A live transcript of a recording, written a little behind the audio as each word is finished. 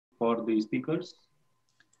for the speakers?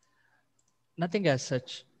 Nothing as such.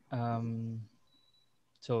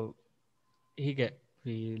 So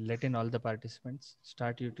we let in all the participants,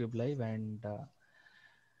 start YouTube live, and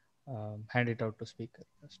hand it out to speaker.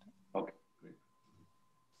 Okay, great.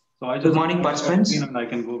 So I just Good morning, participants. and I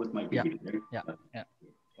can go with my PPT, right? Yeah.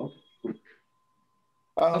 Okay, cool.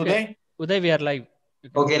 Okay. Uday, we are live.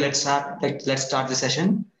 Okay, let's start the session.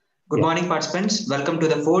 Good morning, participants. Welcome to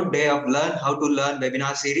the 4th day of Learn How to Learn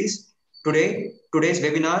webinar series. Today's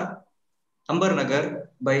webinar, Ambar Nagar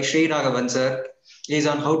by Sri Raghavan sir, is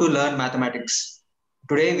on how to learn mathematics.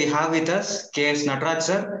 Today we have with us K.S. Nataraj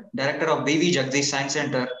sir, Director of B.V. Jagdish Science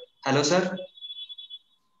Center. Hello, sir.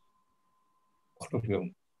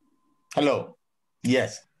 Hello.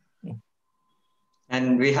 Yes.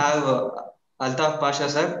 And we have Altaf Pasha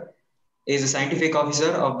sir, is the Scientific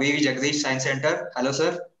Officer of B.V. Jagdish Science Center. Hello,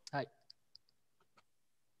 sir. Hi.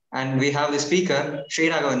 And we have the speaker, Sri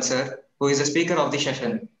Raghavan sir, who is the speaker of the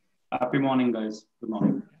session. Happy morning, guys. Good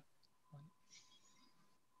morning.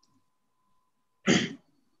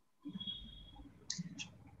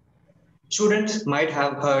 Students might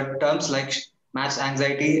have heard terms like maths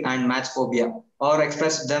anxiety and maths phobia, or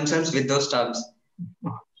expressed themselves with those terms.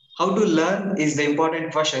 How to learn is the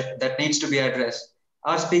important question that needs to be addressed.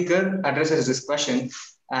 Our speaker addresses this question,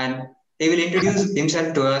 and he will introduce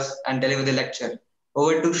himself to us and deliver the lecture.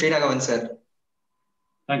 Over to Sri Raghavan sir.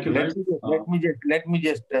 Thank you. Let me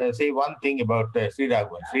just say one thing about Sri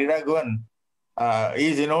Raghavan. Sri Raghavan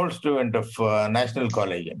is an old student of National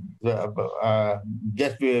College.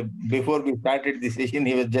 Just before we started the session,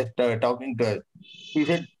 he was just talking to us. He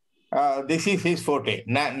said, this is his forte,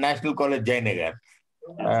 National College, Jayanagar.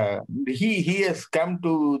 He has come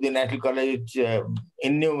to the National College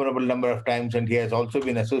innumerable number of times, and he has also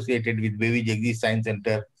been associated with B.V. Jagdish Science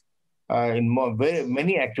Center in very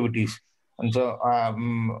many activities. And so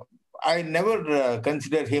I never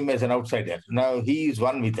consider him as an outsider. Now he is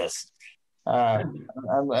one with us.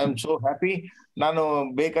 I'm so happy. ನಾನು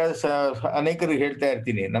ಬೇಕಾದ ಅನೇಕರಿಗೆ ಹೇಳ್ತಾ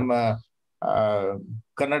ಇರ್ತೀನಿ, ನಮ್ಮ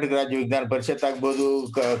ಕರ್ನಾಟಕ ರಾಜ್ಯ ವಿಜ್ಞಾನ ಪರಿಷತ್ ಆಗ್ಬೋದು,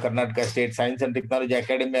 Karnataka state science and technology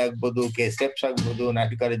academy ಆಗ್ಬೋದು, ಸ್ಟೆಪ್ಸ್ ಆಗ್ಬೋದು,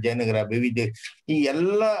 ನ್ಯಾಷನಲ್ ಕಾಲೇಜ್ ಜಯನಗರ, BV, ಈ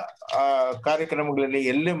ಎಲ್ಲ ಕಾರ್ಯಕ್ರಮಗಳಲ್ಲಿ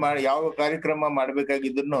ಎಲ್ಲೇ ಯಾವ ಕಾರ್ಯಕ್ರಮ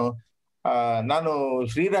ಮಾಡ್ಬೇಕಾಗಿದ್ರು ನಾನು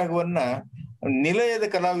ಶ್ರೀರಾಘವನ್ನ ನಿಲಯದ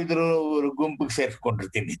ಕಲಾವಿದರು ಗುಂಪಿಗೆ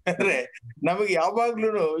ಸೇರಿಸ್ಕೊಂಡಿರ್ತೀನಿ. ಅಂದ್ರೆ ನಮಗೆ ಯಾವಾಗ್ಲೂ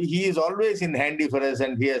he is always in handy for us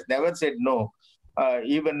and he has never said no,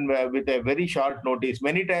 even with a very short notice.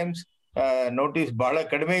 Many times notice ಬಹಳ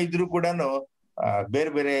ಕಡಿಮೆ ಇದ್ರೂ ಕೂಡ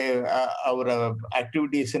ಬೇರೆ ಬೇರೆ ಅವರ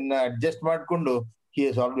ಆಕ್ಟಿವಿಟೀಸ್ ಅನ್ನ ಅಡ್ಜಸ್ಟ್ ಮಾಡಿಕೊಂಡು he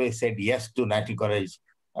has always said yes to National College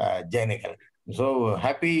Jayanagar. So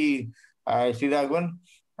happy, Sri Raghavan.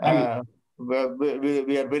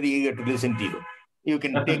 We are very eager to listen to you. You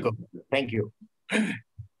can take over. Thank you.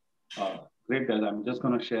 Great, guys. I'm just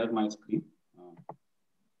going to share my screen.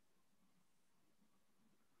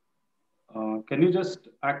 Can you just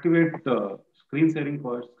activate screen sharing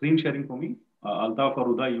for me? Altaf or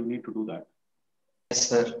Uday, you need to do that. Yes,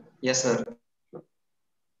 sir. Yes, sir. Sure.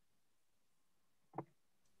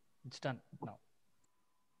 It's done now.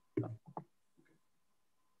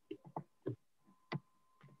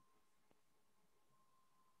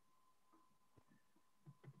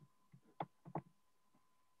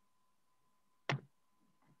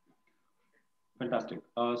 Fantastic.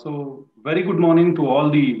 So very good morning to all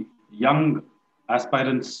the young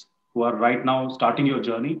aspirants who are right now starting your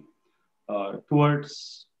journey towards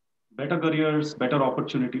better careers, better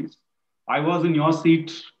opportunities. I was in your seat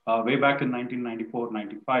way back in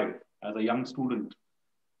 1994-95 as a young student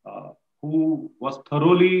who was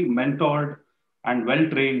thoroughly mentored and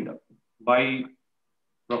well-trained by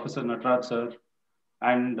Professor Nataraj sir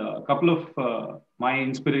and a couple of my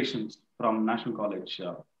inspirations from National College,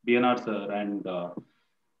 BNR sir, and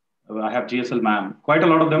I have GSL ma'am. Quite a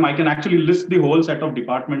lot of them. I can actually list the whole set of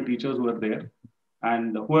department teachers who are there and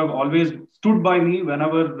who have always stood by me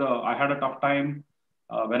whenever I had a tough time,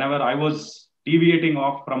 whenever I was deviating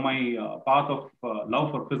off from my path of love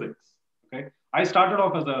for physics. Okay, I started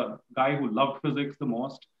off as a guy who loved physics the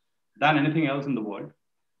most than anything else in the world.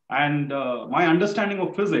 And my understanding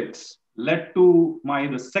of physics led to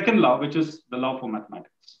the second love, which is the love for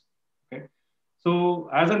mathematics. Okay, so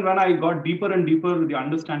as and when I got deeper and deeper the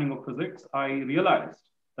understanding of physics, I realized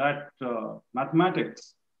that mathematics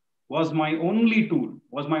was my only tool,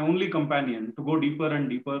 was my only companion to go deeper and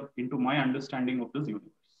deeper into my understanding of this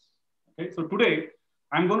universe. Okay, so today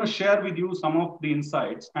I'm going to share with you some of the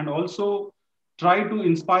insights and also try to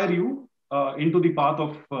inspire you into the path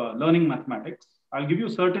of learning mathematics. I'll give you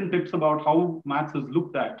certain tips about how maths is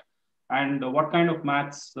looked at and what kind of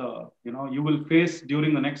maths you will face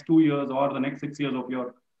during the next 2 years or the next 6 years of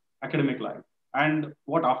your academic life, and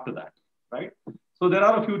what after that, right? So there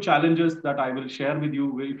are a few challenges that I will share with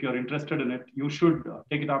you. If you're interested in it, you should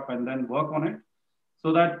take it up and then work on it,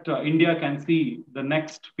 so that India can see the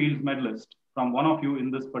next Fields medalist from one of you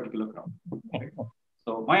in this particular crowd. Okay?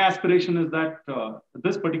 So my aspiration is that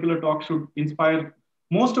this particular talk should inspire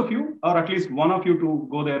most of you, or at least one of you, to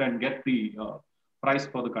go there and get the prize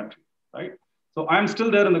for the country, right? So I'm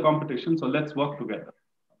still there in the competition, so let's work together.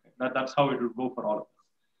 Okay? That's how it will go for all of us.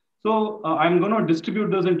 So I'm going to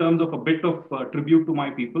distribute this in terms of a bit of tribute to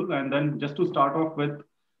my people. And then just to start off with,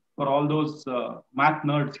 for all those math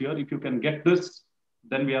nerds here, if you can get this,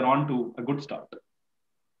 then we are on to a good start.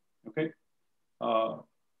 Okay.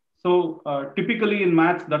 So typically in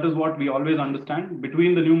maths, that is what we always understand.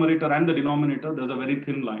 Between the numerator and the denominator, there's a very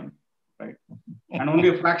thin line, right? And only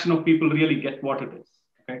a fraction of people really get what it is.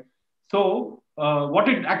 Okay. So what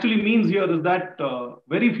it actually means here is that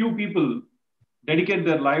very few people dedicate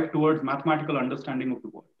their life towards mathematical understanding of the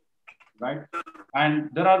world, right? And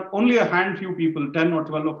there are only a handful people, 10 or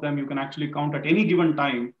 12 of them you can actually count at any given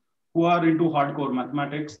time, who are into hardcore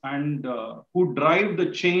mathematics and who drive the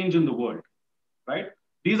change in the world, right?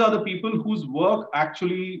 These are the people whose work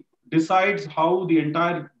actually decides how the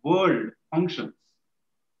entire world functions.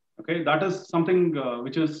 Okay, that is something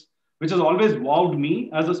which has always wowed me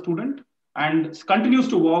as a student, and continues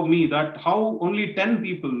to wow me, that how only 10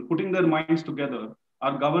 people putting their minds together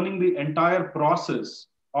are governing the entire process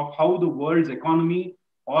of how the world's economy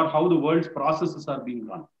or how the world's processes are being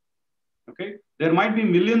run. Okay, there might be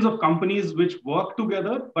millions of companies which work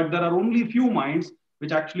together, but there are only few minds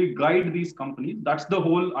which actually guide these companies. That's the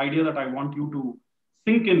whole idea that I want you to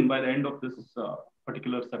sink in by the end of this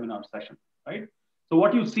particular seminar session, right? So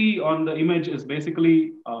what you see on the image is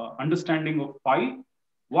basically understanding of pi.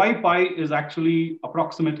 Why pi is actually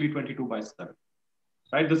approximately 22/7,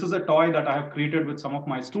 right? This is a toy that I have created with some of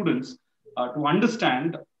my students to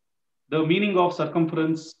understand the meaning of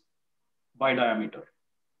circumference by diameter,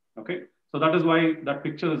 okay? So that is why that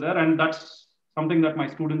picture is there, and that's something that my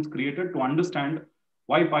students created to understand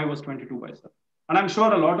why pi was 22/7. And I'm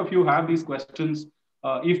sure a lot of you have these questions.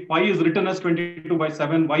 If pi is written as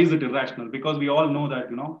 22/7, why is it irrational? Because we all know that,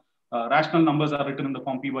 rational numbers are written in the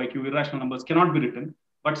form p by q, irrational numbers cannot be written.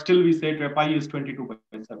 But still we say pi is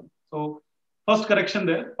 22/7. So first correction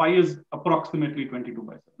there, pi is approximately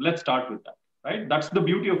 22/7. Let's start with that, right? That's the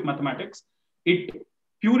beauty of mathematics. It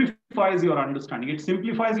purifies your understanding. It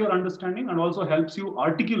simplifies your understanding and also helps you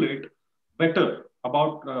articulate better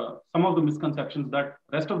about some of the misconceptions that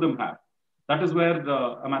rest of them have. That is where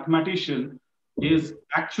a mathematician is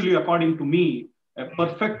actually, according to me, a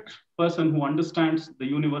perfect person who understands the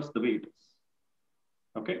universe the way it is.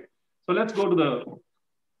 Okay, so let's go to the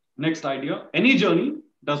next idea. Any journey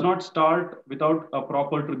does not start without a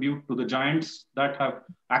proper tribute to the giants that have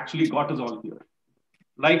actually got us all here.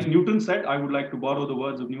 Like Newton said, I would like to borrow the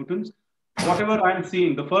words of Newton's, whatever I'm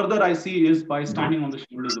seeing, the further I see is by standing on the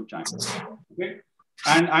shoulders of giants. Okay?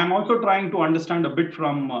 And I'm also trying to understand a bit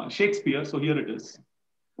from Shakespeare. So here it is.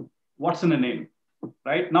 What's in a name,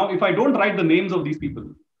 right? Now, if I don't write the names of these people,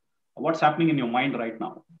 what's happening in your mind right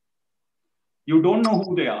now? You don't know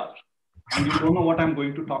who they are, and you don't know what I'm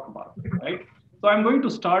going to talk about, right? So I'm going to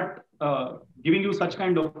start giving you such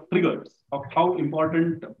kind of triggers of how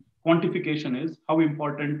important quantification is, how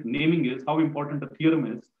important naming is, how important a theorem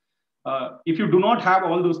is. If you do not have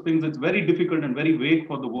all those things, it's very difficult and very vague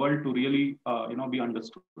for the world to really, be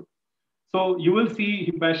understood. So you will see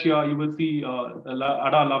Hypatia, you will see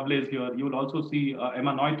Ada Lovelace here, you will also see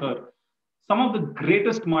Emma Noether, some of the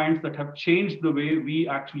greatest minds that have changed the way we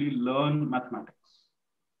actually learn mathematics,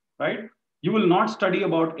 right? You will not study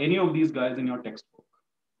about any of these guys in your textbook.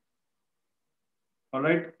 All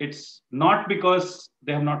right, it's not because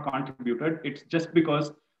they have not contributed, it's just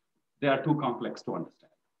because they are too complex to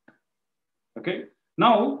understand. Okay,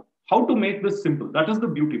 now how to make this simple? That is the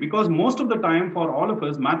beauty, because most of the time for all of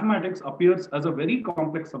us, mathematics appears as a very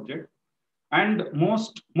complex subject, and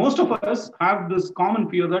most of us have this common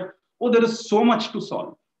fear that, oh, there is so much to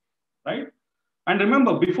solve, right? And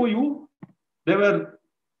remember, before you, there were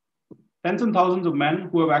tens and thousands of men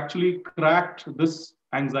who have actually cracked this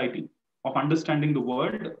anxiety of understanding the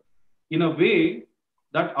world in a way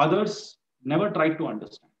that others never tried to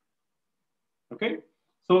understand. Okay,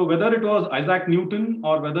 so whether it was Isaac Newton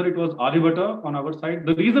or whether it was Aryabhatta on our side,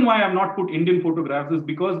 the reason why I have not put Indian photographs is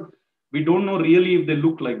because we don't know really if they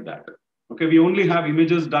look like that. Okay, we only have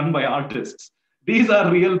images done by artists. These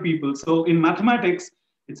are real people. So in mathematics,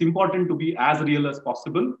 it's important to be as real as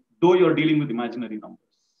possible, though you're dealing with imaginary numbers.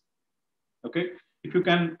 Okay, if you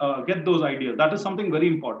can get those ideas, that is something very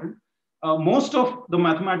important. most of the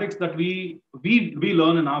mathematics that we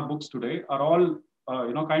learn in our books today are all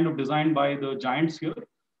kind of designed by the giants here,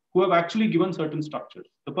 who have actually given certain structures.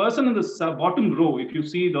 The person in the bottom row, if you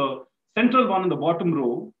see the central one in the bottom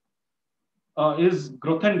row, is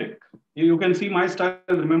Grothendieck. You can see my style,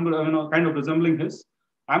 remember, kind of resembling his.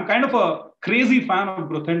 I'm kind of a crazy fan of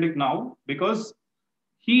Grothendieck now, because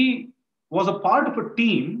he was a part of a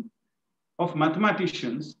team of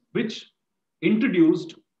mathematicians which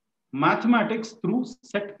introduced mathematics through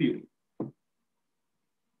set theory.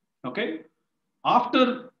 Okay.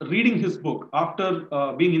 After reading his book,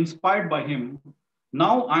 after being inspired by him,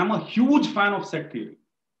 now I'm a huge fan of set theory,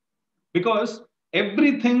 because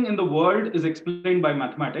everything in the world is explained by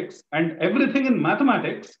mathematics, and everything in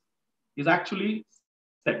mathematics is actually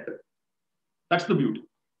set. That's the beauty.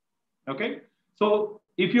 Okay. So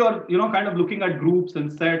if you are, kind of looking at groups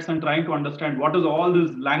and sets and trying to understand what is all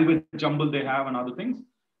this language jumble they have and other things,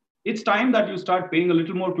 it's time that you start paying a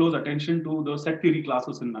little more close attention to the set theory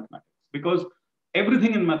classes in mathematics, because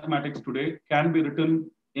everything in mathematics today can be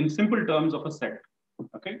written in simple terms of a set.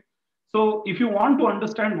 Okay. So if you want to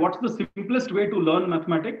understand what's the simplest way to learn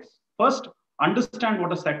mathematics, first understand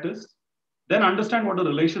what a set is, then understand what a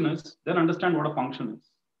relation is, then understand what a function is.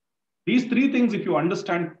 These three things, if you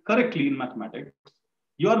understand correctly in mathematics,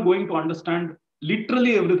 you are going to understand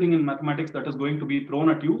literally everything in mathematics that is going to be thrown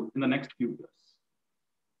at you in the next few years.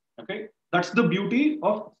 Okay, that's the beauty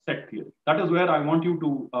of set theory. That is where I want you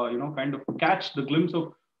to, kind of catch the glimpse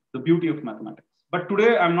of the beauty of mathematics. But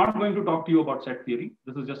today, I'm not going to talk to you about set theory.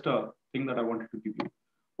 This is just a thing that I wanted to give you.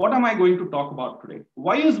 What am I going to talk about today?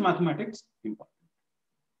 Why is mathematics important?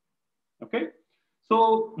 Okay,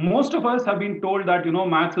 so most of us have been told that,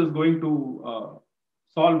 maths is going to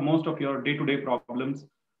solve most of your day-to-day problems.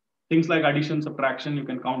 Things like addition, subtraction, you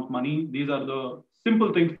can count money. These are the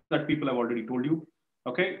simple things that people have already told you.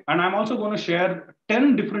 Okay, and I'm also going to share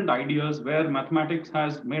 10 different ideas where mathematics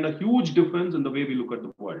has made a huge difference in the way we look at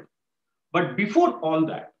the world. But before all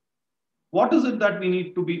that, what is it that we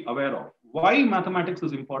need to be aware of? Why mathematics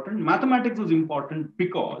is important? Mathematics is important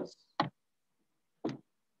because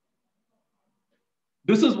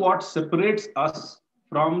this is what separates us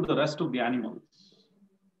from the rest of the animals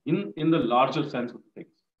in the larger sense of things.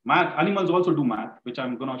 Animals also do math, which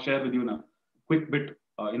I'm going to share with you in a quick bit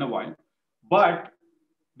in a while. But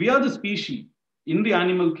we are the species in the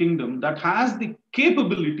animal kingdom that has the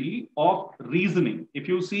capability of reasoning. If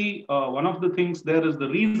you see one of the things there is the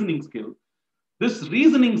reasoning skill. This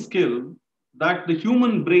reasoning skill that the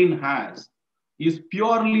human brain has is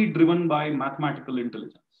purely driven by mathematical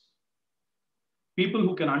intelligence. People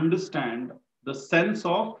who can understand the sense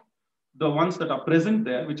of the ones that are present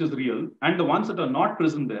there, which is real, and the ones that are not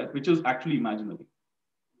present there, which is actually imaginary,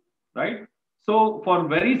 right? So for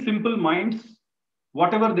very simple minds,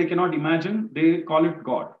 whatever they cannot imagine, they call it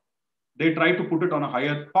God. They try to put it on a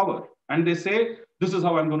higher power, and they say, this is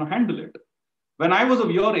how I'm going to handle it. When I was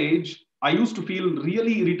of your age, I used to feel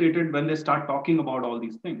really irritated when they start talking about all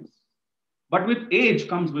these things. But with age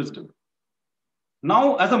comes wisdom.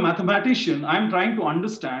 Now, as a mathematician, I'm trying to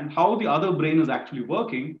understand how the other brain is actually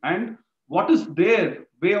working and what is their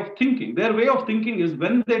way of thinking. Their way of thinking is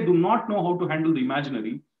when they do not know how to handle the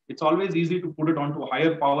imaginary, it's always easy to put it onto a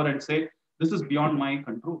higher power and say, this is beyond my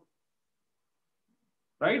control.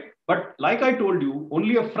 Right? But like I told you,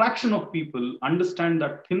 only a fraction of people understand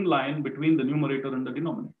that thin line between the numerator and the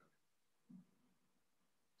denominator.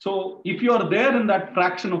 So if you are there in that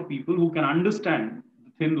fraction of people who can understand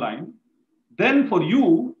the thin line, then for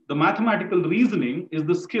you, the mathematical reasoning is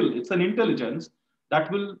the skill. It's an intelligence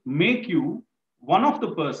that will make you one of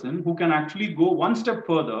the person who can actually go one step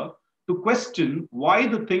further to question why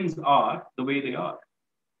the things are the way they are.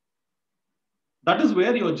 That is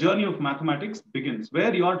where your journey of mathematics begins,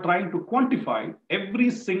 where you are trying to quantify every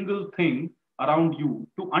single thing around you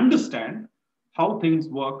to understand how things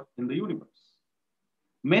work in the universe.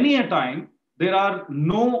 Many a time, there are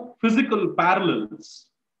no physical parallels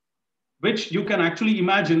which you can actually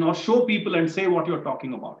imagine or show people and say what you're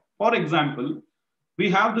talking about. For example,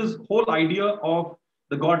 we have this whole idea of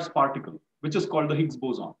the God's particle, which is called the Higgs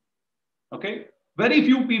boson. Okay? Very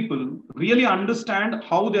few people really understand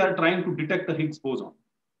how they are trying to detect the Higgs boson.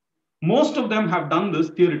 Most of them have done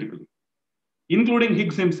this theoretically, including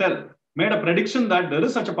Higgs himself, made a prediction that there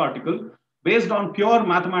is such a particle based on pure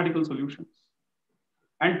mathematical solutions.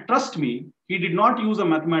 And trust me, he did not use a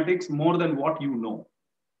mathematics more than what you know.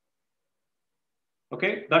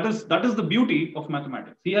 Okay, that is the beauty of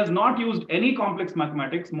mathematics. He has not used any complex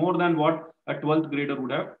mathematics more than what a 12th grader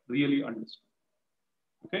would have really understood.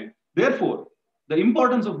 Okay, therefore, the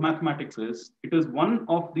importance of mathematics is it is one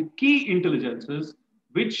of the key intelligences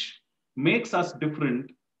which makes us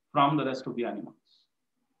different from the rest of the animals,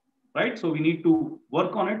 right? So we need to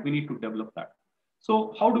work on it. We need to develop that.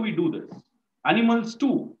 So how do we do this? Animals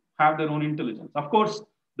too have their own intelligence. Of course,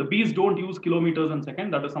 the bees don't use kilometers a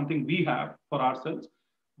second. That is something we have for ourselves.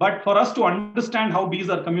 But for us to understand how bees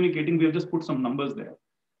are communicating, we have just put some numbers there.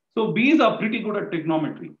 So bees are pretty good at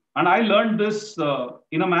trigonometry. And I learned this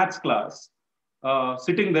in a maths class,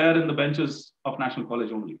 sitting there in the benches of National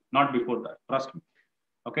College only, not before that, trust me.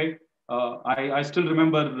 Okay. I still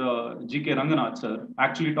remember G.K. Ranganath, sir,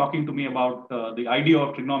 actually talking to me about the idea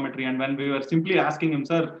of trigonometry. And when we were simply asking him,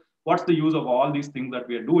 sir, what's the use of all these things that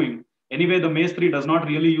we are doing? Anyway, the Masonry does not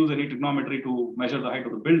really use any trigonometry to measure the height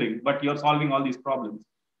of the building, but you're solving all these problems.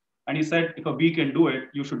 And he said, if a bee can do it,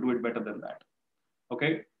 you should do it better than that.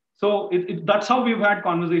 Okay. So that's how we've had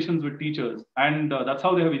conversations with teachers, and that's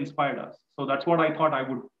how they have inspired us. So that's what I thought I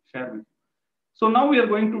would share with you. So now we are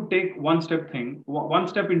going to take one step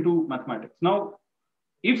into mathematics. Now,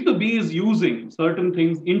 if the bee is using certain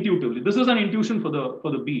things intuitively, this is an intuition for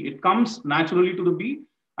the bee. It comes naturally to the bee,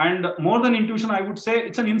 and more than intuition, I would say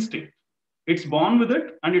it's an instinct. It's born with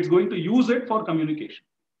it, and it's going to use it for communication.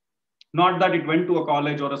 Not that it went to a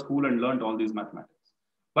college or a school and learned all these mathematics,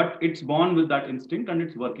 but it's born with that instinct and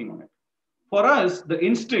it's working on it. For us, the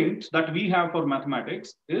instinct that we have for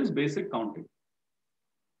mathematics is basic counting.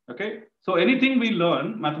 Okay, so anything we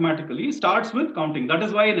learn mathematically starts with counting. That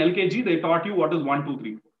is why in LKG, they taught you what is 1, 2,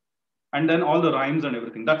 3, 4. And then all the rhymes and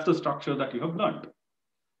everything. That's the structure that you have learned.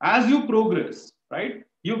 As you progress, right,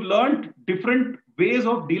 you've learned different ways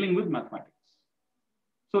of dealing with mathematics.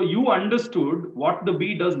 So you understood what the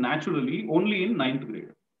bee does naturally only in 9th grade.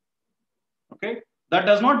 Okay, that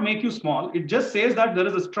does not make you small. It just says that there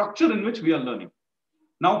is a structure in which we are learning.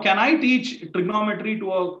 Now, can I teach trigonometry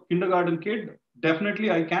to a kindergarten kid? Definitely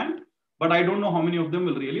I can, but I don't know how many of them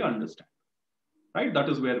will really understand, right? That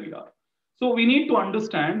is where we are. So we need to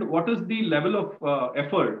understand what is the level of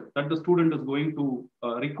effort that the student is going to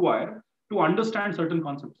require to understand certain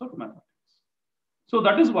concepts of mathematics. So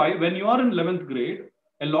that is why when you are in 11th grade,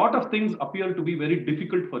 a lot of things appear to be very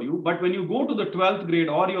difficult for you. But when you go to the 12th grade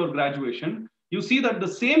or your graduation, you see that the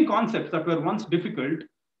same concepts that were once difficult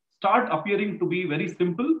start appearing to be very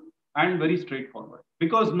simple and very straightforward.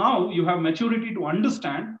 Because now you have maturity to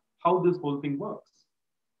understand how this whole thing works.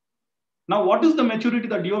 Now, what is the maturity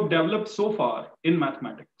that you have developed so far in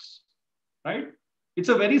mathematics, right? It's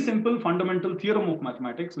a very simple fundamental theorem of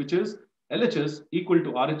mathematics, which is LHS equal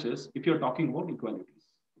to RHS if you're talking about equalities.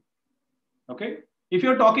 Okay? If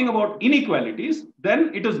you're talking about inequalities,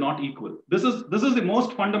 then it is not equal. This is the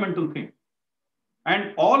most fundamental thing.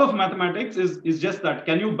 And all of mathematics is just that.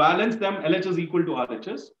 Can you balance them LHS equal to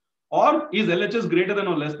RHS? Or is LHS greater than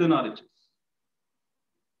or less than RHS?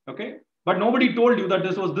 Okay? But nobody told you that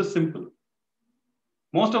this was this simple.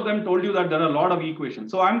 Most of them told you that there are a lot of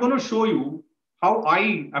equations. So I'm going to show you how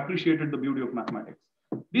I appreciated the beauty of mathematics.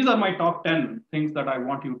 These are my top 10 things that I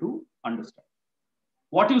want you to understand.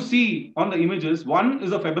 What you see on the images, one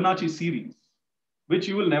is a Fibonacci series, which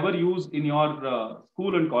you will never use in your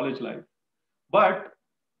school and college life. But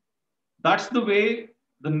that's the way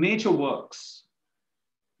the nature works.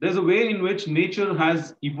 There's a way in which nature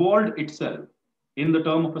has evolved itself in the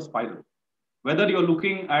term of a spiral. Whether you're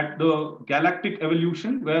looking at the galactic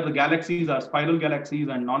evolution, where the galaxies are spiral galaxies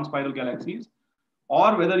and non-spiral galaxies,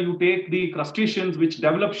 or whether you take the crustaceans which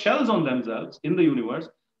develop shells on themselves in the universe,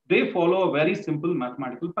 they follow a very simple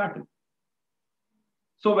mathematical pattern.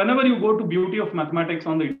 So whenever you go to Beauty of Mathematics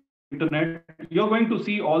on the internet, you're going to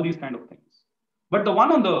see all these kind of things. But the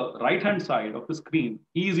one on the right-hand side of the screen,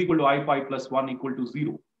 E is equal to I pi plus 1 equal to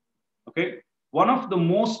 0. Okay, one of the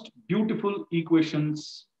most beautiful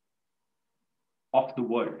equations of the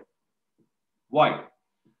world. Why?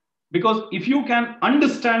 Because if you can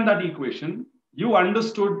understand that equation, you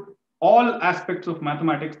understood all aspects of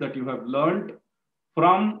mathematics that you have learned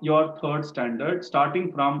from your third standard,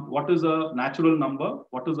 starting from what is a natural number,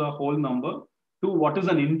 what is a whole number, to what is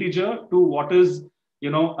an integer, to what is,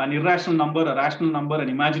 an irrational number, a rational number, an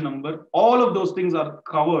imaginary number. All of those things are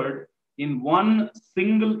covered in one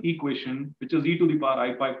single equation, which is e to the power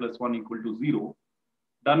I pi plus 1 equal to 0,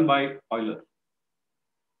 done by Euler.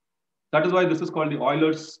 That is why this is called the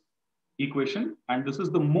Euler's equation. And this is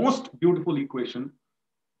the most beautiful equation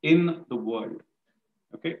in the world.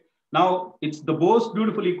 Okay. Now, it's the most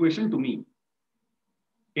beautiful equation to me.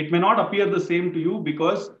 It may not appear the same to you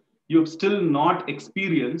because you've still not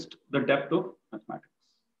experienced the depth of mathematics.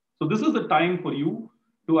 So this is the time for you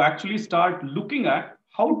to actually start looking at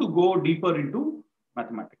how to go deeper into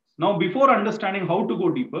mathematics. Now, before understanding how to go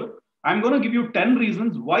deeper, I'm going to give you 10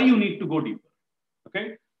 reasons why you need to go deeper.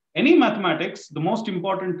 Okay. any mathematics, the most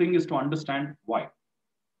important thing is to understand why.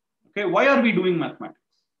 Okay, why are we doing mathematics?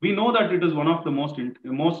 We know that it is one of the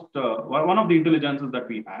one of the intelligences that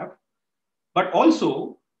we have, but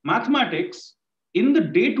also mathematics in the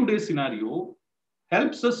day-to-day scenario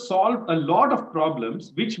helps us solve a lot of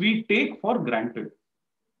problems which we take for granted.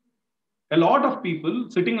 A lot of people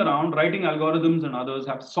sitting around writing algorithms and others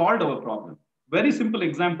have solved our problem. Very simple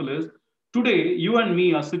example is, today you and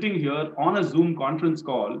me are sitting here on a Zoom conference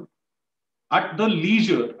call at the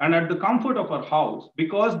leisure and at the comfort of our house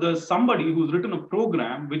because there's somebody who's written a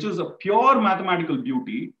program which is a pure mathematical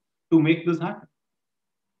beauty to make this happen.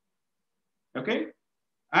 Okay?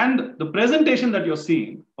 And the presentation that you're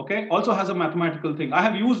seeing, okay, also has a mathematical thing. I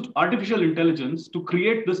have used artificial intelligence to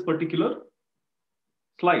create this particular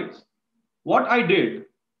slides. What I did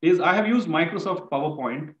is I have used Microsoft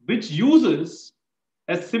PowerPoint, which uses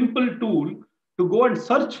a simple tool to go and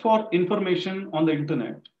search for information on the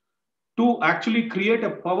internet to actually create a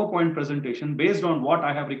PowerPoint presentation based on what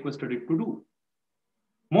I have requested it to do.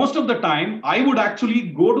 Most of the time, I would actually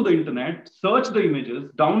go to the internet, search the images,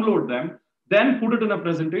 download them, then put it in a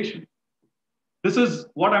presentation. This is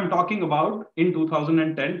what I'm talking about in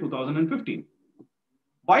 2010, 2015.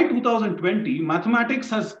 By 2020, mathematics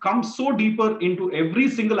has come so deeper into every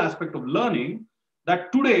single aspect of learning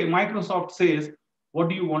that today Microsoft says, what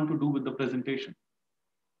do you want to do with the presentation?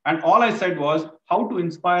 And all I said was how to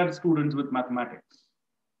inspire students with mathematics.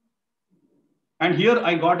 And here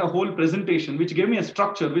I got a whole presentation which gave me a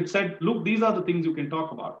structure which said, look, these are the things you can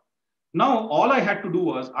talk about. Now, all I had to do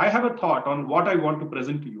was I have a thought on what I want to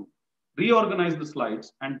present to you, reorganize the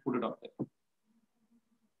slides and put it up there.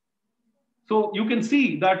 So you can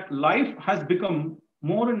see that life has become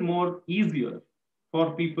more and more easier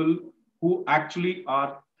for people who actually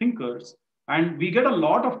are thinkers. And we get a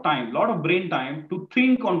lot of time, a lot of brain time to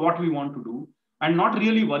think on what we want to do and not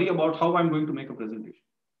really worry about how I'm going to make a presentation.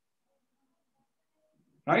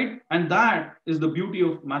 Right? And that is the beauty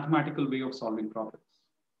of mathematical way of solving problems.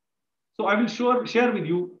 So I will share with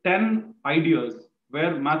you 10 ideas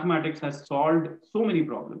where mathematics has solved so many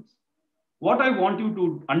problems. What I want you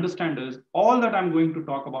to understand is all that I'm going to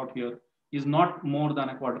talk about here is not more than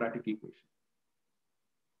a quadratic equation.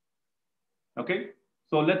 Okay,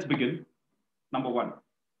 so let's begin. Number one.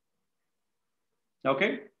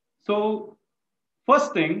 Okay, so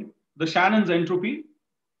first thing, the Shannon's entropy.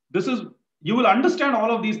 This is, you will understand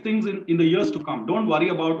all of these things in the years to come. Don't worry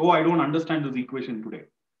about, oh, I don't understand this equation today.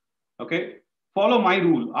 Okay, follow my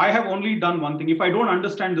rule. I have only done one thing. If I don't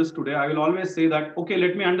understand this today, I will always say that, okay,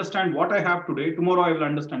 let me understand what I have today. Tomorrow I will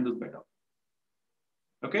understand this better.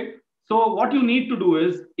 Okay, so what you need to do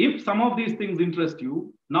is, if some of these things interest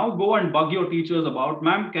you, now go and bug your teachers about,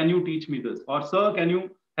 ma'am, can you teach me this? Or sir, can you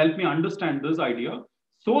help me understand this idea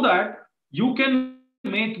so that you can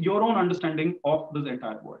make your own understanding of this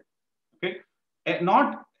entire world. Okay,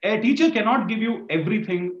 a teacher cannot give you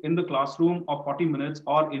everything in the classroom of 40 minutes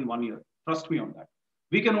or in 1 year. Trust me on that.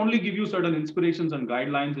 We can only give you certain inspirations and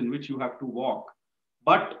guidelines in which you have to walk,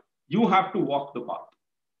 but you have to walk the path.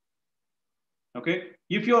 Okay,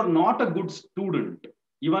 if you're not a good student,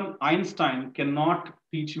 even Einstein cannot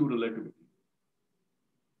teach you relativity.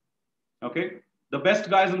 Okay, the best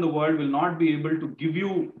guys in the world will not be able to give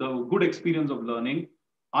you the good experience of learning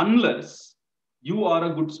unless you are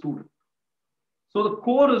a good student. So the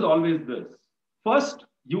core is always this. First,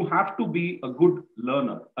 you have to be a good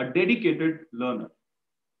learner, a dedicated learner.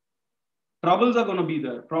 Troubles are going to be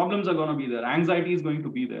there. Problems are going to be there. Anxiety is going to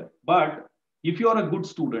be there. But if you're a good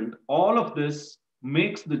student, all of this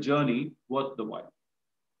makes the journey worth the while.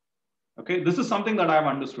 Okay, this is something that I've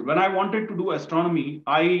understood. When I wanted to do astronomy,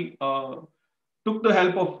 I took the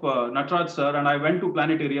help of Nataraj sir, and I went to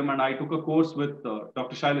planetarium and I took a course with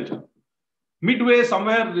Dr. Shailaja. Midway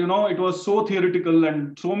somewhere, you know, it was so theoretical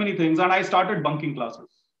and so many things, and I started bunking classes.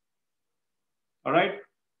 All right.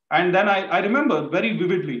 And then I remember very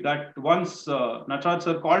vividly that once Nataraj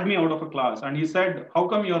sir called me out of a class and he said, how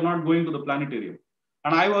come you're not going to the planetarium?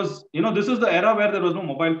 And I was, you know, this is the era where there was no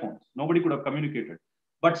mobile phones. Nobody could have communicated.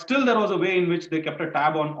 But still there was a way in which they kept a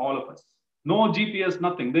tab on all of us. No GPS,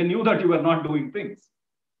 nothing. They knew that you were not doing things.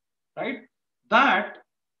 Right? That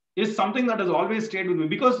is something that has always stayed with me,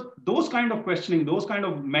 because those kind of questioning, those kind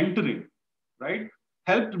of mentoring, right,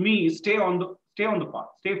 helped me stay on the path,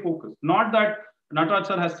 stay focused. Not that Nataraj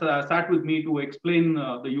sir has sat with me to explain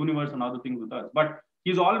the universe and other things with us, but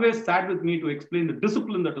he's always sat with me to explain the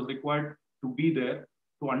discipline that is required to be there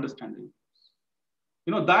to understand the universe.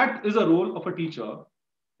 You know, that is a role of a teacher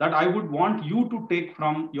that I would want you to take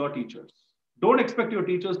from your teachers. Don't expect your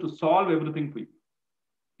teachers to solve everything for you.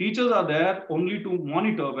 Teachers are there only to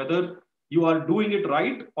monitor whether you are doing it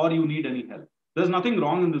right or you need any help. There's nothing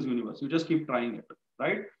wrong in this universe. You just keep trying it,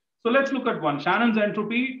 right? So let's look at one. Shannon's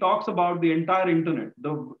entropy talks about the entire internet.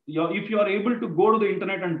 If you are able to go to the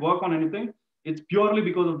internet and work on anything, it's purely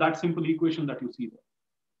because of that simple equation that you see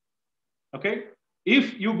there. Okay?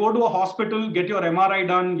 If you go to a hospital, get your MRI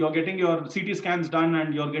done, you're getting your CT scans done,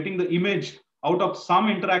 and you're getting the image out of some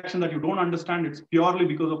interaction that you don't understand, it's purely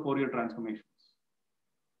because of Fourier transformations.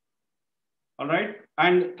 All right?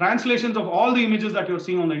 And translations of all the images that you're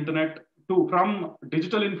seeing on the internet from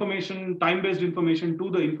digital information, time-based information to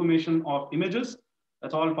the information of images,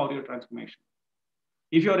 that's all Fourier transformation.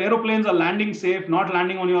 If your aeroplanes are landing safe, not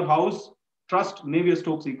landing on your house, trust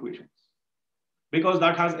Navier-Stokes equations, because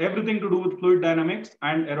that has everything to do with fluid dynamics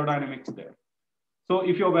and aerodynamics there. So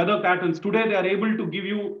if your weather patterns, today they are able to give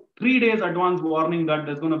you 3 days advance warning that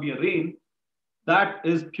there's going to be a rain, that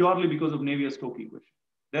is purely because of Navier-Stokes equation.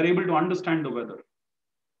 They're able to understand the weather.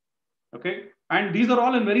 Okay? And these are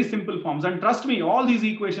all in very simple forms. And trust me, all these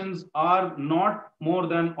equations are not more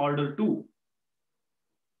than order 2.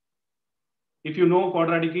 If you know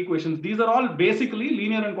quadratic equations, these are all basically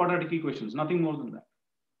linear and quadratic equations, nothing more than that.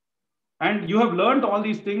 And you have learned all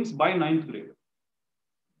these things by 9th grade.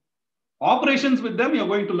 Operations with them, you're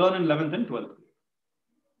going to learn in 11th and 12th grade.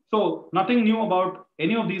 So nothing new about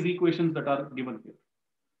any of these equations that are given here.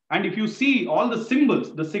 And if you see all the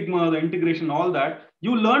symbols, the sigma, the integration, all that,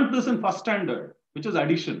 you learned this in first standard, which is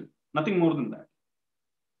addition, nothing more than that.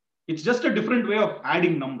 It's just a different way of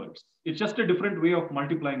adding numbers. It's just a different way of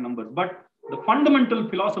multiplying numbers. But the fundamental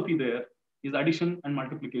philosophy there is addition and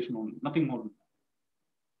multiplication only, nothing more than that.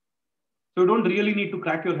 So you don't really need to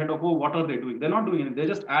crack your head of, oh, what are they doing? They're not doing anything. They're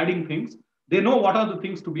just adding things. They know what are the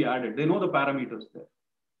things to be added. They know the parameters there.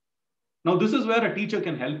 Now, this is where a teacher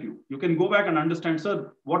can help you. You can go back and understand,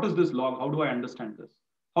 sir, what is this log? How do I understand this?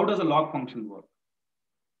 How does a log function work?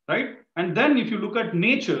 Right? And then if you look at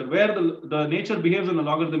nature, where the nature behaves in a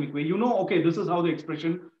logarithmic way, you know, okay, this is how the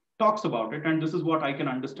expression talks about it. And this is what I can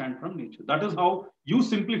understand from nature. That is how you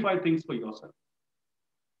simplify things for yourself.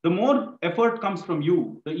 The more effort comes from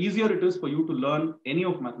you, the easier it is for you to learn any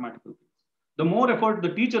of mathematical things. The more effort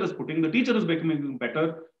the teacher is putting, the teacher is becoming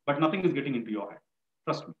better, but nothing is getting into your head.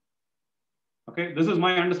 Trust me. Okay, this is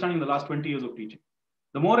my understanding in the last 20 years of teaching.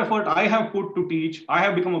 The more effort I have put to teach, I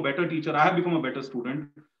have become a better teacher, I have become a better student.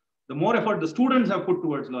 The more effort the students have put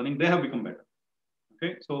towards learning, they have become better.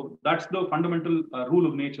 Okay, so that's the fundamental rule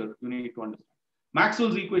of nature you need to understand.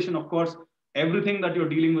 Maxwell's equation, of course, everything that you're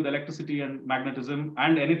dealing with electricity and magnetism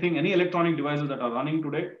and any electronic devices that are running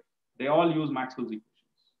today, they all use Maxwell's equations.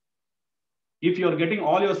 If you're getting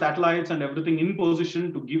all your satellites and everything in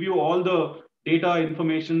position to give you all the data,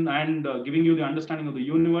 information, and giving you the understanding of the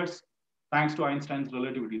universe, thanks to Einstein's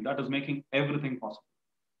relativity, that is making everything possible,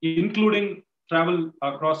 including travel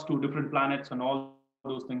across to different planets and all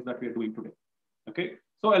those things that we are doing today. Okay,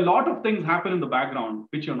 so a lot of things happen in the background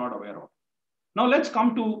which you're not aware of. Now let's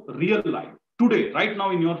come to real life today, right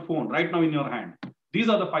now in your phone, right now in your hand. These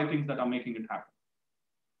are the 5 things that are making it happen.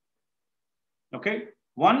 Okay,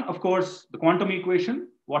 one, of course, the quantum equation,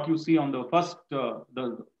 what you see on the first,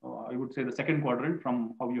 I would say the second quadrant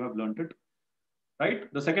from how you have learned it,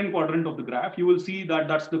 right? The second quadrant of the graph, you will see that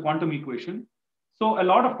that's the quantum equation. So a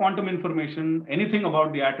lot of quantum information, anything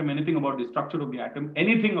about the atom, anything about the structure of the atom,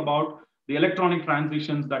 anything about the electronic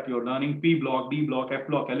transitions that you're learning, P block, D block, F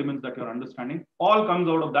block elements that you're understanding, all comes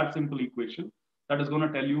out of that simple equation that is going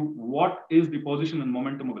to tell you what is the position and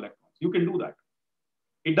momentum of electrons. You can do that.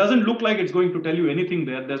 It doesn't look like it's going to tell you anything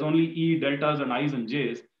there. There's only E, deltas, and I's and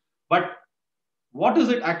J's. But what is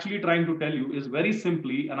it actually trying to tell you is very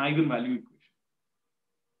simply an eigenvalue equation.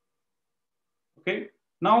 Okay.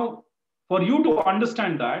 Now, for you to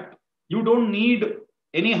understand that, you don't need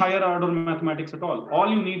any higher order mathematics at all. All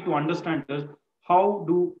you need to understand is how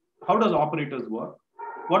does operators work?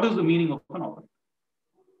 What is the meaning of an operator?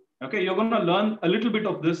 Okay, you're going to learn a little bit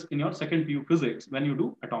of this in your second PU physics when you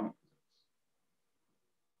do atomic physics.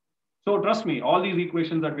 So trust me, all these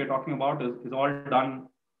equations that we're talking about is all done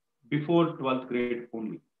before 12th grade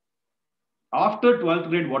only. After 12th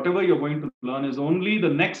grade, whatever you're going to learn is only the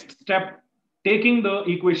next step, taking the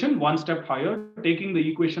equation one step higher, taking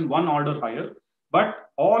the equation one order higher. But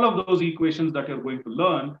all of those equations that you're going to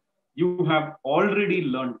learn, you have already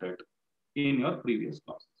learned it in your previous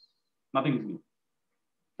classes. Nothing is new.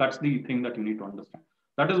 That's the thing that you need to understand.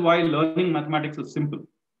 That is why learning mathematics is simple.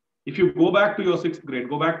 If you go back to your 6th grade,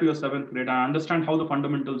 go back to your 7th grade and understand how the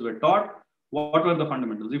fundamentals were taught, what were the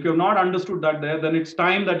fundamentals? If you have not understood that there, then it's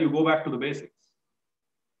time that you go back to the basics.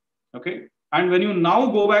 Okay. And when you now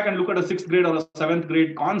go back and look at a 6th grade or a 7th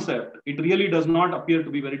grade concept, it really does not appear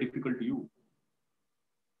to be very difficult to you.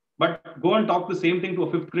 But go and talk the same thing to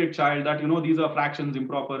a 5th grade child that, these are fractions,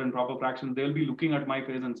 improper and proper fractions. They'll be looking at my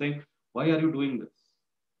face and saying, why are you doing this?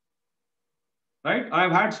 Right?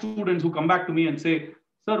 I've had students who come back to me and say,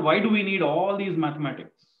 sir, why do we need all these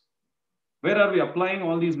mathematics? Where are we applying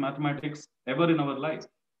all these mathematics ever in our life?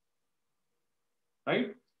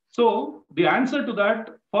 Right? So the answer to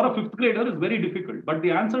that for a 5th grader is very difficult, but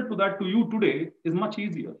the answer to that to you today is much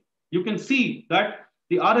easier. You can see that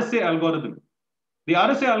the RSA algorithm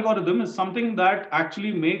is something that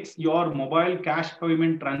actually makes your mobile cash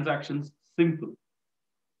payment transactions simple,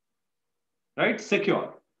 right?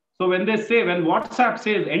 Secure. So when WhatsApp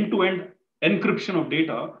says end-to-end encryption of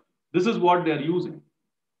data, this is what they're using.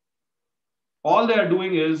 All they are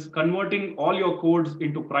doing is converting all your codes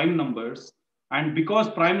into prime numbers. And because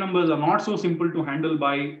prime numbers are not so simple to handle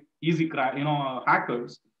by easy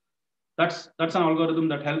hackers, that's an algorithm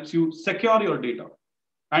that helps you secure your data.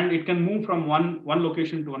 And it can move from one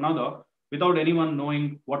location to another without anyone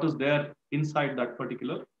knowing what is there inside that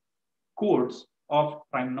particular codes of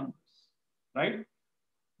prime numbers, right?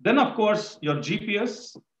 Then, of course, your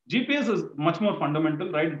GPS. GPS is much more fundamental,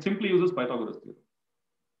 right? It simply uses Pythagoras theorem.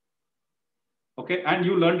 Okay, and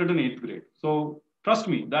you learned it in 8th grade. So trust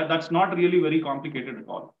me, that's not really very complicated at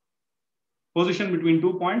all. Position between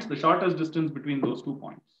 2 points, the shortest distance between those 2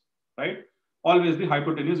 points, right? Always the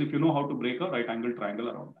hypotenuse, if you know how to break a right angle triangle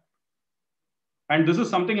around that. And this is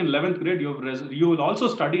something in 11th grade you will also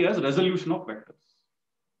study as resolution of vectors.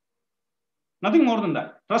 Nothing more than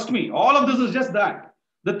that. Trust me, all of this is just that.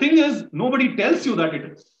 The thing is, nobody tells you that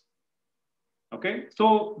it is. Okay,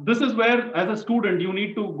 so this is where, as a student, you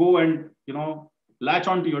need to go and latch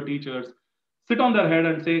on to your teachers, sit on their head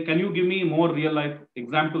and say, can you give me more real life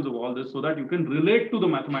examples of all this so that you can relate to the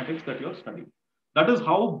mathematics that you're studying? That is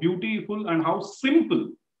how beautiful and how simple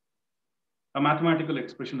a mathematical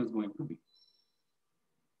expression is going to be.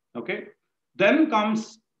 Okay, then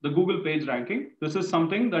comes the Google page ranking. This is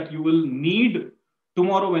something that you will need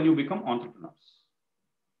tomorrow when you become entrepreneurs.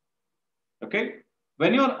 Okay.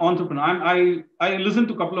 When you're an entrepreneur, I listened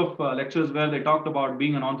to a couple of lectures where they talked about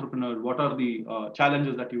being an entrepreneur. What are the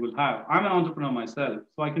challenges that you will have? I'm an entrepreneur myself.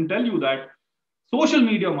 So I can tell you that social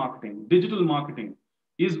media marketing, digital marketing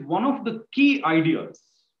is one of the key ideas,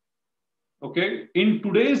 okay, in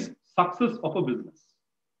today's success of a business.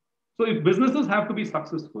 So if businesses have to be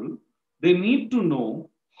successful, they need to know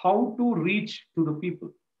how to reach to the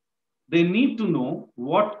people. They need to know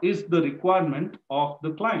what is the requirement of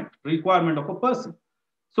the client, requirement of a person.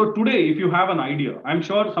 So today, if you have an idea, I'm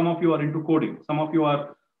sure some of you are into coding, some of you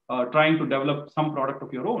are trying to develop some product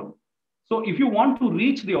of your own. So if you want to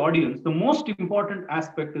reach the audience, the most important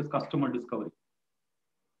aspect is customer discovery.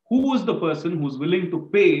 Who is the person who's willing to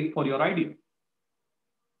pay for your idea?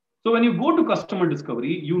 So when you go to customer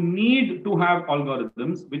discovery, you need to have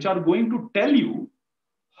algorithms which are going to tell you,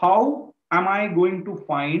 how am I going to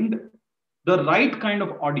find the right kind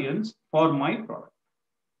of audience for my product?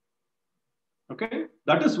 Okay,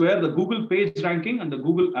 that is where the Google page ranking and the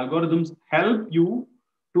Google algorithms help you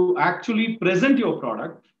to actually present your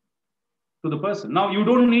product to the person. Now, you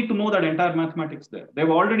don't need to know that entire mathematics there. They've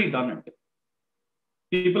already done it.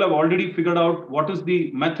 People have already figured out what is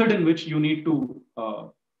the method in which you need to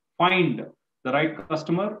find the right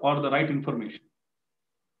customer or the right information,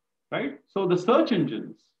 right? So the search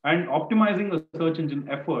engines and optimizing the search engine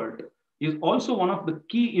effort is also one of the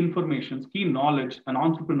key informations, key knowledge an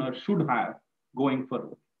entrepreneur should have going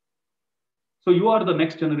forward. So you are the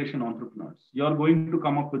next generation entrepreneurs. You are going to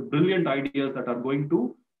come up with brilliant ideas that are going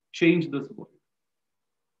to change this world.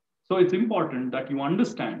 So it's important that you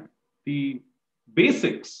understand the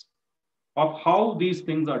basics of how these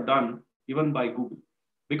things are done, even by Google.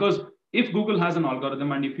 Because if Google has an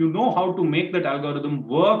algorithm and if you know how to make that algorithm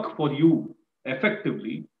work for you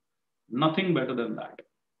effectively, nothing better than that.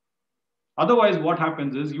 Otherwise, what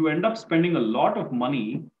happens is you end up spending a lot of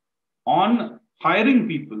money on hiring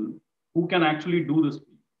people who can actually do this.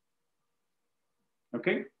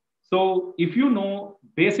 Okay. So if you know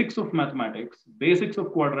basics of mathematics, basics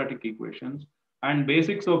of quadratic equations, and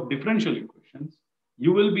basics of differential equations,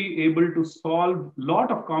 you will be able to solve a lot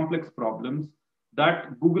of complex problems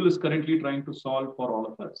that Google is currently trying to solve for all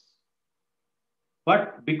of us.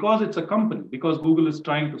 But because it's a company, because Google is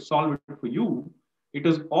trying to solve it for you, it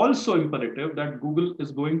is also imperative that Google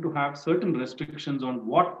is going to have certain restrictions on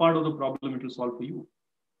what part of the problem it will solve for you.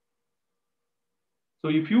 So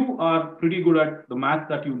if you are pretty good at the math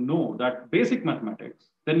that you know, that basic mathematics,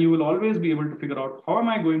 then you will always be able to figure out, how am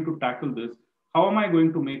I going to tackle this? How am I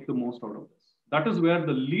going to make the most out of this? That is where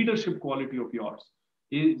the leadership quality of yours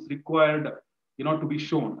is required, to be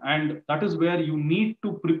shown. And that is where you need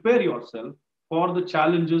to prepare yourself for the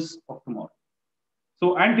challenges of tomorrow.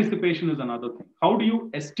 So anticipation is another thing. How do you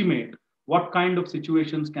estimate what kind of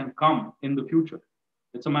situations can come in the future?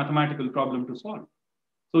 It's a mathematical problem to solve.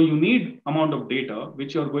 So you need amount of data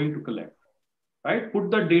which you're going to collect, right? Put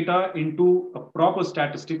the data into a proper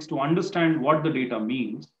statistics to understand what the data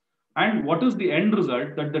means and what is the end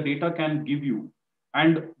result that the data can give you.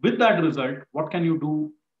 And with that result, what can you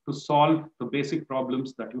do to solve the basic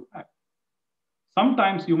problems that you have?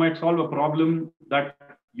 Sometimes you might solve a problem that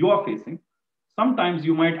you are facing. Sometimes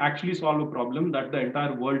you might actually solve a problem that the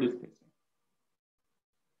entire world is facing,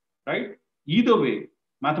 right? Either way,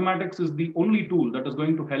 mathematics is the only tool that is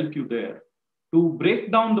going to help you there to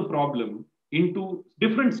break down the problem into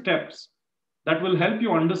different steps that will help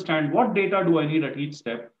you understand what data do I need at each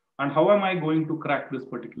step and how am I going to crack this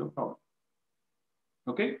particular problem.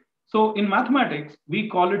 Okay, so in mathematics, we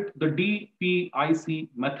call it the DPIC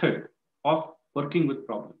method of working with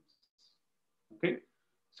problems. Okay,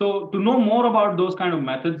 so to know more about those kind of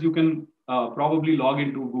methods, you can probably log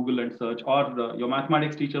into Google and search, or your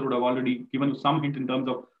mathematics teacher would have already given you some hint in terms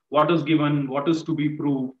of what is given, what is to be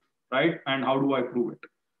proved, right? And how do I prove it?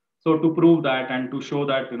 So to prove that and to show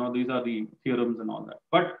that, these are the theorems and all that.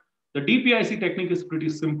 But the DPIC technique is pretty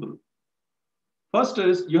simple. First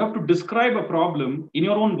is you have to describe a problem in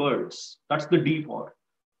your own words. That's the D for.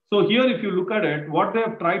 So here, if you look at it, what they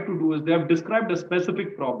have tried to do is they have described a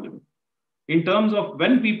specific problem in terms of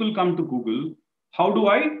when people come to Google, how do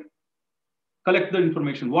I collect the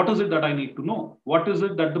information? What is it that I need to know? What is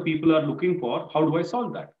it that the people are looking for? How do I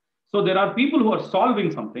solve that? So there are people who are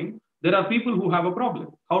solving something. There are people who have a problem.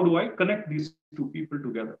 How do I connect these two people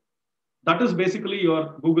together? That is basically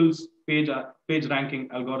your Google's page ranking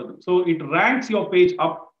algorithm. So it ranks your page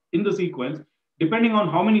up in the sequence depending on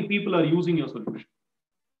how many people are using your solution,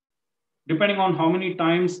 depending on how many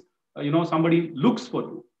times somebody looks for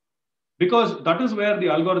you. Because that is where the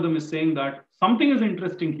algorithm is saying that something is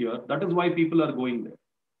interesting here. That is why people are going there.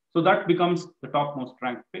 So that becomes the topmost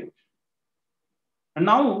ranked page. And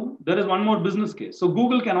now there is one more business case. So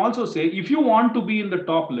Google can also say, if you want to be in the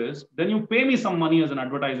top list, then you pay me some money as an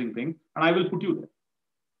advertising thing, and I will put you there.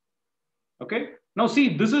 Okay. Now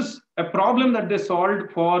see, this is a problem that they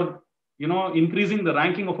solved for, increasing the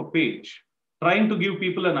ranking of a page, trying to give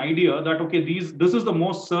people an idea that, okay, this is the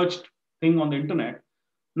most searched thing on the internet.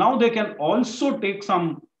 Now they can also take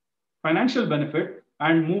some financial benefit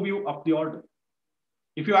and move you up the order.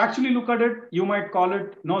 If you actually look at it, you might call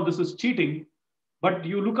it, no, this is cheating. But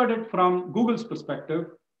you look at it from Google's perspective,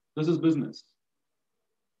 this is business.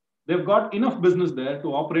 They've got enough business there to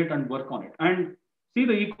operate and work on it. And see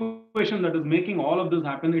the equation that is making all of this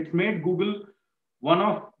happen. It's made Google one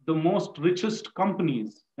of the most richest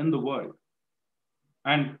companies in the world.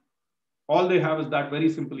 And all they have is that very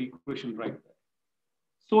simple equation right there.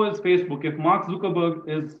 So is Facebook. If Mark Zuckerberg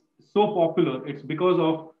is so popular, it's because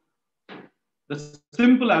of the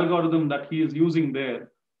simple algorithm that he is using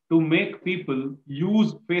there to make people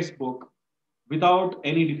use Facebook without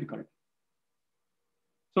any difficulty.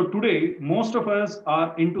 So today, most of us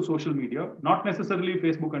are into social media, not necessarily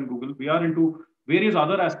Facebook and Google. We are into various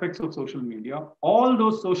other aspects of social media. All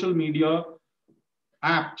those social media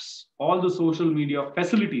apps, all the social media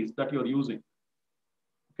facilities that you're using,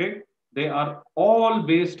 okay, they are all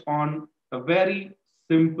based on a very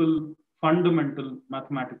simple, fundamental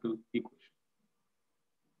mathematical equation.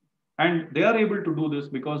 And they are able to do this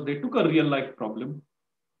because they took a real life problem.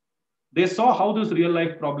 They saw how this real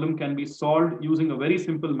life problem can be solved using a very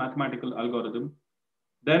simple mathematical algorithm,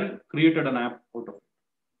 then created an app out of it.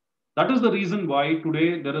 That is the reason why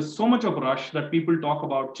today there is so much of rush that people talk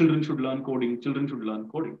about children should learn coding, children should learn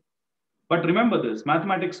coding. But remember this,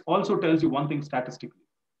 mathematics also tells you one thing statistically.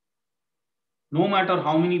 No matter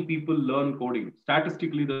how many people learn coding,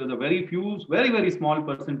 statistically, there is a very few, very small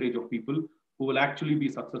percentage of people who will actually be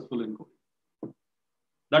successful in coding.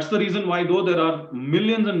 That's the reason why, though there are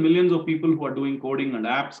millions and millions of people who are doing coding and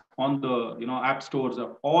apps on the app stores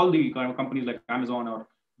of all the kind of companies like Amazon or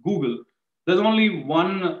Google, there's only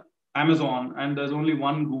one Amazon and there's only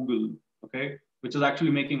one Google, okay, which is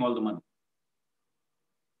actually making all the money.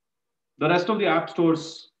 The rest of the app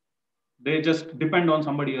stores, they just depend on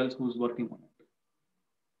somebody else who's working on it.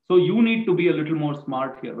 So you need to be a little more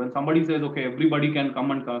smart here. When somebody says, okay, everybody can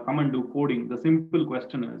come and do coding, the simple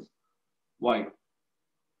question is, why?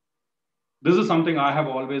 This is something I have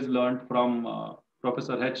always learned from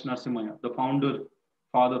Professor H. Narasimhaya, the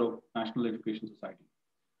father of National Education Society,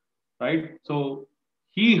 right? So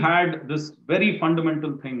he had this very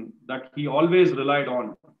fundamental thing that he always relied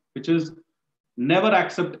on, which is never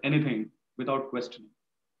accept anything without questioning.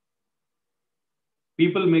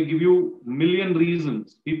 People may give you million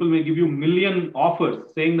reasons. People may give you million offers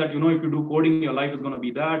saying that, if you do coding, your life is going to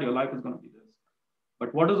be that, your life is going to be this.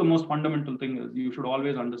 But what is the most fundamental thing is you should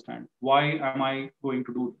always understand, why am I going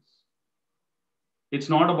to do this? It's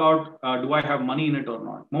not about, do I have money in it or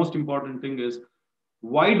not? Most important thing is,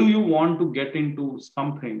 why do you want to get into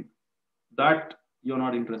something that you're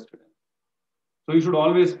not interested in? So you should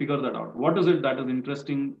always figure that out. What is it that is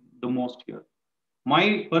interesting the most here?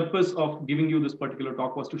 My purpose of giving you this particular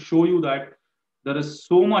talk was to show you that there is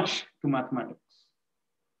so much to mathematics.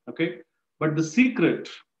 Okay? But the secret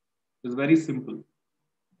is very simple.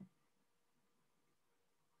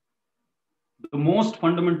 The most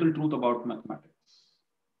fundamental truth about mathematics.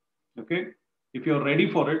 Okay? If you're ready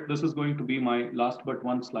for it, this is going to be my last but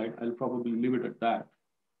one slide. I'll probably leave it at that.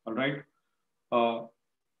 All right?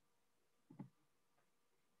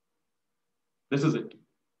 This is it.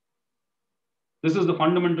 This is the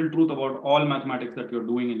fundamental truth about all mathematics that you're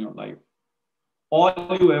doing in your life.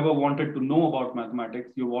 All you ever wanted to know about mathematics,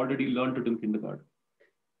 you've already learned it in kindergarten.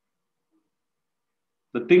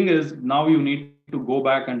 The thing is, now you need to go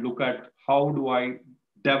back and look at how do I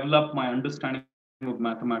develop my understanding of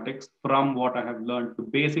mathematics from what I have learned, the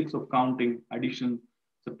basics of counting, addition,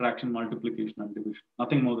 subtraction, multiplication, and division.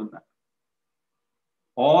 Nothing more than that.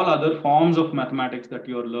 All other forms of mathematics that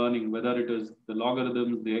you're learning, whether it is the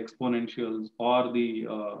logarithms, the exponentials, or the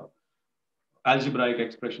algebraic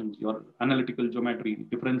expressions, your analytical geometry,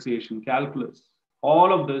 differentiation, calculus,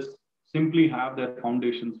 all of this simply have their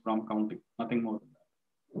foundations from counting, nothing more than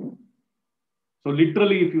that. So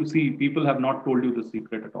literally, if you see, people have not told you the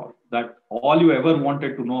secret at all, that all you ever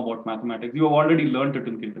wanted to know about mathematics, you have already learned it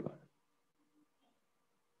in kindergarten,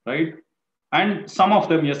 right? And some of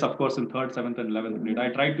them, yes, of course, in 3rd, 7th, and 11th grade. I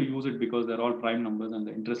tried to use it because they're all prime numbers and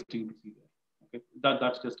they're interesting to see there. Okay,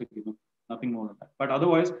 that's just a given, nothing more than that. But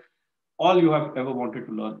otherwise, all you have ever wanted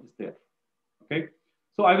to learn is there. Okay,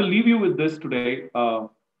 so I will leave you with this today.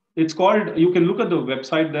 It's called, you can look at the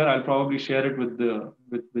website there. I'll probably share it with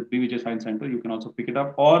BVJ Science Center. You can also pick it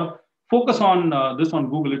up or focus on this on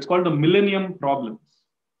Google. It's called the Millennium Problems.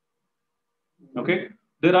 Okay,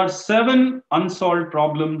 there are 7 unsolved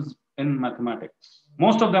problems in mathematics.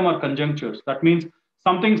 Most of them are conjunctures. That means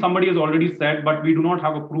something somebody has already said, but we do not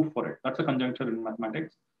have a proof for it. That's a conjuncture in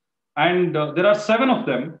mathematics. And there are 7 of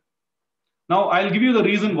them. Now, I'll give you the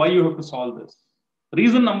reason why you have to solve this.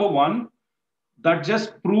 Reason number 1, that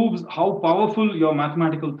just proves how powerful your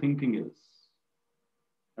mathematical thinking is.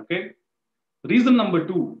 Okay. Reason number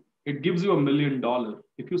 2, it gives you $1 million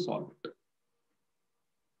if you solve it.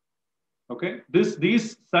 Okay.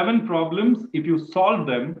 These 7 problems, if you solve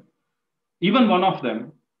them, even one of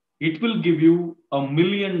them, it will give you $1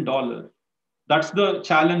 million. That's the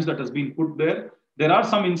challenge that has been put there. There are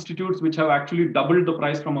some institutes which have actually doubled the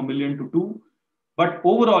price from $1 million to $2 million. But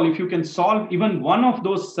overall, if you can solve even one of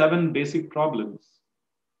those 7 basic problems,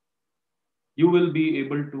 you will be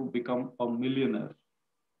able to become a millionaire.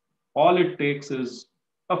 All it takes is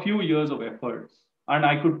a few years of efforts. And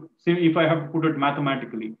I could say, if I have to put it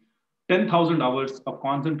mathematically, 10,000 hours of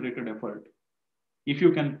concentrated effort. If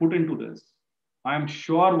you can put into this, I am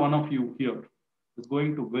sure one of you here is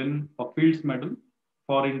going to win a Fields Medal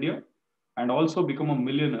for India and also become a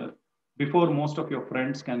millionaire before most of your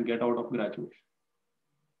friends can get out of graduation.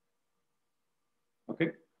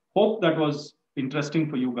 Okay, hope that was interesting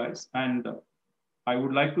for you guys. And I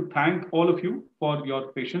would like to thank all of you for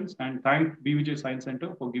your patience and thank BVJ Science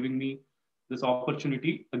Center for giving me this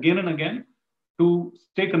opportunity again and again to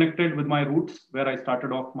stay connected with my roots, where I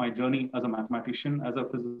started off my journey as a mathematician, as a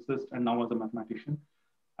physicist, and now as a mathematician.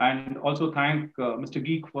 And also thank Mr.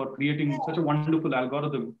 Geek for creating such a wonderful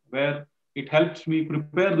algorithm where it helps me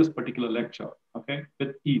prepare this particular lecture, okay,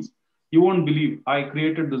 with ease. You won't believe I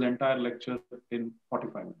created this entire lecture in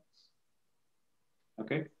 45 minutes.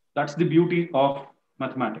 Okay, that's the beauty of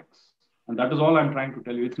mathematics. And that is all I'm trying to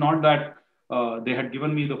tell you. It's not that they had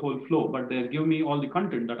given me the whole flow, but they give me all the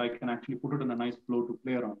content that I can actually put it in a nice flow to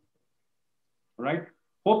play around. All right.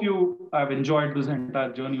 Hope you have enjoyed this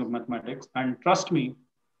entire journey of mathematics. And trust me,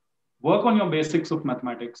 work on your basics of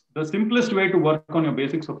mathematics. The simplest way to work on your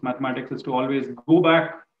basics of mathematics is to always go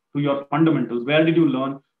back to your fundamentals. Where did you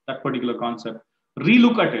learn that particular concept?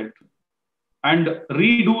 Relook at it and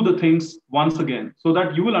redo the things once again so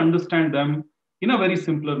that you will understand them in a very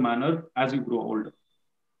simpler manner as you grow older.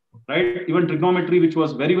 Right? Even trigonometry, which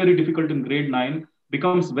was very, very difficult in grade 9,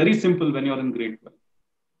 becomes very simple when you're in grade 12.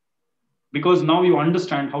 Because now you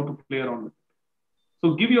understand how to play around with it.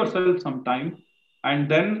 So give yourself some time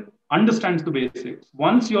and then understand the basics.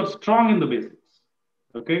 Once you're strong in the basics,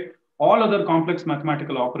 okay, all other complex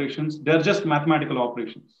mathematical operations, they're just mathematical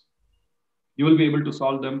operations. you will be able to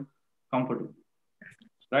solve them comfortably.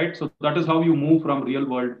 Right? So that is how you move from real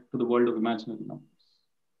world to the world of imaginary numbers.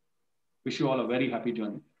 Wish you all a very happy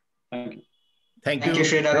journey. Thank you. Thank you,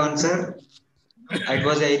 Sri Raghavan sir. It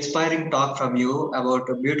was an inspiring talk from you about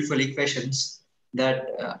beautiful equations that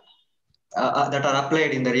that are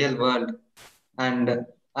applied in the real world. And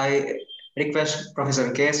I request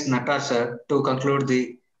Professor K.S. Natar sir to conclude the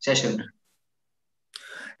session.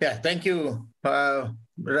 Yeah, thank you,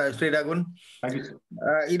 Sri Raghavan. Thank you, sir.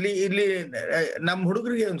 ಇಲ್ಲಿ ನಮ್ಮ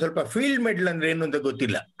ಹುಡುಗರಿಗೆ ಒಂದು ಸ್ವಲ್ಪ field medal ಅಂದ್ರೆ ಏನು ಅಂತ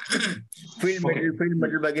ಗೊತ್ತಿಲ್ಲ. Field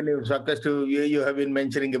medal ಬಗ್ಗೆ ನೀವು ಸಾಕಷ್ಟು you have been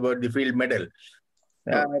mentioning about the field medal.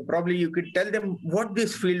 Probably you could tell them what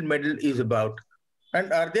this field medal is about. And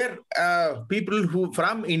are there people who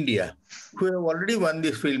from India who have already won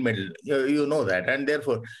this field medal? You know that, and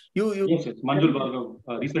therefore you yes, Manjul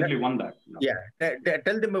Bhargav recently won that. Yeah,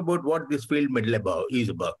 tell them about what this field medal is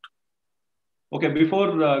about. Okay, before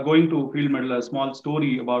going to field medal, a small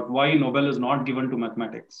story about why Nobel is not given to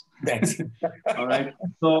mathematics. That's all right.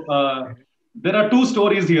 So there are two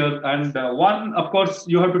stories here, and one, of course,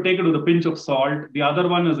 you have to take it with a pinch of salt. The other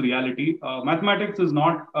one is reality. Mathematics is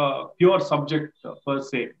not a pure subject per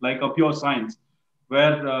se, like a pure science,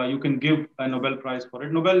 where you can give a Nobel Prize for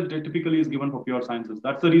it. Nobel typically is given for pure sciences.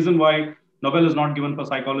 That's the reason why Nobel is not given for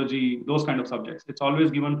psychology, those kind of subjects. It's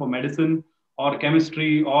always given for medicine or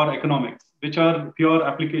chemistry or economics, which are pure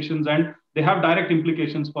applications, and they have direct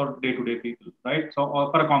implications for day-to-day people, right? So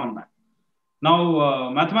for a common man. Now,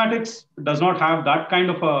 mathematics does not have that kind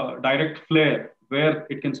of a direct flair where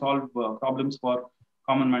it can solve problems for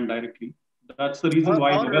common man directly. That's the reason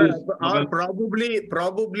why Nobel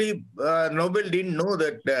probably Nobel didn't know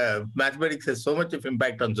that mathematics has so much of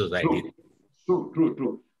impact on society.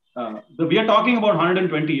 True. We are talking about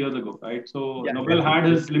 120 years ago, right? So yeah, Nobel had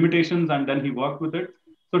his limitations and then he worked with it.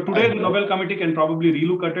 So today the Nobel Committee can probably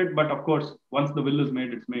relook at it, but of course, once the will is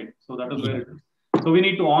made, it's made. So that is where it is. So we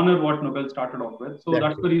need to honor what Nobel started off with. So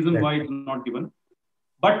that's the reason why it's not given.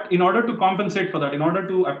 But in order to compensate for that, in order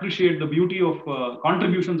to appreciate the beauty of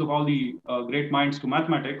contributions of all the great minds to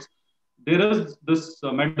mathematics, there is this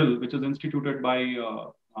medal which is instituted by,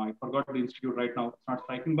 I forgot the institute right now, it's not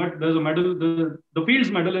striking, but there's a medal, the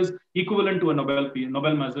Fields Medal is equivalent to a Nobel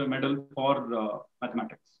medal for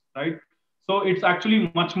mathematics, right? So it's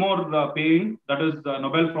actually much more paying. That is,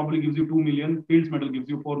 Nobel probably gives you 2 million, Fields Medal gives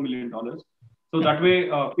you $4 million. So that way,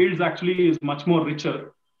 Fields actually is much more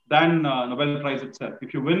richer than Nobel Prize itself.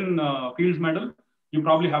 If you win Fields Medal, you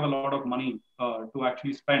probably have a lot of money to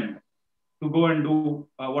actually spend to go and do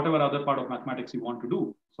whatever other part of mathematics you want to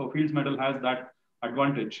do. So Fields Medal has that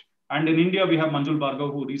advantage. And in India, we have Manjul Bhargav,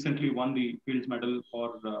 who recently won the Fields Medal for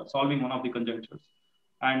solving one of the conjunctures.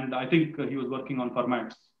 And I think he was working on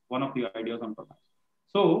Fermat's, one of the ideas on Fermat's.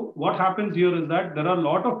 So what happens here is that there are a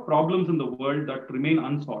lot of problems in the world that remain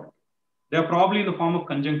unsolved. They're probably in the form of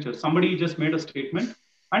conjunctures. Somebody just made a statement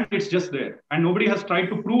and it's just there. And nobody has tried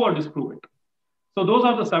to prove or disprove it. So those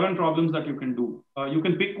are the 7 problems that you can do. You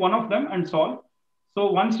can pick one of them and solve. So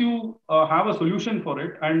once you have a solution for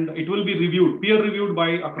it, and it will be reviewed, peer reviewed by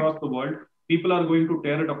across the world, people are going to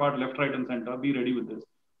tear it apart left, right, and center. Be ready with this.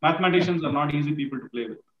 Mathematicians are not easy people to play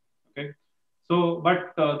with. Okay. So,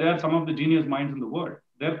 but they are some of the genius minds in the world.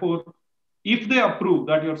 Therefore, if they approve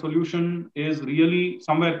that your solution is really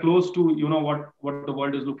somewhere close to, you know, what the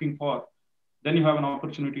world is looking for, then you have an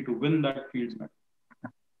opportunity to win that Fields Medal.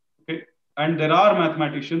 Okay. And there are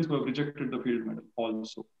mathematicians who have rejected the Fields Medal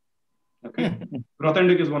also. Okay.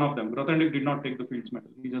 Grothendieck is one of them. Grothendieck did not take the Fields Medal.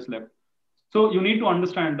 He just left. So you need to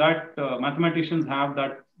understand that mathematicians have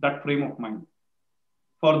that frame of mind.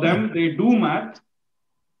 For them, they do math,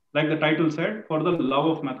 like the title said, for the love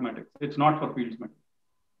of mathematics. It's not for Fields Medal.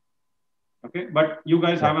 Okay, but you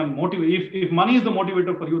guys have a motive. If money is the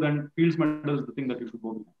motivator for you, then Fields Medal is the thing that you should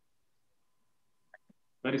go to.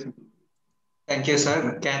 Very simple. Thank you,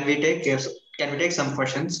 sir. Can we take some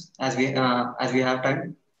questions as we have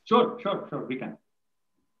time? Sure, we can.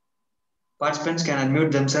 Participants can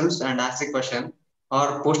unmute themselves and ask the question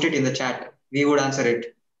or post it in the chat. We would answer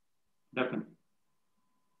it. Definitely.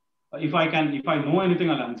 If I know anything,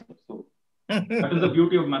 I'll answer. So that is the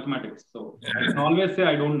beauty of mathematics. So I can always say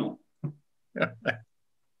I don't know.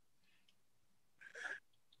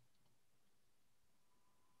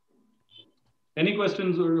 Any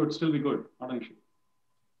questions would still be good. Not an issue.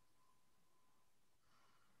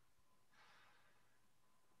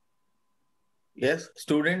 Yes,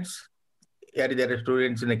 students. There are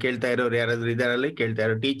students in the Keltairo,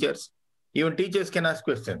 Keltairo teachers. Even teachers can ask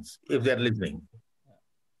questions if they're listening.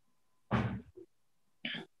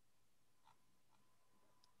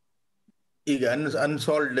 ಈಗ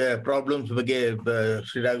unsolved problems ಬಗ್ಗೆ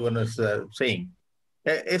Sriraghavan was saying.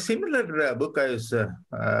 A similar book I was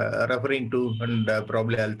referring to, and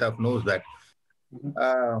probably Altaf knows that,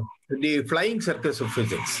 The Flying Circus of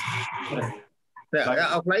Physics.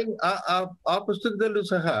 ಆ ಪುಸ್ತಕದಲ್ಲೂ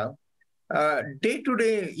ಸಹ day to day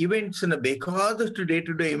events ಬೇಕಾದಷ್ಟು day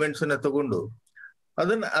to day events ಅನ್ನ ತಗೊಂಡು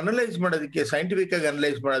ಅದನ್ನ analyse ಮಾಡೋದಕ್ಕೆ, scientific ಆಗಿ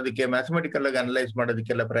analyse ಮಾಡೋದಕ್ಕೆ, mathematical ಆಗಿ ಅನಲೈಸ್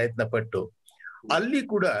ಮಾಡೋದಕ್ಕೆಲ್ಲ ಪ್ರಯತ್ನ ಪಟ್ಟು ಅಲ್ಲಿ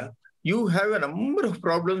ಕೂಡ you have a number of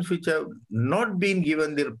problems which have not been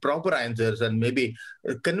given their proper answers and maybe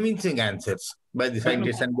convincing answers by the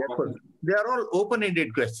scientists, and therefore they are all open-ended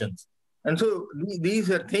questions. And so these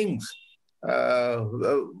are things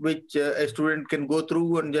which a student can go through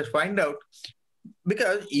and just find out,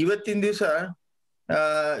 because even in this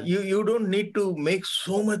you don't need to make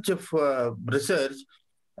so much of research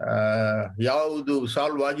ಯಾವುದು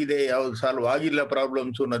solve ಆಗಿದೆ, ಯಾವುದು solve ಆಗಿಲ್ಲ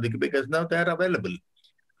problems ಅನ್ನೋದಕ್ಕೆ, because now they are available.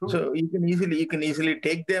 So you can easily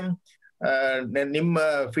take them. ನಿಮ್ಮ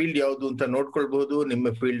field ಯಾವುದು ಅಂತ ನೋಡ್ಕೊಳ್ಬಹುದು, ನಿಮ್ಮ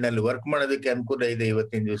field ನಲ್ಲಿ ವರ್ಕ್ ಮಾಡೋದಕ್ಕೆ ಅನುಕೂಲ ಇದೆ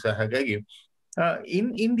ಇವತ್ತಿನ ದಿವಸ. ಹಾಗಾಗಿ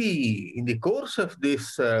in the course of this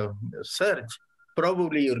search,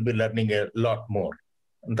 probably you'll be learning a lot more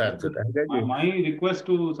ಅಂತ ಅನ್ಸುತ್ತೆ. ಹಾಗಾಗಿ my request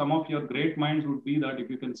to some of your great minds would be that if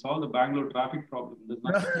you can solve the Bangalore traffic problem,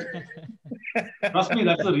 trust me,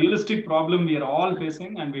 that's a realistic problem we are all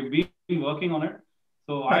facing, and we've been working on it.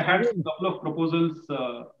 So I had a couple of proposals,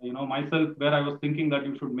 myself, where I was thinking that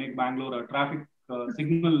you should make Bangalore a traffic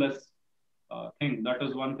signal-less thing. That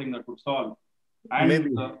is one thing that would solve. And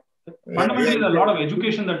fundamentally, there's a lot of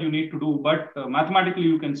education that you need to do, but mathematically,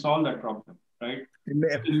 you can solve that problem, right?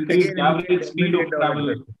 You can use average speed of travel.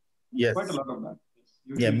 Yes. Quite a lot of that.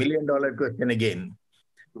 Yes. $1 million question again.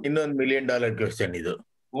 ಇನ್ನೊಂದು $1 million question ಇದು.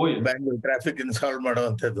 Oh yes. Bangalore traffic solve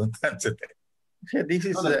ಮಾಡುವಂತದ್ದು ಅಂತ ಅನ್ಸುತ್ತೆ. This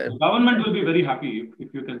is the government will be very happy if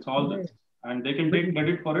you can solve this, and they can take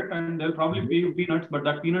credit for it, and they'll probably pay you peanuts, but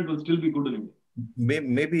that peanut will still be good in India.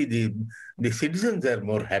 Maybe the citizens are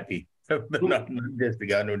more happy, not just the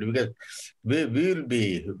government, because we will be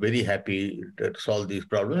very happy to solve these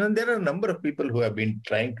problems, and there are a number of people who have been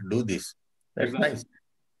trying to do this. That's exactly. Nice.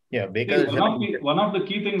 Yeah, because one of the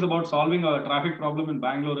key things about solving a traffic problem in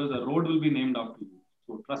Bangalore is a road will be named after you.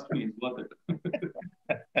 So trust me, it's worth it.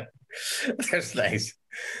 That's nice.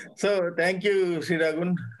 So thank you,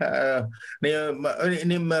 Sriraghavan.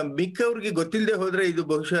 ನಿಮ್ಮ ಮಿಕ್ಕವ್ರಿಗೆ ಗೊತ್ತಿಲ್ಲದೆ ಹೋದ್ರೆ ಇದು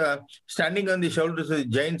ಬಹುಶಃ standing on the shoulders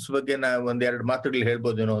Giants ಬಗ್ಗೆ ನಾ ಒಂದೆರಡು ಮಾತುಗಳು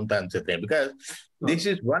ಹೇಳ್ಬೋದೇನೋ ಅಂತ ಅನ್ಸುತ್ತೆ, because this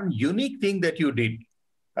is one unique thing that you did.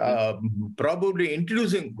 Probably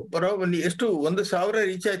introducing ಎಷ್ಟು 1,000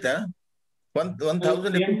 ರೀಚ್ ಆಯ್ತಾ?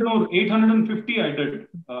 1,850 I did.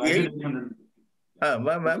 I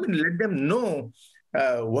mean, let them know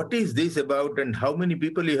what is this about, and how many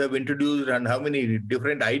people you have introduced, and how many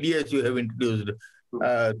different ideas you have introduced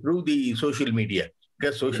through the social media.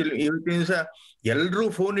 Because social media, ಎಲ್ಲರೂ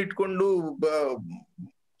phone ಇಟ್ಕೊಂಡು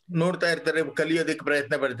ನೋಡ್ತಾ ಇರ್ತಾರೆ, ಕಲಿಯೋದಕ್ಕೆ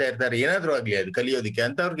ಪ್ರಯತ್ನ ಪಡ್ತಾ ಇರ್ತಾರೆ, ಏನಾದ್ರೂ ಆಗ್ಲಿ ಅದು ಕಲಿಯೋದಕ್ಕೆ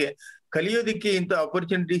ಅಂತ. ಅವ್ರಿಗೆ ಕಲಿಯೋದಕ್ಕೆ ಇಂಥ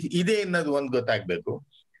ಆಪರ್ಚುನಿಟೀಸ್ ಇದೆ ಅನ್ನೋದು ಒಂದು ಗೊತ್ತಾಗ್ಬೇಕು.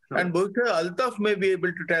 ಅಂಡ್ ಬಹುಶಃ Altaf may be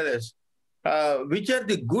able to tell us which are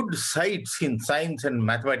the good sites in science and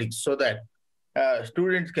mathematics, so that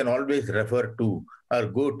students can always refer to or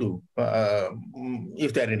go to if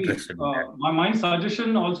they are interested. My suggestion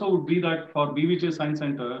also would be that for BVJ Science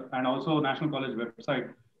Center and also National College website,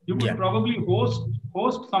 you could probably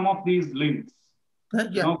host some of these links,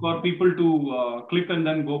 for people to click and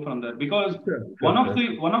then go from there. Because one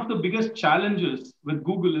of the biggest challenges with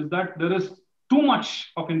Google is that there is too much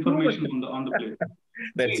of information on the plate.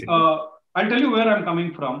 That's I'll tell you where I'm coming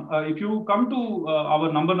from. If you come to our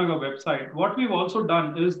Nambarnagar website, what we've also done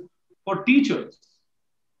is for teachers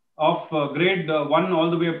of grade 1 all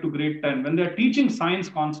the way up to grade 10, when they're teaching science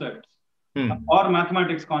concepts or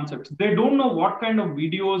mathematics concepts, they don't know what kind of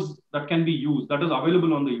videos that can be used, that is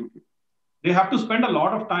available on the YouTube. They have to spend a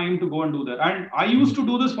lot of time to go and do that. And I used to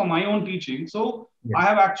do this for my own teaching. So I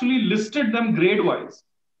have actually listed them grade-wise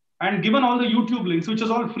and given all the YouTube links, which is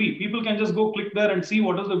all free. People can just go click there and see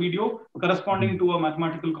what is the video corresponding to a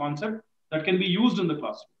mathematical concept that can be used in the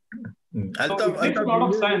classroom. So it makes a lot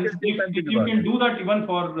of sense if you can do that even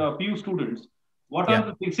for PU students. What are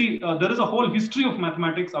the things? See, there is a whole history of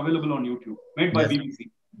mathematics available on YouTube, made by BBC.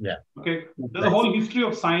 Yeah. Okay. There's a whole history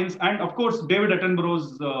of science, and of course, David Attenborough's.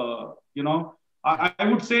 I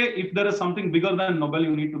would say if there is something bigger than Nobel,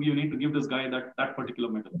 you need to give this guy that particular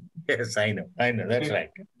medal. Yes, I know. That's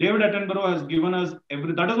right. David Attenborough has given us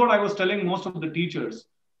that is what I was telling most of the teachers.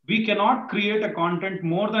 We cannot create a content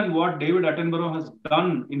more than what David Attenborough has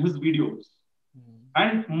done in his videos.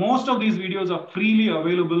 And most of these videos are freely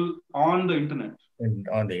available on the internet.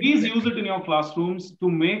 Please use it in your classrooms to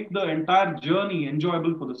make the entire journey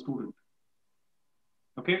enjoyable for the student.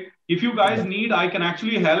 Okay. If you guys need, I can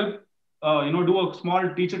actually help, do a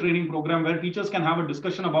small teacher training program where teachers can have a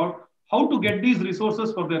discussion about how to get these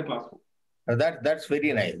resources for their classroom. That's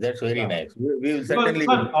very nice. That's very nice. We will certainly.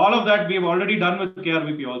 Because all of that we've already done with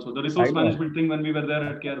KRVP also. The resource management thing when we were there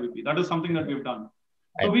at KRVP. That is something that we've done.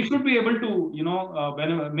 So we should be able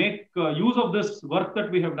to, make use of this work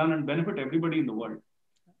that we have done and benefit everybody in the world.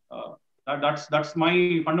 That's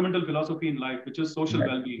my fundamental philosophy in life, which is social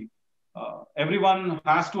well-being. Everyone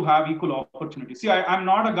has to have equal opportunity. See, I'm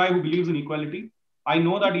not a guy who believes in equality. I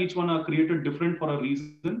know that each one are created different for a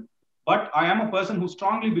reason. But I am a person who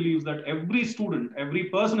strongly believes that every student, every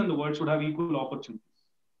person in the world should have equal opportunities.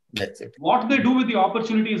 That's it. What they do with the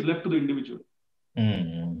opportunity is left to the individual.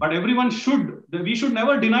 But we should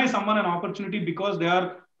never deny someone an opportunity because they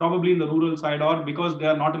are probably in the rural side or because they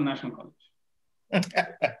are not in national college.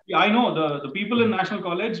 I know the people in national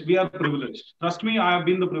college, we are privileged. Trust me, I have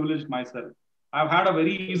been the privileged myself. I've had a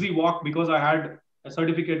very easy walk because I had a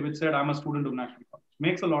certificate which said I'm a student of national college.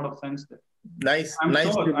 Makes a lot of sense there. Nice.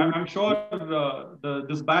 I'm sure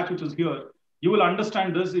this batch which is here, you will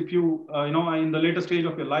understand this if you, in the later stage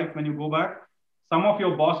of your life, when you go back, some of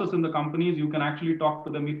your bosses in the companies, you can actually talk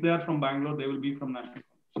to them. If they are from Bangalore, they will be from National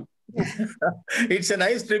College. It's a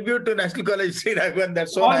nice tribute to National College, Sri Raghavan.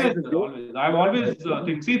 That's so always, nice. Always. I've always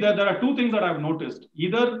there are two things that I've noticed.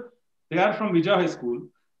 Either they are from Vijay High School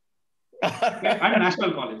and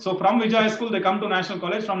National College. So from Vijay High School, they come to National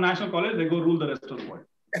College. From National College, they go rule the rest of the world.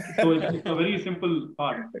 So it's a very simple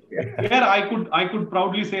part. Here I could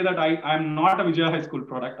proudly say that I am not a Vijay High School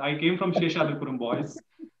product. I came from Sheshadipuram boys.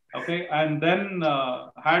 Okay, and then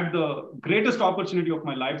had the greatest opportunity of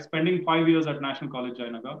my life, spending 5 years at National College,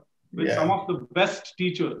 Jayanagar, with some of the best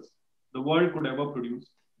teachers the world could ever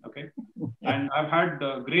produce. Okay, and I've had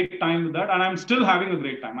a great time with that, and I'm still having a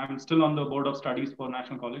great time. I'm still on the board of studies for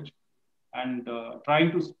National College, and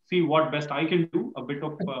trying to see what best I can do, a bit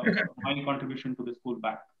of my contribution to the school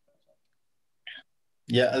back.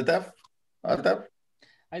 Yeah, Altaf?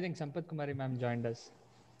 I think Sampath Kumari ma'am joined us.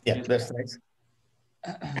 Yeah, yes, that's nice.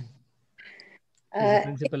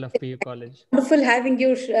 Principal of PU College. Wonderful having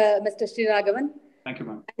you, Mr. Sri Raghavan. Thank you,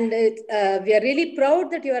 ma'am. And we are really proud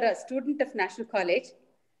that you are a student of National College.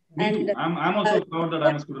 Me too. I'm also proud that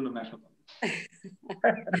I'm a student of National College.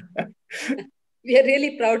 We are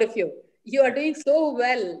really proud of you. You are doing so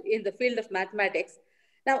well in the field of mathematics.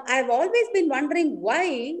 Now, I've always been wondering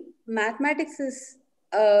why mathematics is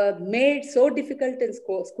made so difficult in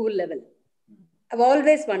school level. I've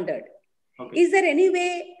always wondered. Okay. Is there any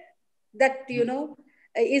way that,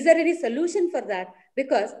 is there any solution for that?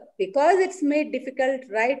 Because it's made difficult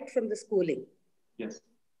right from the schooling. Yes.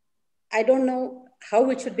 I don't know how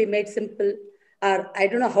it should be made simple, or I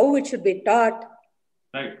don't know how it should be taught.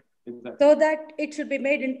 Right. Exactly. So that it should be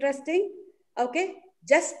made interesting. Okay.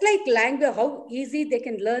 Just like language, how easy they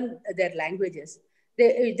can learn their languages.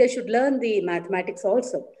 They should learn the mathematics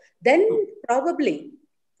also. Then probably,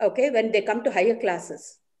 okay, when they come to higher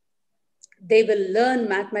classes, they will learn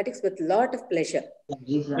mathematics with a lot of pleasure. Now,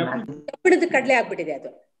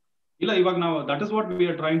 that is what we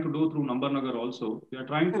are trying to do through Nambarnagar also. We are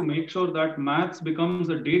trying to make sure that maths becomes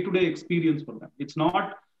a day-to-day experience for them. It's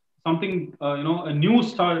not something, a new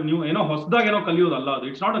style,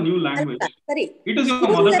 it's not a new language. It is your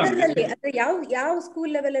mother tongue. School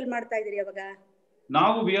level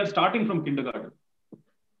now we are starting from kindergarten.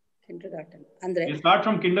 Kindergarten. We start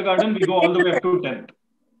from kindergarten, we go all the way up to 10th.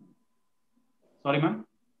 Sorry, ma'am?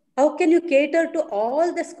 How can you cater to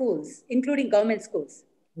all the schools, including government schools?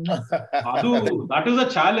 That is a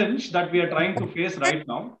challenge that we are trying to face right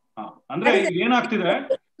now.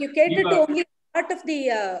 You cater to only part of the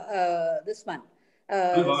this one.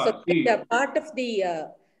 So part of the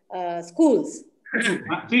schools.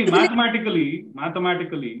 See, mathematically,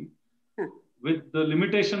 with the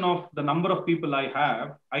limitation of the number of people I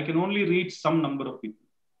have, I can only reach some number of people.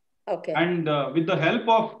 Okay. And with the help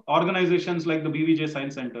of organizations like the BVJ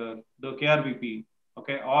Science Center, the KRVP,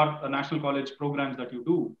 okay, or the National College programs that you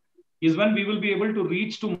do, is when we will be able to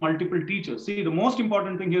reach to multiple teachers. See, the most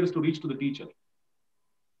important thing here is to reach to the teacher.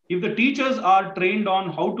 If the teachers are trained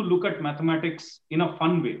on how to look at mathematics in a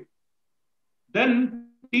fun way, then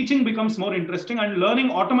teaching becomes more interesting and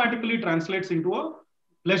learning automatically translates into a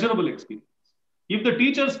pleasurable experience. If the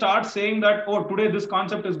teacher starts saying that, oh, today this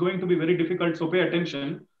concept is going to be very difficult, so pay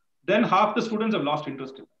attention, then half the students have lost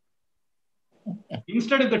interest in it.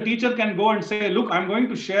 Instead, if the teacher can go and say, look, I'm going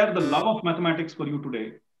to share the love of mathematics for you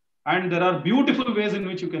today, and there are beautiful ways in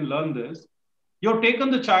which you can learn this, you've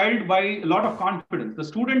taken the child by a lot of confidence. The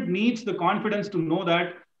student needs the confidence to know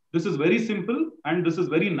that this is very simple and this is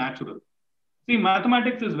very natural. See,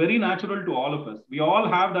 mathematics is very natural to all of us. We all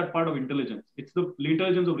have that part of intelligence. It's the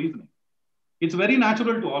intelligence of reasoning. It's very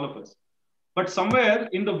natural to all of us. But somewhere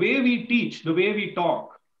in the way we teach, the way we talk,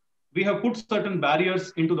 we have put certain barriers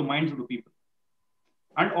into the minds of the people.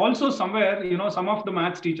 And also somewhere, some of the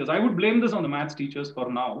maths teachers, I would blame this on the maths teachers for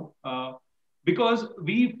now, because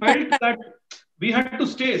we felt that we had to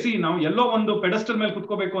stay. See, now yellow ಒಂದು pedestal ಮೇಲೆ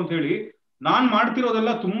ಕುತ್ಕೋಬೇಕು ಅಂತ ಹೇಳಿ ನಾನ್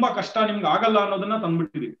ಮಾಡ್ತಿರೋದೆಲ್ಲ ತುಂಬಾ ಕಷ್ಟ ನಿಮ್ಗೆ ಆಗಲ್ಲ ಅನ್ನೋದನ್ನ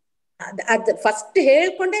ತಂದ್ಬಿಟ್ಟಿದೀವಿ. First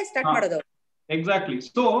ಹೇಳ್ಕೊಂಡೆ start ಮಾಡೋದು. Exactly.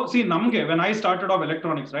 So, see, namge, when I started off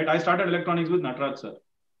electronics, right? I started electronics with Nataraj sir.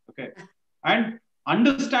 Okay. And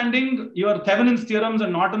understanding your Thevenin's theorems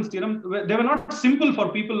and Norton's theorem, they were not simple for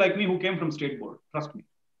people like me who came from state board. Trust me.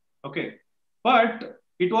 Okay. But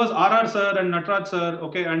it was RR sir and Nataraj sir.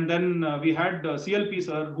 Okay. And then we had CLP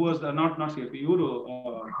sir, who was not CLP,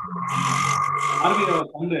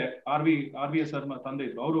 RV sir,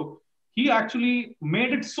 he actually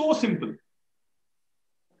made it so simple.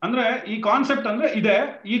 ಅಂದ್ರೆ ಈ concept ಅಂದ್ರೆ ಇದೆ,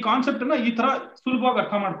 ಈ concept ಅನ್ನ ಈ ತರ ಸುಲಭವಾಗಿ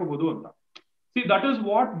ಅರ್ಥ ಮಾಡ್ಕೋಬಹುದು ಅಂತ. See, that is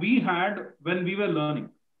what we had when we were learning.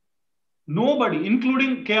 Nobody,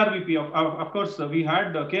 including KRVP, of course, we had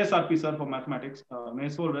KSRP sir for mathematics, may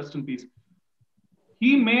his soul rest in peace.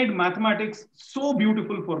 He made mathematics so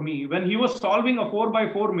beautiful for me. When he was solving a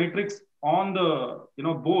 4x4 matrix on the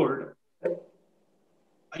board,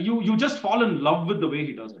 you just fall in love with the way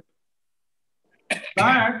he does it.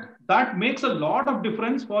 That makes a lot of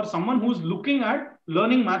difference for someone who's looking at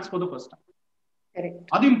learning maths for the first time. Correct.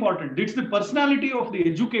 That's important. It's the personality of the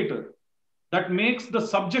educator that makes the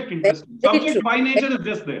subject interesting. Subject by nature is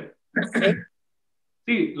just there.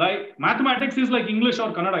 See, like mathematics is like English or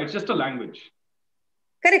Kannada. It's just a language.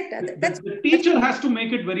 Correct. The teacher has to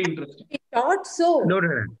make it very interesting. He taught so.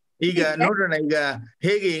 ನೋಡೋಣ ಈಗ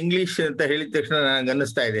ಹೇಗೆ English ಅಂತ ಹೇಳಿದ ತಕ್ಷಣ ನನಗೆ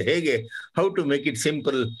ಅನ್ನಿಸ್ತಾ ಇದೆ, ಹೇಗೆ how to make it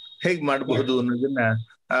simple, ಹೇಗೆ ಮಾಡಬಹುದು ಅನ್ನೋದನ್ನ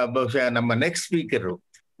ಬಹುಶಃ ನಮ್ಮ next speaker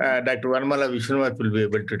doctor Vanamala Vishwanath will be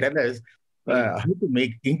able to tell us how to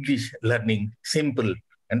make English learning simple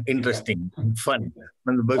and interesting and fun.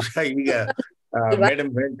 ನಂದು ಬಹುಶಃ ಈಗ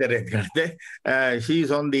ಮೇಡಮ್ ಹೇಳ್ತಾರೆ ಅಂತ ಹೇಳಿದೆ. ಶಿ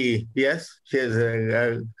ಇಸ್ ಆನ್ ದಿ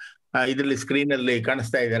ಇದರಲ್ಲಿ ಸ್ಕ್ರೀನ್ ಅಲ್ಲಿ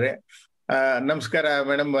ಕಾಣಿಸ್ತಾ ಇದ್ದಾರೆ. ನಮಸ್ಕಾರ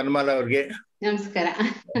ಮೇಡಮ್ ವನಮಾಲಾ ಅವ್ರಿಗೆ. ನಮಸ್ಕಾರ.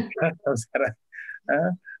 ನಮಸ್ಕಾರ.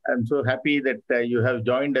 I'm so happy that you have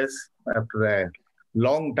joined us after a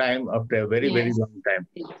long time, after a very long time.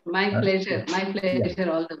 My pleasure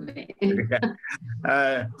all the way.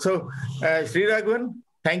 So Sri Raghavan,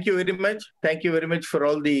 thank you very much for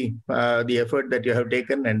all the effort that you have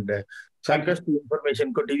taken, and ಸಾಕಷ್ಟು information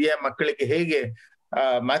ಕೊಟ್ಟಿದ್ಯಾ. ಮಕ್ಕಳಿಗೆ ಹೇಗೆ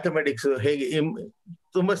mathematics ಹೇಗೆ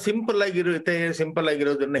ತುಂಬಾ simple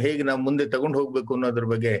ಆಗಿರೋದನ್ನ ಹೇಗೆ ನಾವು ಮುಂದೆ ತಗೊಂಡು ಹೋಗ್ಬೇಕು ಅನ್ನೋದ್ರ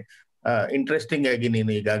ಬಗ್ಗೆ ಇಂಟ್ರೆಸ್ಟಿಂಗ್ ಆಗಿ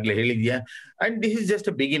ನೀನು ಈಗಾಗಲೇ ಹೇಳಿದ್ಯಾ. And this is just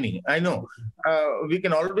a beginning. I know we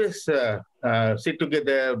can always sit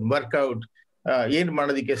together, workout, ಏನ್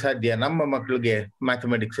ಮಾಡೋದಕ್ಕೆ ಸಾಧ್ಯ, ನಮ್ಮ ಮಕ್ಕಳಿಗೆ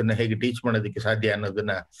ಮ್ಯಾಥಮೆಟಿಕ್ಸ್ ಅನ್ನ ಹೇಗೆ ಟೀಚ್ ಮಾಡೋದಕ್ಕೆ ಸಾಧ್ಯ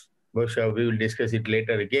ಅನ್ನೋದನ್ನ ಬಹುಶಃ we will discuss it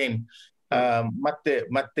later again.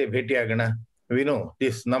 ಮತ್ತೆ ಭೇಟಿಯಾಗೋಣ. We know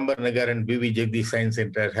this Nambar Nagar and BV Jagdish Science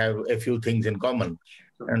Center have a few things in common,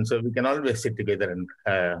 and so we can always sit together and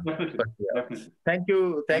Definitely. Thank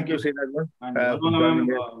you Sri Raghavan.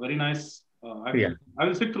 Very nice. I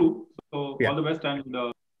will sit through, so all the best. And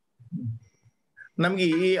ನಮ್ಗೆ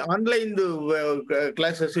ಈ online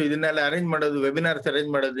classes ಇದನ್ನೆಲ್ಲ arrange ಮಾಡೋದು, webinars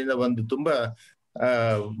arrange ಮಾಡೋದ್ರಿಂದ ಒಂದು ತುಂಬಾ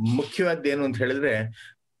ಮುಖ್ಯವಾದ ಏನು ಅಂತ ಹೇಳಿದ್ರೆ,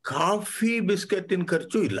 ಕಾಫಿ ಬಿಸ್ಕೆಟಿನ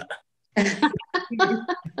ಖರ್ಚು ಇಲ್ಲ.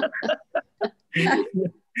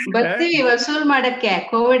 ಬರ್ತೀವಿ ವಸೂಲ್ ಮಾಡಕ್ಕೆ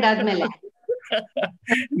ಕೋವಿಡ್ ಆದ್ಮೇಲೆ.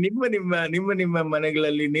 ನಿಮ್ಮ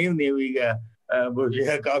ಮನೆಗಳಲ್ಲಿ ನೀವು ಈಗ ಬಹುಶಃ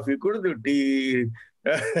ಕಾಫಿ ಕುಡಿದು, ಟೀ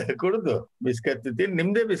ಕುಡಿದು, ಬಿಸ್ಕತ್ ತಿಂದು,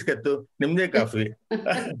 ನಿಮ್ದೇ ಬಿಸ್ಕತ್ತು ನಿಮ್ದೇ ಕಾಫಿ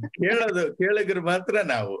ಕೇಳಗರು ಮಾತ್ರ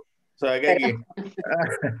ನಾವು. ಸೊ ಹಾಗಾಗಿ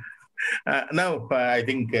ನಾವು I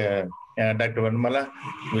think doctor Vanamala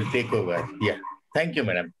will take over. Thank you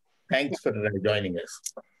madam. Thanks for joining us.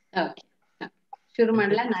 Okay, ಶುರು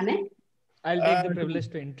ಮಾಡ್ಲಾ ನಾನೇ? I'll take the privilege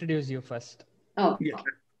to introduce you first. Okay.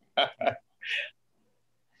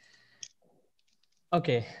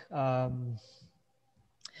 Okay.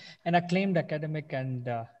 An acclaimed academic and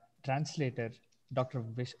translator, Dr.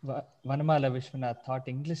 Vanamala Vishwanath taught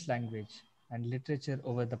English language and literature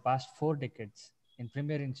over the past 4 decades in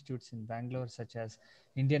premier institutes in Bangalore, such as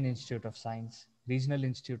Indian Institute of Science, Regional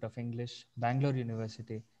Institute of English, Bangalore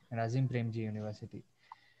University, and Azim Premji University.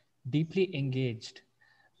 Deeply engaged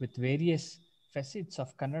with various facets of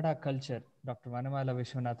Kannada culture, Dr. Vanamala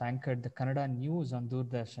Vishwanath anchored the Kannada news on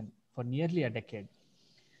Doordarshan for nearly a decade.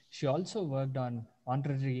 She also worked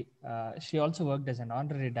as an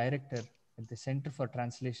honorary director at the Center for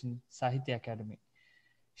Translation Sahitya Academy.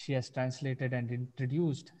 She has translated and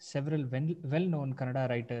introduced several well-known Kannada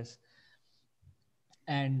writers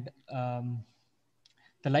and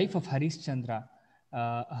The Life of Harish Chandra,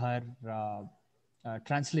 her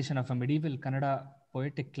translation of a medieval Kannada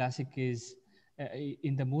poetic classic is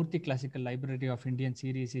in the Murthy Classical Library of Indian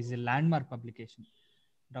series is a landmark publication.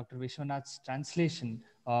 Dr. Vishwanath's translation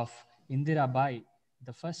of Indira Bai,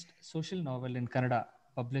 the first social novel in Kannada,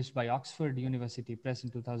 published by Oxford University Press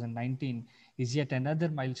in 2019, is yet another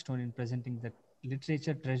milestone in presenting the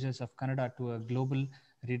literature treasures of Kannada to a global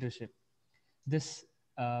readership. This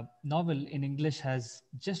novel in English has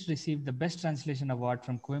just received the Best Translation Award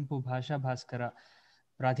from Kuvempu Bhasha Bhaskara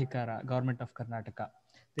Pradhikara, Government of Karnataka.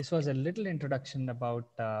 This was a little introduction about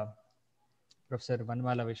Professor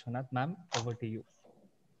Vanamala Vishwanath. Ma'am, over to you.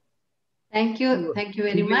 Thank you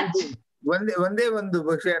very much. ಒಂದೇ ಒಂದು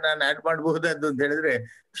ವಿಷಯ ನಾನು add ಮಾಡಬಹುದಾದ್ದು ಅಂತ ಹೇಳಿದ್ರೆ,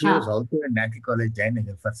 she was also in Nati College,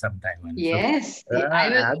 Jayannagar for some time. Yes,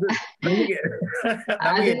 ಅದು ನಮಗೆ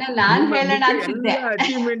ನಾನು ಹೇಳೋಣ ಅಂತಿದ್ದೆ.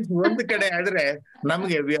 ಅಚೀವ್ಮೆಂಟ್ಸ್ ಒಂದು ಕಡೆ ಆದ್ರೆ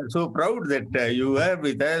ನಮಗೆ we are so proud that you were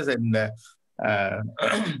with us and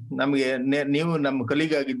ನಮಗೆ ನೀವು ನಮ್ಮ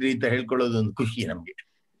ಕಲೀಗ್ ಆಗಿದ್ರಿ ಅಂತ ಹೇಳ್ಕೊಳ್ಳೋದು ಒಂದು ಖುಷಿ ನಮ್ಗೆ.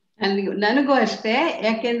 ನನಗೂ ಅಷ್ಟೇ,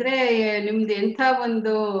 ಯಾಕೆಂದ್ರೆ ನಿಮ್ದು ಎಂಥ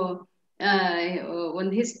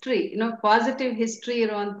ಒಂದು ಹಿಸ್ಟ್ರಿ, ಪಾಸಿಟಿವ್ ಹಿಸ್ಟ್ರಿ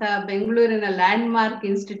ಇರುವಂತ ಬೆಂಗಳೂರಿನ ಲ್ಯಾಂಡ್ ಮಾರ್ಕ್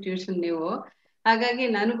ಇನ್ಸ್ಟಿಟ್ಯೂಷನ್ ನೀವು. ಹಾಗಾಗಿ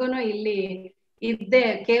ನನಗೂ ಇಲ್ಲಿ ಇದ್ದೆ,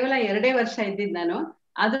 ಕೇವಲ 2 ವರ್ಷ ಇದ್ದಿದ್ದು ನಾನು.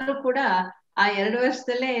 ಆದ್ರೂ ಕೂಡ ಆ 2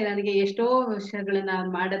 ವರ್ಷದಲ್ಲೇ ನನಗೆ ಎಷ್ಟೋ ವಿಷಯಗಳನ್ನ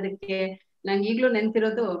ಮಾಡೋದಕ್ಕೆ ನಂಗೆ ಈಗ್ಲೂ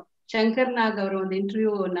ನೆನ್ಪಿರೋದು, ಶಂಕರ್ ನಾಗ್ ಅವರ ಒಂದು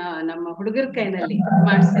ಇಂಟರ್ವ್ಯೂ ನಮ್ಮ ಹುಡುಗರ ಕೈನಲ್ಲಿ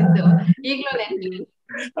ಮಾಡಿಸಿದ್ದು ಈಗ್ಲೂ ನೆನ್ಪಿದೆ.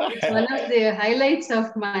 It's one of the highlights of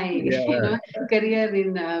my career in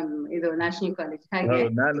ಇದು ನ್ಯಾಷನಲ್ ಕಾಲೇಜ್. ಹಾಗೆ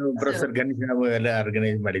ನಾನು ಪ್ರೊಫೆಸರ್ ಗಣೇಶ್ ನಾವು ಎಲ್ಲ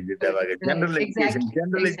ಆರ್ಗನೈಸ್ ಮಾಡಿದ್ದೆ ಅವಾಗ. ಜನರಲ್ ಎಜುಕೇಶನ್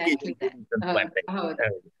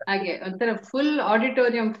ಹಾಗೆ ಒಂಥರ ಫುಲ್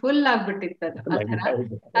ಆಡಿಟೋರಿಯಂ ಫುಲ್ ಆಗ್ಬಿಟ್ಟಿತ್ತು ಅದು ಆ ತರ.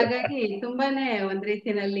 ಹಾಗಾಗಿ ತುಂಬಾನೇ ಒಂದ್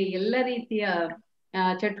ರೀತಿಯಲ್ಲಿ ಎಲ್ಲ ರೀತಿಯ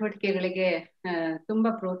ಚಟುವಟಿಕೆಗಳಿಗೆ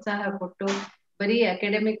ತುಂಬಾ ಪ್ರೋತ್ಸಾಹ ಕೊಟ್ಟು, ಬರೀ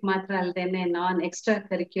ಅಕಾಡೆಮಿಕ್ ಮಾತ್ರ ಅಲ್ಲದೇನೆ ನಾನ್ ಎಕ್ಸ್ಟ್ರಾ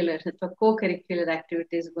ಕರಿಕ್ಯುಲರ್ ಅಥವಾ ಕೋ ಕರಿಕ್ಯುಲರ್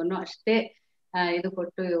ಆಕ್ಟಿವಿಟೀಸ್ಗೂ ಅಷ್ಟೇ ಇದು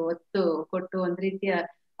ಒತ್ತು ಕೊಟ್ಟು ಒಂದ್ ರೀತಿಯ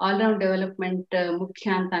ಆಲ್ರೌಂಡ್ ಡೆವಲಪ್ಮೆಂಟ್ ಮುಖ್ಯ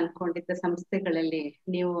ಅಂತ ಅನ್ಕೊಂಡಿದ್ದ ಸಂಸ್ಥೆಗಳಲ್ಲಿ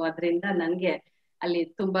ನೀವು ಅದರಿಂದ ನನ್ಗೆ ಅಲ್ಲಿ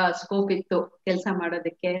ತುಂಬಾ ಸ್ಕೋಪ್ ಇತ್ತು ಕೆಲಸ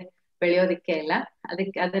ಮಾಡೋದಕ್ಕೆ, ಬೆಳೆಯೋದಕ್ಕೆ ಎಲ್ಲ.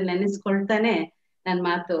 ಅದನ್ನ ನೆನೆಸ್ಕೊಳ್ತಾನೆ ನನ್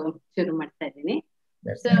ಮಾತು ಶುರು ಮಾಡ್ತಾ ಇದ್ದೀನಿ.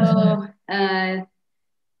 So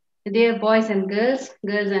dear boys and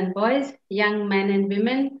girls and boys, Young men and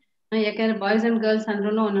women, ಯಾಕಂದ್ರೆ ಬಾಯ್ಸ್ ಅಂಡ್ ಗರ್ಲ್ಸ್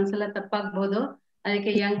ಅಂದ್ರೂ ಒಂದೊಂದ್ಸಲ ತಪ್ಪಾಗ್ಬೋದು,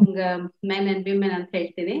 ಅದಕ್ಕೆ ಯಂಗ್ ಮೆನ್ ಅಂಡ್ ವಿಮೆನ್ ಅಂತ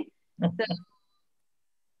ಹೇಳ್ತೀನಿ.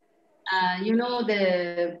 You know, the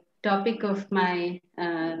topic of my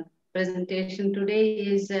presentation today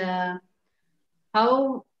is how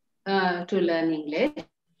to learn English.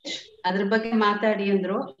 ಅದ್ರ ಬಗ್ಗೆ ಮಾತಾಡಿ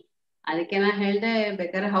ಅಂದ್ರು, ಅದಕ್ಕೆ ನಾ ಹೇಳ್ದೆ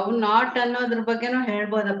ಬೇಕಾದ್ರೆ ಹೌ ನಾಟ್ ಅನ್ನೋದ್ರ ಬಗ್ಗೆನೂ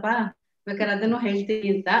ಹೇಳ್ಬೋದಪ್ಪ, ಬೇಕಾದ್ರೆ ಅದನ್ನು ಹೇಳ್ತೀನಿ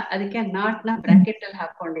ಅಂತ. ಅದಕ್ಕೆ ನಾಟ್ ನ ಬ್ರಾಕೆಟ್ ಅಲ್ಲಿ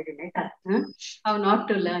ಹಾಕೊಂಡಿದ್ದೀನಿ, ಹೌ ನಾಟ್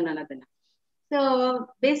ಟು ಲರ್ನ್ ಅನ್ನೋದನ್ನ. So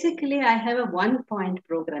basically I have a 1 point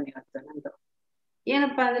program ಇವತ್ತು ನಂದು.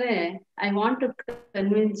 ಏನಪ್ಪಾ ಅಂದ್ರೆ, I want to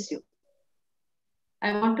convince you,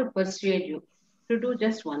 I want to persuade you to do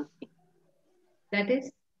just one thing. That is,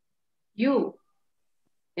 you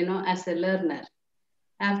as a learner,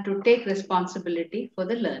 have to take responsibility for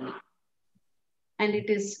the learning. And it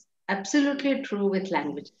is absolutely true with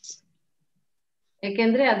languages.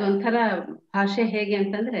 ಯಾಕೆಂದ್ರೆ ಅದೊಂಥರ ಭಾಷೆ ಹೇಗೆ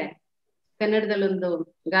ಅಂತಂದ್ರೆ, ಕನ್ನಡದಲ್ಲೊಂದು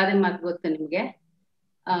ಗಾದೆ ಮಾತು ಗೊತ್ತು ನಿಮ್ಗೆ,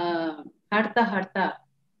 ಹಾಡ್ತಾ ಹಾಡ್ತಾ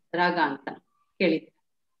ರಾಗ ಅಂತ ಕೇಳಿದ್ದೆ.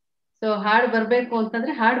 ಸೊ ಹಾಡು ಬರ್ಬೇಕು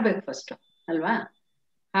ಅಂತಂದ್ರೆ ಹಾಡ್ಬೇಕು ಫಸ್ಟ್ ಅಲ್ವಾ?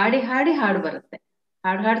 ಹಾಡಿ ಹಾಡಿ ಹಾಡು ಬರುತ್ತೆ,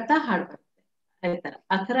 ಹಾಡು ಹಾಡ್ತಾ ಹಾಡು ಬರುತ್ತೆ.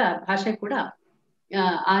 ಆ ಥರ ಭಾಷೆ ಕೂಡ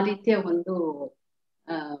ಆ ರೀತಿಯ ಒಂದು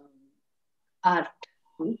ಆರ್ಟ್,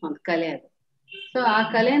 ಒಂದು ಕಲೆ ಅದು. ಸೊ ಆ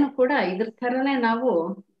ಕಲೆನೂ ಕೂಡ ಇದ್ರ ಥರನೇ ನಾವು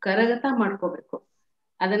ಕರಗತ ಮಾಡ್ಕೋಬೇಕು.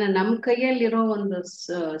 ಅದನ್ನ ನಮ್ಮ ಕೈಯಲ್ಲಿರೋ ಒಂದು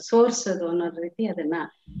ಸೋರ್ಸ್ ಅದು ಅನ್ನೋ ರೀತಿ ಅದ್ರ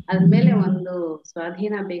ಮೇಲೆ ಒಂದು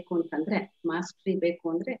ಸ್ವಾಧೀನ ಬೇಕು ಅಂತಂದ್ರೆ, ಮಾಸ್ಟ್ರಿ ಬೇಕು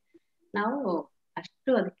ಅಂದ್ರೆ ನಾವು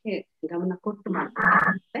ಅಷ್ಟು ಅದಕ್ಕೆ ಗಮನ ಕೊಟ್ಟು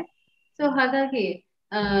ಮಾಡ್ಬೇಕಾಗುತ್ತೆ. ಸೊ ಹಾಗಾಗಿ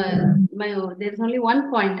there is only one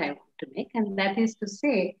point I want to make, and that is to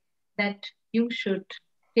say that you should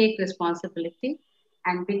take responsibility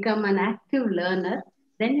and become an active learner.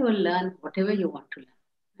 Then you will learn whatever you want to learn.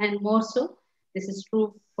 And more so, this is true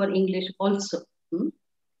for English also.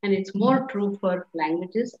 And it's more true for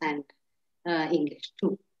languages and English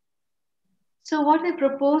too. So what I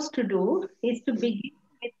propose to do is to begin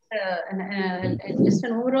with just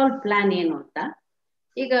an overall plan.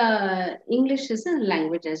 English is a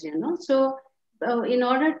language, as you know. So in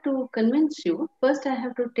order to convince you, first I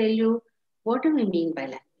have to tell you what do we mean by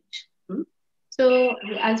language. So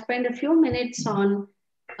I'll spend a few minutes on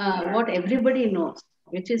what everybody knows,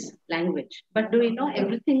 which is language. But do we know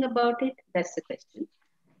everything about it? That's the question.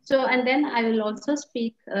 So, and then I will also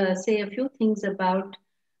say a few things about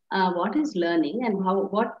what is learning and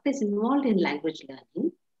what is involved in language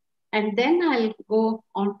learning. And then I'll go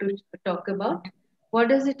on to talk about what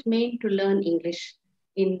does it mean to learn English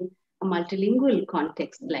in a multilingual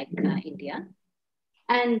context like India.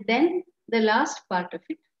 And then the last part of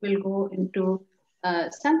it will go into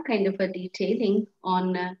some kind of a detailing on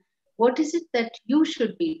what is it that you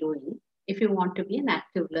should be doing if you want to be an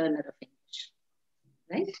active learner of English,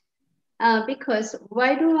 right? Because why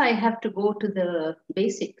do I have to go to the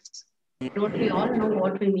basics? Don't we all know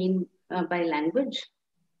what we mean by language?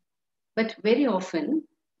 But very often,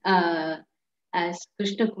 as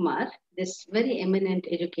Krishna Kumar, this very eminent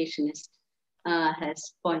educationist, has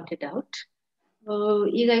pointed out,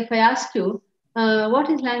 if I ask you, what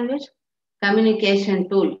is language? Communication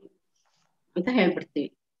tool ಅಂತ ಹೇಳ್ಬಿಡ್ತೀವಿ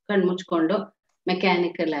ಕಣ್ಣು ಮುಚ್ಕೊಂಡು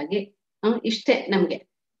mechanical ಆಗಿ ಇಷ್ಟೇ ನಮಗೆ.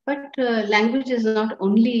 But language is not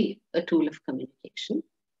only a tool of communication,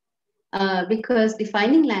 because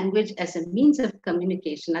defining language as a means of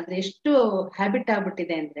communication, adre eshtu habit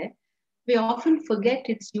agbittide andre, we often forget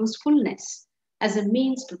its usefulness as a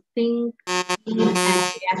means to think, feel, and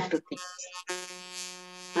react to things.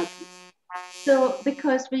 Okay. So,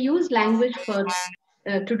 because we use language for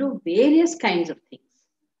to do various kinds of things.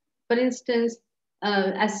 For instance,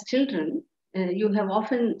 as children, you have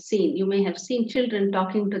often seen, you may have seen children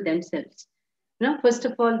talking to themselves. First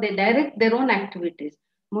of all, they direct their own activities.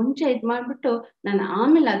 ಮುಂಚೆ ಇದು ಮಾಡ್ಬಿಟ್ಟು ನಾನು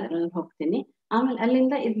ಆಮೇಲೆ ಅದ್ರಲ್ಲಿ ಹೋಗ್ತೀನಿ, ಆಮೇಲೆ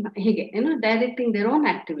ಅಲ್ಲಿಂದ ಇದು ಹೀಗೆ directing their own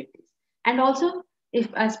activities. And also, if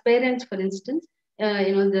as parents, for instance,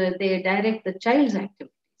 they direct the child's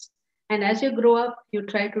activities. And as you grow up, you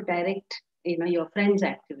try to direct, your friends'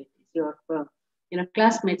 activities, your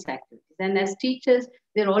classmates' activities. And as teachers,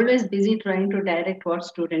 they're always busy trying to direct what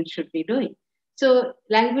students should be doing. So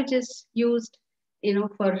language is used,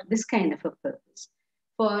 for this kind of a purpose,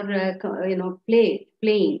 for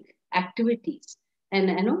playing activities and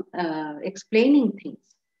explaining things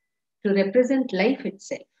to represent life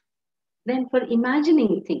itself. Then for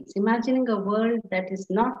imagining things, imagining a world that is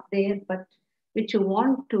not there but which you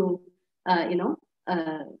want to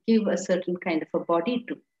give a certain kind of a body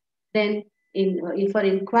to. Then for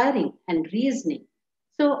inquiring and reasoning.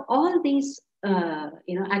 So all these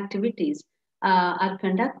activities are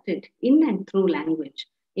conducted in and through language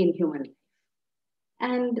in human life.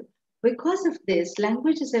 And because of this,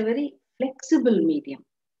 language is a very flexible medium.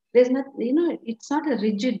 There's not, it's not a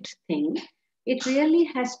rigid thing. It really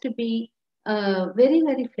has to be very,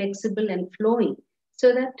 very flexible and flowing so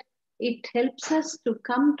that it helps us to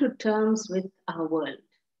come to terms with our world.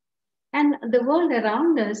 And the world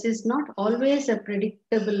around us is not always a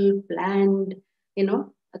predictable, planned,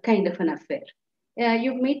 a kind of an affair.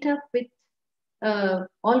 You meet up with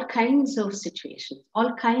all kinds of situations,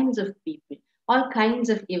 all kinds of people, all kinds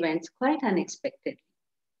of events, quite unexpectedly.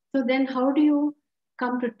 So then how do you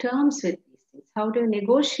come to terms with these things? How do you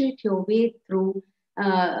negotiate your way through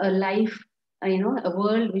a life, a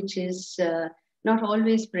world which is not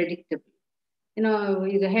always predictable?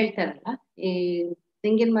 ಈಗ ಹೇಳ್ತಾರಲ್ಲ, ಈ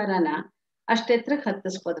ತೆಂಗಿನ ಮರನ ಅಷ್ಟು ಎತ್ತರಕ್ಕೆ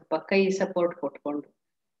ಹತ್ತಿಸ್ಬೋದಪ್ಪ ಕೈ support ಕೊಟ್ಕೊಂಡು,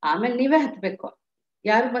 ಆಮೇಲೆ ನೀವೇ ಹತ್ಬೇಕು,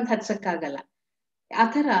 ಯಾರು ಬಂದು ಹತ್ಸಕ್ಕಾಗಲ್ಲ. ಆ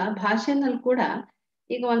ಥರ ಭಾಷೆನಲ್ಲಿ ಕೂಡ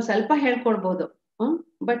ಈಗ ಒಂದ್ ಸ್ವಲ್ಪ ಹೇಳ್ಕೊಡ್ಬೋದು,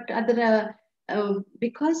 ಬಟ್ ಅದರ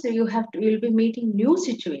because you'll be meeting new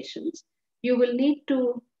situations, you will need to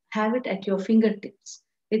have it at your fingertips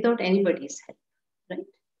without anybody's help, right?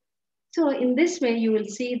 So in this way, you will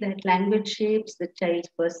see that language shapes the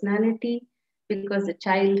child's personality because the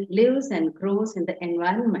child lives and grows in the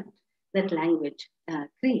environment that language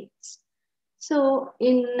creates. So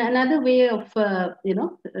in another way of,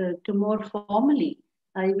 to more formally,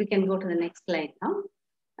 we can go to the next slide now.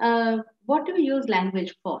 What do we use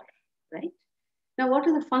language for, right? Now, what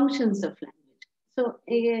are the functions of language? So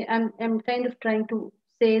I'm kind of trying to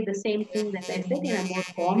say the same thing that I said in a more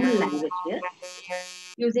formal language here.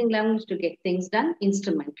 Using language to get things done,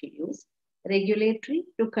 instrumental use, regulatory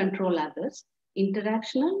to control others,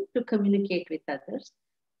 interactional to communicate with others,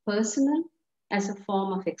 personal as a form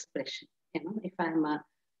of expression. If I'm a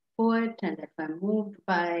poet and if I'm moved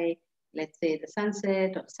by, let's say, the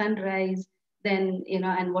sunset or sunrise, then,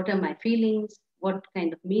 and what are my feelings? What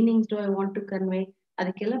kind of meanings do I want to convey?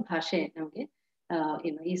 Adikella bhashe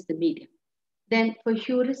is the medium. Then for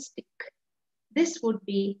heuristic, this would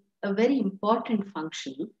be a very important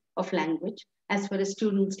function of language as far as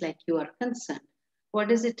students like you are concerned. What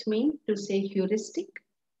does it mean to say heuristic?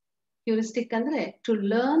 Heuristic andre to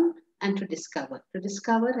learn and to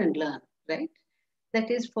discover and learn, right? That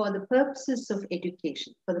is for the purposes of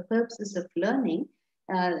education, for the purposes of learning,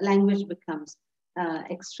 language becomes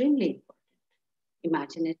extremely important,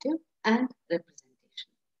 imaginative and representation.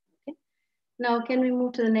 Okay. Now, can we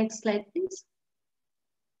move to the next slide, please?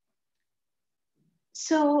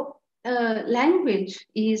 So language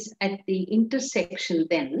is at the intersection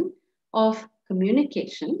then of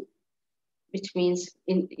communication, which means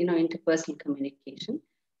interpersonal communication,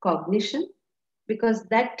 cognition, because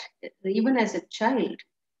that even as a child,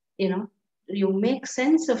 you make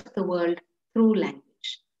sense of the world through language,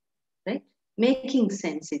 right? Making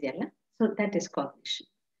sense, so that is cognition,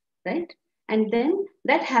 right? And then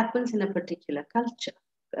that happens in a particular culture,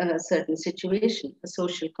 a certain situation, a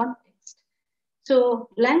social context. So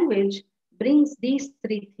language brings these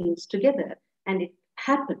three things together, and it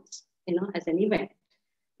happens, as an event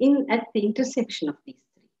at the intersection of these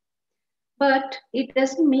three. But it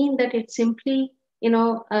doesn't mean that it's simply,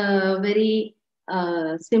 a very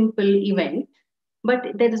simple event, but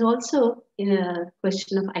there is also a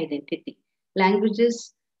question of identity. Languages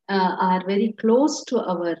are very close to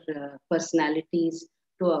our personalities,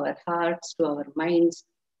 to our hearts, to our minds,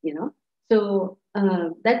 So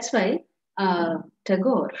that's why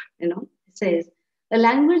Tagore, says, a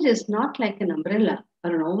language is not like an umbrella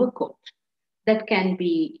or an overcoat that can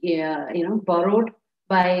be, borrowed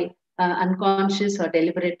by unconscious or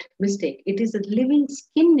deliberate mistake. It is a living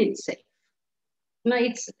skin itself.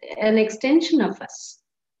 It's an extension of us,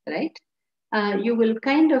 right? You will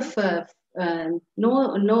kind of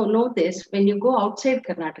know this when you go outside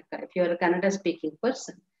Karnataka. If you're a Kannada-speaking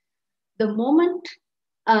person, the moment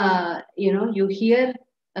you hear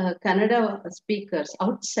Kannada speakers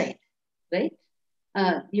outside, right?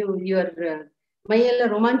 Your ಮೈಯೆಲ್ಲ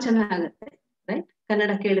ರೋಮಾಂಚನ ಆಗುತ್ತೆ, right?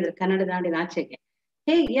 Kannada ಕೇಳಿದ್ರೆ ಕನ್ನಡ ನಾಡಿನ ಆಚೆಗೆ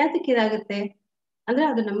ಹೇಗೆ ಯಾತಕ್ಕೆ ಇದಾಗುತ್ತೆ ಅಂದ್ರೆ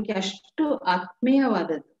ಅದು ನಮ್ಗೆ ಅಷ್ಟು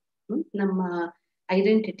ಆತ್ಮೀಯವಾದದ್ದು, ನಮ್ಮ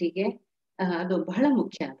ಐಡೆಂಟಿಟಿಗೆ ಅದು ಬಹಳ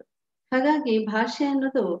ಮುಖ್ಯ. ಅದು ಹಾಗಾಗಿ ಭಾಷೆ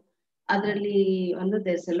ಅನ್ನೋದು ಅದರಲ್ಲಿ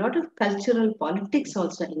there's a lot of cultural politics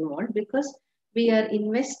also involved because we are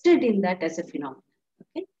invested in that as a phenomenon.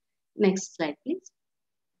 Okay, next slide please.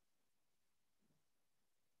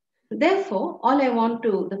 Therefore,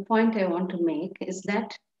 the point I want to make is that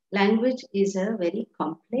language is a very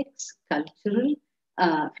complex cultural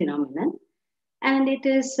phenomenon, and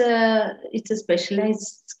it's a specialized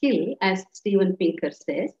skill, as Steven Pinker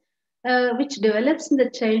says, which develops in the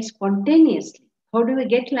child spontaneously. How do we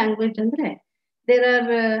get language? There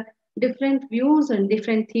are different views and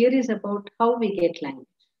different theories about how we get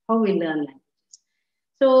language, how we learn languages.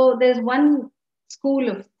 So there's one school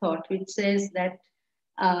of thought which says that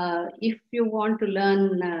if you want to learn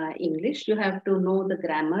English, you have to know the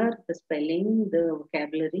grammar, the spelling, the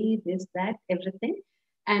vocabulary, this, that, everything,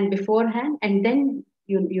 and beforehand, and then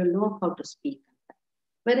you know how to speak.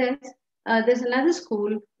 Whereas there's another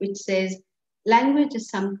school which says language is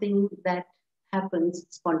something that happens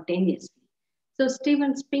spontaneously. So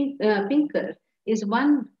Steven Pinker is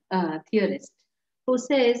one theorist who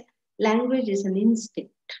says language is an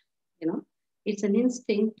instinct, It's an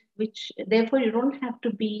instinct which, therefore, you don't have to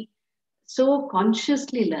be so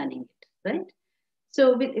consciously learning it, right? So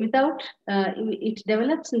without, it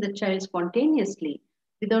develops in the child spontaneously,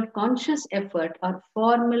 without conscious effort or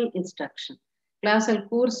formal instruction. Class al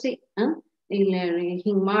kursi,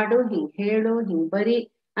 hing madu, hing hedu, hing bari,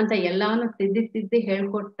 anta ellanu tiddi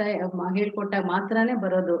ಹೇಳ್ಕೊಟ್ಟ ಮಾತ್ರನೇ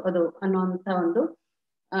ಬರೋದು ಅದು ಅನ್ನೋಂಥ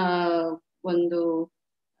ಒಂದು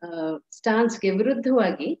ಸ್ಟಾನ್ಸ್ಗೆ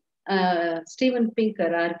ವಿರುದ್ಧವಾಗಿ Steven Pinker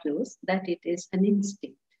argues that it is an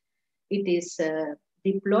instinct. It is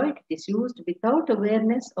deployed, it is used without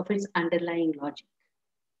awareness of its underlying logic.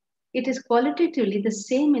 It is qualitatively the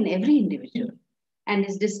same in every individual and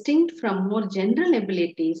is distinct from more general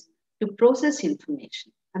abilities to process information.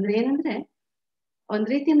 ಅಂದ್ರೆ ಏನಂದ್ರೆ ಒಂದ್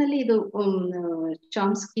ರೀತಿಯಲ್ಲಿ ಇದು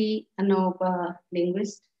Chomsky ಅನ್ನೋ ಒಬ್ಬ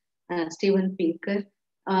linguist, Steven ಪಿಂಕರ್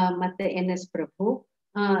ಮತ್ತೆ NS ಪ್ರಭು,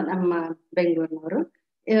 ನಮ್ಮ ಬೆಂಗಳೂರಿನವರು,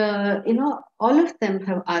 all of them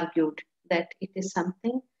have argued that it is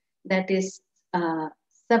something that is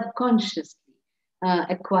subconsciously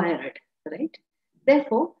acquired, right?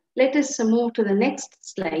 Therefore, let us move to the next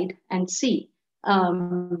slide and see.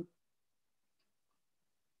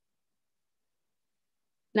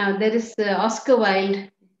 Now, there is Oscar Wilde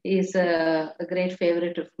is a great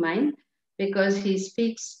favorite of mine because he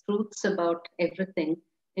speaks truths about everything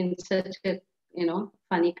in such a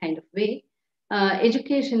funny kind of way.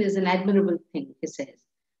 Education is an admirable thing, he says,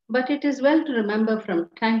 but it is well to remember from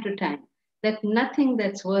time to time that nothing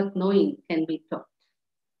that's worth knowing can be taught.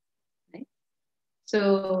 Right? So,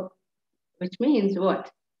 which means what?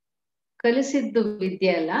 Kalisiddu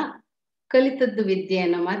vidya alla, kalitaddu vidya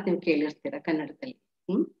ಅನ್ನೋ ಮಾತು ನೀವು ಕೇಳಿರ್ತೀರ ಕನ್ನಡದಲ್ಲಿ.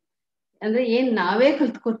 ಅಂದ್ರೆ ಏನ್ ನಾವೇ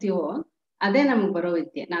ಕಲ್ತ್ಕೋತೀವೋ ಅದೇ ನಮ್ಗೆ ಬರೋ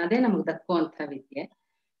ವಿದ್ಯೆ, ಅದೇ ನಮ್ಗೆ ದಕ್ಕುವಂಥ ವಿದ್ಯೆ.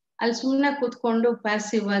 ಅಲ್ಲಿ ಸುಮ್ಮನೆ ಕೂತ್ಕೊಂಡು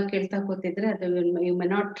ಪ್ಯಾಸಿವ್ ಆಗಿ ಕೇಳ್ತಾ ಕೂತಿದ್ರೆ ಅದು you may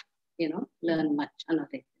not learn much ಅನ್ನೋ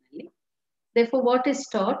ರೀತಿಯಲ್ಲಿ. Therefore, what is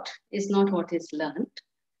taught is not what is learned.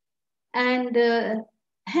 And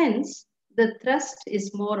hence, the thrust is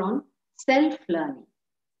more on self-learning,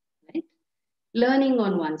 right? Learning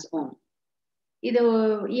on one's own. ಇದು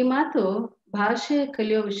ಈ ಮಾತು ಭಾಷೆ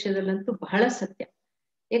ಕಲಿಯೋ ವಿಷಯದಲ್ಲಂತೂ ಬಹಳ ಸತ್ಯ.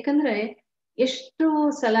 ಯಾಕಂದ್ರೆ ಎಷ್ಟು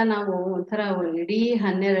ಸಲ ನಾವು ಒಂಥರ ಇಡೀ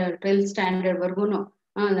 12th ಸ್ಟ್ಯಾಂಡರ್ಡ್ ವರ್ಗು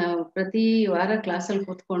ನಾವು ಪ್ರತಿ ವಾರ ಕ್ಲಾಸಲ್ಲಿ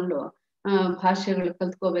ಕೂತ್ಕೊಂಡು ಭಾಷೆಗಳು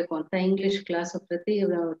ಕಲ್ತ್ಕೋಬೇಕು ಅಂತ ಇಂಗ್ಲಿಷ್ ಕ್ಲಾಸ್ ಪ್ರತಿ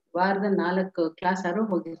ವಾರದ 4 ಕ್ಲಾಸ್ ಆದ್ರೂ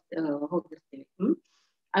ಹೋಗಿರ್ತೀವಿ.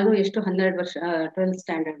 ಅದು ಎಷ್ಟು 12 ವರ್ಷ 12th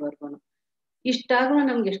ಸ್ಟ್ಯಾಂಡರ್ಡ್ ವರ್ಗು. ಇಷ್ಟಾದ್ರೂ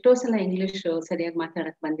ನಮ್ಗೆ ಎಷ್ಟೋ ಸಲ ಇಂಗ್ಲಿಷ್ ಸರಿಯಾಗಿ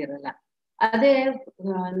ಮಾತಾಡಕ್ ಬಂದಿರಲ್ಲ. ಅದೇ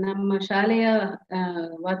ನಮ್ಮ ಶಾಲೆಯ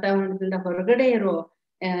ವಾತಾವರಣದಿಂದ ಹೊರಗಡೆ ಇರೋ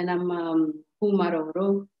ನಮ್ಮ ಹೂ ಮಾರೋರು,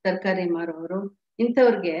 ತರಕಾರಿ ಮಾರೋರು,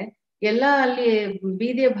 ಇಂಥವ್ರಿಗೆ ಎಲ್ಲ ಅಲ್ಲಿ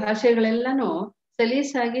ಬೀದಿಯ ಭಾಷೆಗಳೆಲ್ಲಾನು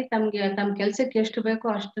ಸಲೀಸಾಗಿ ತಮ್ಮ ಕೆಲ್ಸಕ್ಕೆ ಎಷ್ಟು ಬೇಕೋ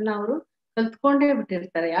ಅಷ್ಟನ್ನ ಅವರು ಕಲ್ತ್ಕೊಂಡೇ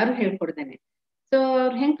ಬಿಟ್ಟಿರ್ತಾರೆ, ಯಾರು ಹೇಳ್ಕೊಡ್ದೇನೆ. ಸೊ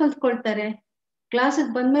ಅವ್ರು ಹೆಂಗ್ ಕಲ್ತ್ಕೊಳ್ತಾರೆ?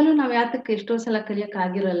 ಕ್ಲಾಸಿಗೆ ಬಂದ್ಮೇಲೂ ನಾವ್ ಯಾತಕ್ಕೆ ಎಷ್ಟೋ ಸಲ ಕಲಿಯಕ್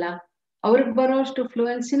ಆಗಿರಲ್ಲ, ಅವ್ರಿಗೆ ಬರೋಷ್ಟು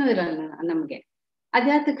ಫ್ಲೂಯೆನ್ಸಿನೂ ಇರಲ್ಲ ನಮ್ಗೆ.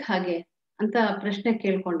 ಅದ್ಯಾತಕ್ಕೆ ಹಾಗೆ ಅಂತ ಪ್ರಶ್ನೆ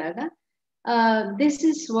ಕೇಳ್ಕೊಂಡಾಗ this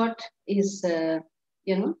is what is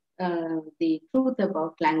the truth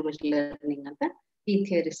about language learning ಅಂತ ಈ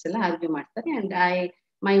ಥಿಯರೀಸ್ ಎಲ್ಲ ಆರ್ಗ್ಯೂ ಮಾಡ್ತಾರೆ. and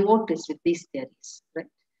my vote is with these theories,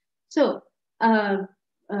 right? So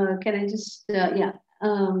can I just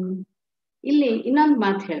ಇಲ್ಲಿ ಇನ್ನೊಂದು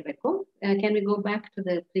ಮಾತು ಹೇಳ್ಬೇಕು. can we go back to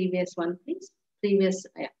the previous one please?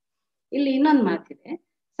 ಇಲ್ಲಿ ಇನ್ನೊಂದು ಮಾತಿದೆ.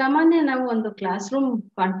 ಸಾಮಾನ್ಯ ನಾವು ಒಂದು ಕ್ಲಾಸ್ ರೂಮ್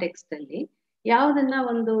ಕಾಂಟೆಕ್ಸ್ಟ್ ಅಲ್ಲಿ ಯಾವುದನ್ನ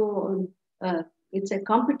ಒಂದು ಇಟ್ಸ್ ಎ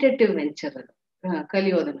ಕಾಂಪಿಟೇಟಿವ್ ವೆಂಚರ್, ಅದು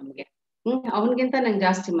ಕಲಿಯೋದು ನಮ್ಗೆ. ಅವನಿಗಿಂತ ನಂಗೆ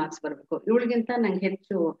ಜಾಸ್ತಿ ಮಾರ್ಕ್ಸ್ ಬರ್ಬೇಕು, ಇವಳಿಗಿಂತ ನಂಗೆ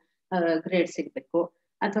ಹೆಚ್ಚು ಗ್ರೇಡ್ ಸಿಗ್ಬೇಕು,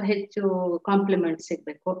 ಅಥವಾ ಹೆಚ್ಚು ಕಾಂಪ್ಲಿಮೆಂಟ್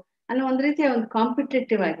ಸಿಗ್ಬೇಕು ಅನ್ನೋ ಒಂದ್ ರೀತಿಯ ಒಂದು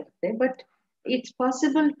ಕಾಂಪಿಟೇಟಿವ್ ಆಗಿರುತ್ತೆ. But it's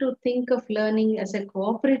possible to think of learning as A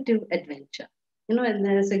cooperative adventure.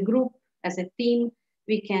 As A group, as A team,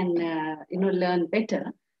 we can learn better.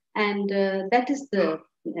 And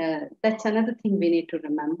that's another thing we need to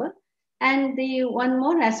remember. And the one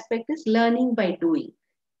more aspect is learning by doing,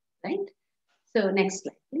 right? So next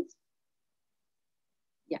slide, please.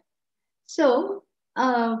 Yeah. So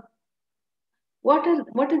what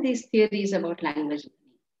are these theories about language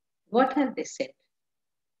learning? What have they said?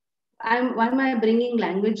 Why am I bringing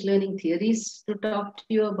language learning theories to talk to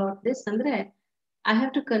you about this? Andre, I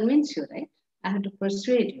have to convince you, right? I have to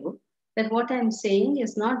persuade you that what I'm saying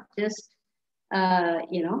is not just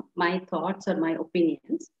my thoughts or my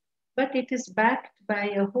opinions, but it is backed by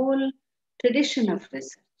a whole tradition of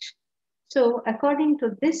research. So according to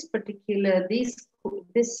this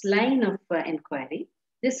line of inquiry,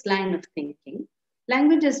 this line of thinking,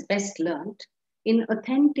 language is best learned in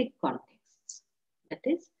authentic contexts. That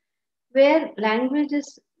is, where language is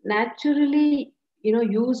naturally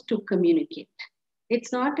used to communicate.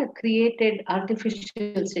 It's not a created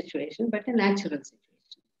artificial situation, but a natural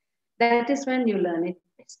situation. That is when you learn it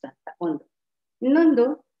best. Innondu,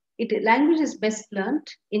 language is best learned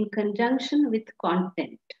in conjunction with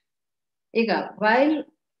content. While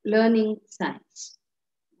learning science,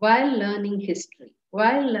 while learning history,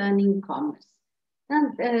 while learning commerce, and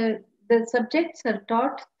the subjects are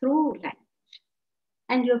taught through language,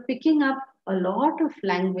 and you're picking up a lot of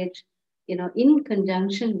language, in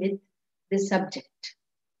conjunction with the subject,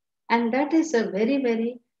 and that is a very,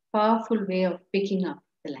 very powerful way of picking up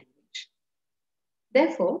the language.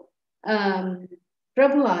 Therefore,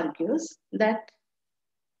 Prabhu argues that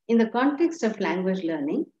in the context of language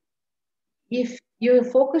learning, if your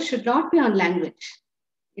focus should not be on language,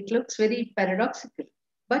 it looks very paradoxical,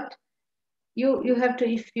 but you have to,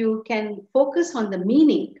 if you can focus on the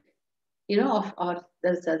meaning, or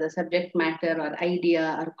the subject matter or idea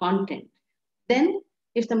or content, then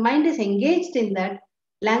if the mind is engaged in that,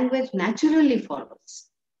 language naturally follows,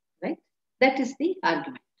 right? That is the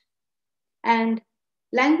argument. And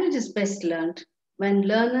language is best learned when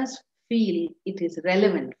learners feel it is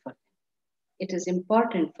relevant for them. It is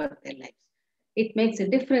important for their lives. It makes a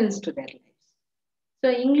difference to their lives. So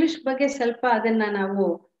English ಬಗ್ಗೆ ಸ್ವಲ್ಪ ಅದನ್ನ ನಾವು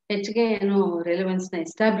ಹೆಚ್ಚಿಗೆ relevance ನ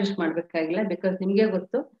establish ಮಾಡ್ಬೇಕಾಗಿಲ್ಲ, because ನಿಮ್ಗೆ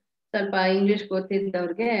ಗೊತ್ತು, ಸ್ವಲ್ಪ English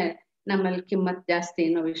ಗೊತ್ತಿದ್ದವ್ರಿಗೆ ನಮ್ಮಲ್ಲಿ ಕಿಮ್ಮತ್ ಜಾಸ್ತಿ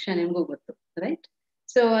ಅನ್ನೋ ವಿಷಯ ನಿಮ್ಗೂ ಗೊತ್ತು, ರೈಟ್?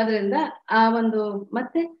 ಸೊ ಅದರಿಂದ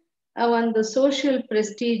ಮತ್ತೆ ಒಂದು ಸೋಷಿಯಲ್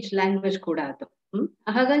ಪ್ರೆಸ್ಟೀಜ್ ಲ್ಯಾಂಗ್ವೇಜ್ ಕೂಡ ಅದು.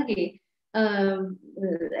 ಹಾಗಾಗಿ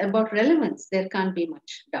about relevance there can't be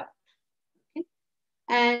much doubt.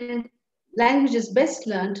 And language is best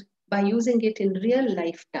learned by using it in real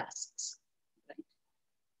life tasks.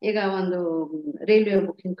 ಈಗ ಒಂದು ರೈಲ್ವೆ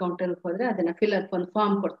ಬುಕಿಂಗ್ ಕೌಂಟರ್ ಹೋದ್ರೆ ಅದನ್ನ ಒಂದು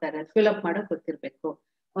ಫಾರ್ಮ್ ಕೊಡ್ತಾರೆ, ಫಿಲ್ಅಪ್ ಮಾಡಕ್ ಗೊತ್ತಿರ್ಬೇಕು.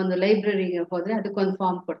 ಒಂದು ಲೈಬ್ರರಿಗೆ ಹೋದ್ರೆ ಅದಕ್ಕೊಂದು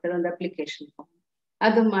ಫಾರ್ಮ್ ಕೊಡ್ತಾರೆ, ಒಂದು ಅಪ್ಲಿಕೇಶನ್ ಫಾರ್ಮ್,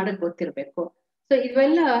 ಅದು ಮಾಡಕ್ ಗೊತ್ತಿರ್ಬೇಕು. ಸೊ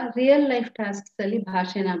ಇವೆಲ್ಲ ರಿಯಲ್ ಲೈಫ್ ಟಾಸ್ಕ್ಸ್ ಅಲ್ಲಿ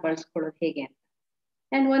ಭಾಷೆನ ಬಳಸ್ಕೊಳ್ಳೋದು ಹೇಗೆ ಅಂತ.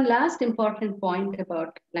 And one last important point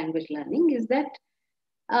about language learning is that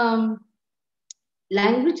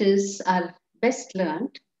languages are best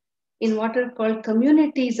learned in what are called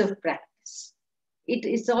communities of practice. It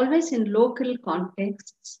is always in local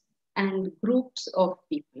contexts and groups of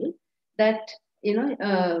people that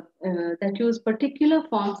that use particular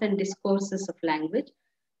forms and discourses of language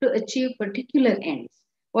to achieve particular ends.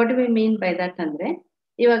 What do we mean by that? Andre,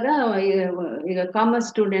 ಈಗ commerce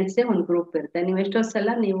ಸ್ಟೂಡೆಂಟ್ಸೇ ಒಂದು group ಇರುತ್ತೆ. ನೀವು ಎಷ್ಟೋ ಸಲ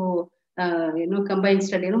ನೀವು combine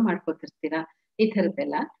ಸ್ಟಡಿನೂ ಮಾಡ್ಕೋತಿರ್ತೀರಾ, ಈ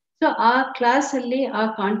ಥರದ್ದೆಲ್ಲ. So ಆ ಕ್ಲಾಸ್ ಅಲ್ಲಿ, ಆ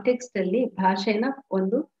ಕಾಂಟೆಕ್ಸ್ಟ್ ಅಲ್ಲಿ ಭಾಷೆನ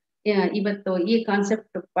ಒಂದು ಇವತ್ತು ಈ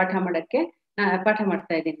ಕಾನ್ಸೆಪ್ಟ್ ಪಾಠ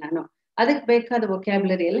ಮಾಡ್ತಾ ಇದ್ದೀನಿ ನಾನು, ಅದಕ್ಕೆ ಬೇಕಾದ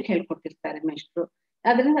ವೊಕ್ಯಾಬ್ಯುಲರಿ ಎಲ್ಲ ಹೇಳ್ಕೊಟ್ಟಿರ್ತಾರೆ ಮೇಷ್ಟ್ರು.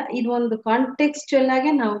 ಅದರಿಂದ ಇದು ಒಂದು ಕಾಂಟೆಕ್ಸ್ಚುಯಲ್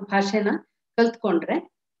ಆಗಿ ನಾವು ಭಾಷೆನ ಕಲ್ತ್ಕೊಂಡ್ರೆ,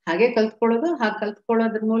 ಹಾಗೆ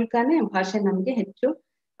ಕಲ್ತ್ಕೊಳ್ಳೋದ್ರ ಮೂಲಕನೇ ಭಾಷೆ ನಮ್ಗೆ ಹೆಚ್ಚು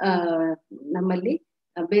ನಮ್ಮಲ್ಲಿ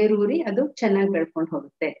ಬೇರೂರಿ ಅದು ಚೆನ್ನಾಗಿ ಬೆಳ್ಕೊಂಡು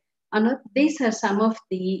ಹೋಗುತ್ತೆ ಅನ್ನೋದು. These are some of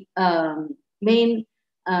the main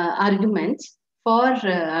arguments for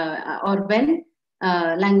R when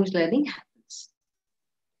language learning happens.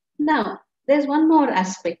 Now, there's one more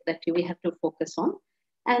aspect that we have to focus on,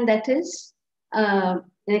 and that is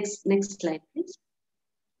next slide, please.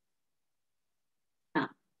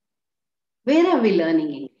 Where are we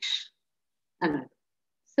learning English?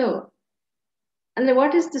 So, and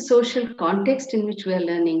what is the social context in which we are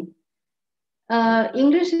learning?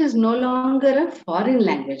 English is no longer a foreign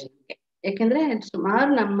language. ಯಾಕೆಂದ್ರೆ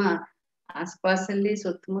ಸುಮಾರು ನಮ್ಮ ಆಸ್ಪಾಸಲ್ಲಿ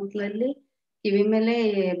ಸುತ್ತಮುತ್ತಲಲ್ಲಿ ಕಿವಿ ಮೇಲೆ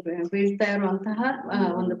ಬೀಳ್ತಾ ಇರುವಂತಹ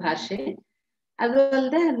ಒಂದು ಭಾಷೆ. ಅದು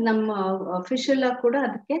ಅಲ್ಲದೆ ನಮ್ಮ ಅಫಿಷಿಯಲ್ ಆಗಿ ಕೂಡ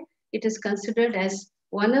ಅದಕ್ಕೆ it is considered as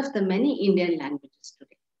one of the many Indian languages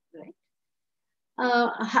today, right?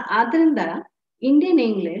 ಆದ್ರಿಂದ Indian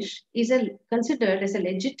English is considered as a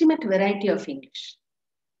legitimate variety of English.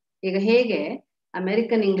 ಈಗ ಹೇಗೆ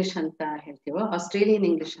ಅಮೆರಿಕನ್ ಇಂಗ್ಲಿಷ್ ಅಂತ ಹೇಳ್ತೀವೋ, ಆಸ್ಟ್ರೇಲಿಯನ್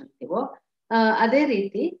ಇಂಗ್ಲಿಷ್ ಅಂತೀವೋ, ಅದೇ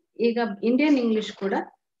ರೀತಿ ಈಗ ಇಂಡಿಯನ್ ಇಂಗ್ಲಿಷ್ ಕೂಡ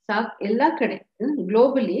ಎಲ್ಲಾ ಕಡೆ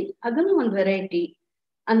ಗ್ಲೋಬಲಿ ಅದನ್ನು ಒಂದು ವೆರೈಟಿ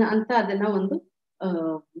ಅಂತ ಅದನ್ನ ಒಂದು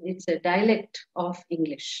it's A dialect of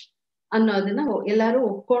English ಅನ್ನೋದನ್ನ ಎಲ್ಲರೂ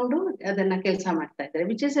ಒಪ್ಕೊಂಡು ಅದನ್ನ ಕೆಲಸ ಮಾಡ್ತಾ ಇದ್ದಾರೆ,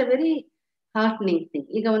 which is a very ಹಾರ್ಟ್ನಿಂಗ್ thing.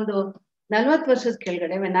 ಈಗ ಒಂದು 40 ವರ್ಷದ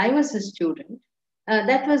ಕೆಳಗಡೆ when I was a student,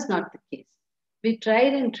 that was not the case. We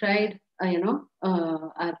tried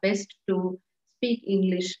our best to speak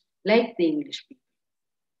English like the English people.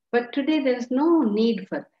 But today there is no need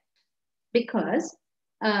for that, because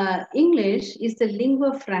English is the lingua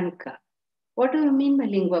franca. What do you mean by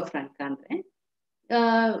lingua franca?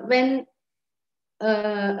 When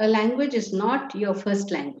a language is not your first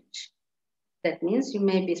language, that means you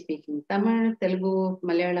may be speaking Tamil, Telugu,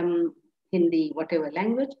 Malayalam, Hindi, whatever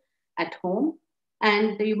language at home,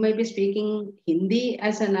 and you may be speaking Hindi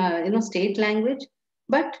as an state language,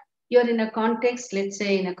 but you're in a context, let's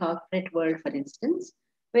say in a corporate world, for instance,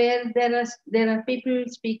 where there are people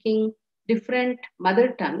speaking different mother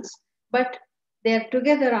tongues, but they are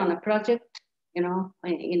together on a project, in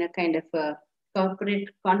a kind of a corporate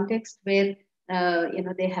context where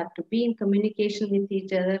they have to be in communication with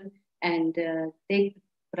each other and take the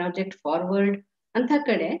project forward. Anta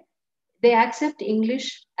kade they accept English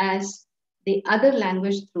as the other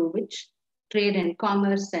language through which trade and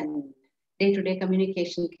commerce and day-to-day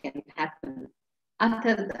communication can happen.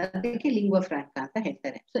 Adike lingua franca anta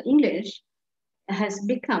ಹೇಳ್ತಾರೆ. So English has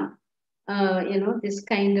become this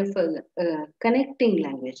kind of a connecting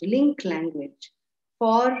language, link language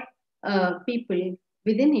for people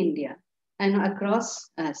within India and across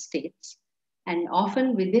states, and often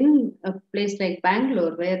within a place like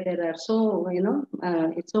Bangalore, where there are so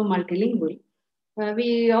it's so multilingual, we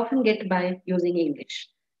often get by using English.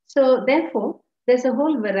 So therefore there's a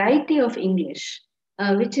whole variety of English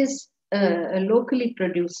which is a locally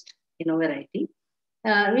produced variety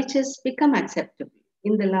which has become acceptable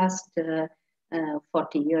in the last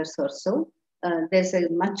 40 years or so. There's a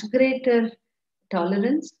much greater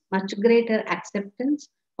tolerance, much greater acceptance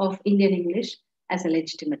of Indian English as a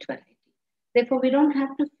legitimate variety. Therefore, we don't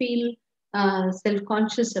have to feel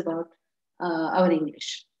self-conscious about our English,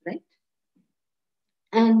 right?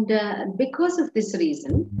 And because of this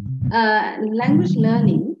reason, language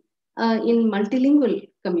learning in multilingual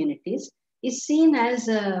communities is seen as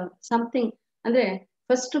something, andre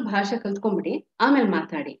first ಭಾಷೆ ಕಲ್ತ್ಕೊಂಡ್ಬಿಡಿ ಆಮೇಲೆ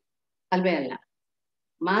ಮಾತಾಡಿ ಅಲ್ವೇ ಅಲ್ಲ.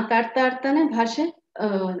 ಮಾತಾಡ್ತಾನೆ ಭಾಷೆ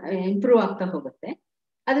improve ಆಗ್ತಾ ಹೋಗುತ್ತೆ.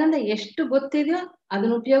 ಅದರಿಂದ ಎಷ್ಟು ಗೊತ್ತಿದೆಯೋ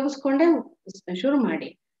ಅದನ್ನ ಉಪಯೋಗಿಸ್ಕೊಂಡೇ ಶುರು ಮಾಡಿ,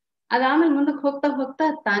 ಅದಾದ್ಮೇಲೆ ಮುಂದಕ್ಕೆ ಹೋಗ್ತಾ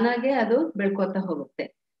ತಾನಾಗೆ ಅದು ಬೆಳ್ಕೋತಾ ಹೋಗುತ್ತೆ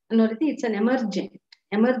ಅನ್ನೋ ರೀತಿ ಇಟ್ಸ್ ಅನ್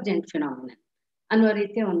ಎಮರ್ಜೆಂಟ್ ಫಿನಾಮಿನನ್ ಅನ್ನೋ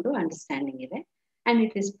ರೀತಿಯ ಒಂದು ಅಂಡರ್ಸ್ಟ್ಯಾಂಡಿಂಗ್ ಇದೆ. And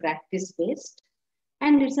it is practice based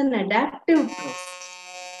and it's an adaptive process.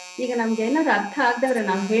 ಈಗ ನಮ್ಗೆ ಏನಾದ್ರು ಅರ್ಥ ಆಗದವ್ರೆ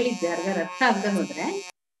ನಾವು ಹೇಳಿದ್ದೆ ಯಾರಿಗಾರು ಅರ್ಥ ಆಗದೆ ಹೋದ್ರೆ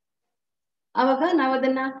ಆವಾಗ ನಾವು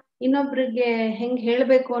ಅದನ್ನ ಇನ್ನೊಬ್ರಿಗೆ ಹೆಂಗ್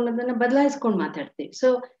ಹೇಳ್ಬೇಕು ಅನ್ನೋದನ್ನ ಬದಲಾಯಿಸ್ಕೊಂಡು ಮಾತಾಡ್ತೀವಿ. So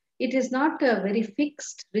it is not a very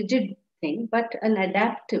fixed rigid thing, but an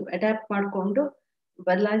adapt ಮಾಡ್ಕೊಂಡು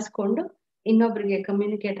ಬದಲಾಯಿಸ್ಕೊಂಡು ಇನ್ನೊಬ್ರಿಗೆ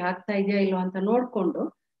ಕಮ್ಯುನಿಕೇಟ್ ಆಗ್ತಾ ಇದೆಯಾ ಇಲ್ವಾ ಅಂತ ನೋಡ್ಕೊಂಡು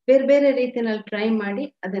ಬೇರೆ ಬೇರೆ ರೀತಿಯಲ್ಲಿ ಟ್ರೈ ಮಾಡಿ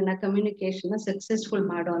ಅದನ್ನ ಕಮ್ಯುನಿಕೇಶನ್ ಸಕ್ಸಸ್ಫುಲ್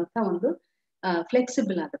ಮಾಡುವಂತ ಒಂದು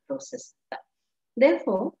ಫ್ಲೆಕ್ಸಿಬಲ್ ಆದ ಪ್ರೋಸೆಸ್ ಅಂತ.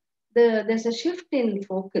 Therefore, there's a shift in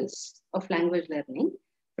focus of language learning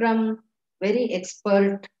from very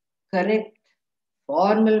expert, correct,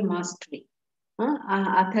 formal mastery.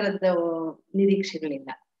 ಆ ಥರದ ನಿರೀಕ್ಷೆಗಳಿಲ್ಲ.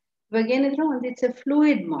 ಇವಾಗ ಏನಿದ್ರು ಒಂದು ಇಟ್ಸ್ ಎ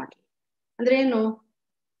ಫ್ಲೂಯಿಡ್ ಮಾಡೆಲ್. ಅಂದ್ರೆ ಏನು,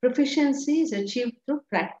 proficiency is achieved through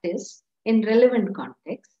practice in relevant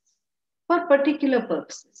context for particular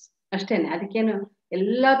purposes ಅಷ್ಟೇನೆ. ಅದಕ್ಕೇನು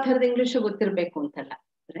ಎಲ್ಲಾ ಥರದ ಇಂಗ್ಲಿಷ್ ಗೊತ್ತಿರಬೇಕು ಅಂತಲ್ಲ,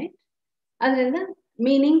 ರೈಟ್? ಅದರಿಂದ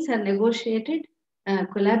ಮೀನಿಂಗ್ಸ್ ಆರ್ ನೆಗೋಷಿಯೇಟೆಡ್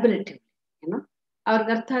ಕೊಲಾಬರೇಟಿವ್. ಏನೋ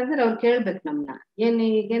ಅವ್ರಿಗೆ ಅರ್ಥ ಆಗಿದ್ರೆ ಅವ್ರು ಕೇಳ್ಬೇಕು ನಮ್ಮನ್ನ,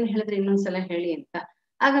 ಈಗೇನು ಹೇಳಿದ್ರೆ ಇನ್ನೊಂದ್ಸಲ ಹೇಳಿ ಅಂತ.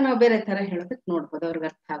 ಆಗ ನಾವು ಬೇರೆ ತರ ಹೇಳೋದಕ್ಕೆ ನೋಡ್ಬೋದು, ಅವ್ರಿಗೆ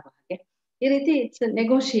ಅರ್ಥ ಆಗೋ ಹಾಗೆ. ಈ ರೀತಿ it's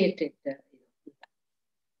negotiated.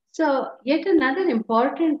 So yet another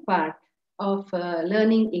important part of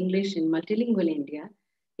learning English in multilingual India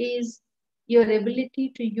is your ability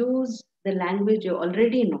to use the language you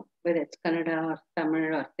already know, whether it's Kannada or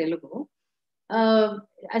Tamil or Telugu,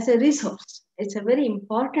 as a resource. It's a very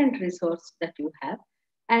important resource that you have.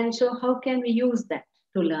 And so how can we use that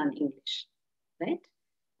to learn English, right?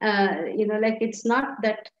 Like it's not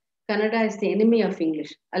that Kannada is the enemy of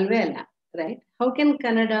English, alve alla, right? How can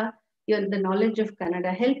Kannada, the knowledge of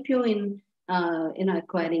Kannada help you in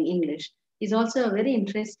acquiring English is also a very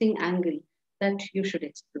interesting angle that you should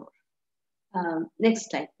explore. Next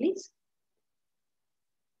slide, please.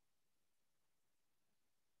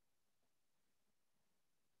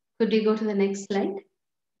 Could you go to the next slide?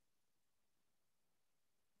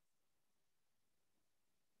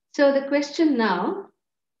 So the question now,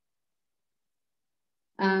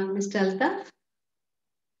 Mr. Altaf.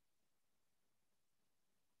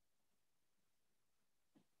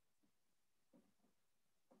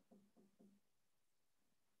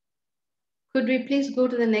 Could we please go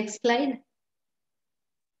to the next slide?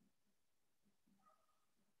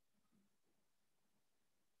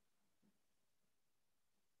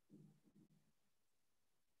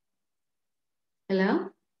 Hello?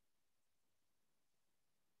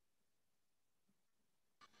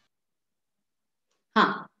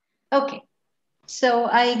 Okay. So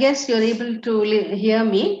I guess you're able to hear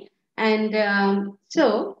me. And so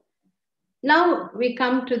now we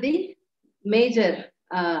come to the major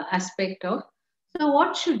aspect of, so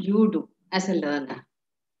what should you do as a learner,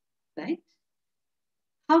 right?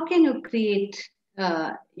 How can you create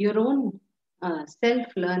your own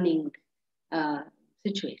self-learning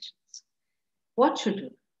situations? What should you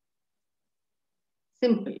do?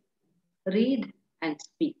 Simple. Read and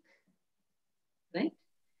speak, right?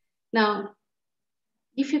 Now,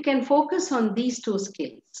 if you can focus on these two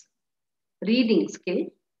skills, reading skill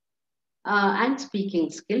and speaking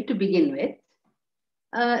skill to begin with,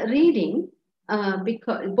 reading,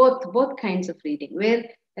 because both kinds of reading, where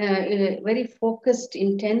very focused,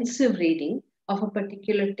 intensive reading of a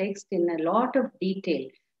particular text in a lot of detail,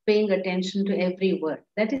 paying attention to every word,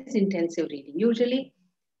 that is intensive reading. Usually,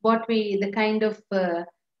 the kind of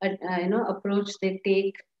approach they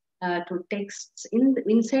take to texts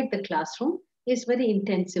inside the classroom is very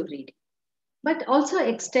intensive reading, but also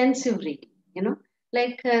extensive reading.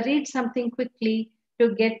 Like read something quickly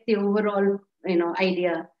to get the overall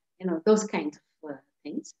idea, those kinds of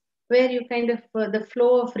things, where you kind of the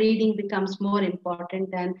flow of reading becomes more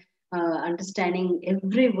important than understanding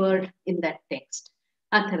every word in that text.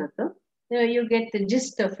 You get the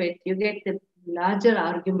gist of it, you get the larger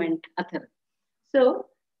argument. So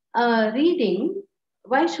reading,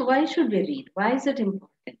 why should we read? Why is it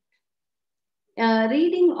important?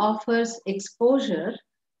 Reading offers exposure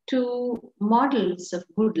to models of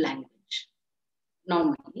good language.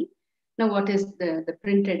 Normally, now what is the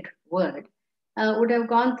printed word would have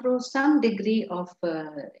gone through some degree of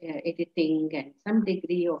editing and some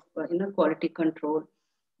degree of quality control.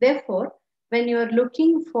 Therefore, when you are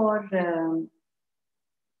looking for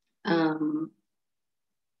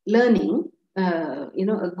learning,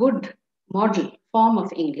 a good model form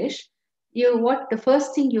of English, the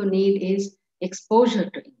first thing you need is exposure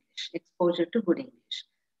to English, exposure to good English.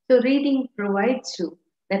 So reading provides you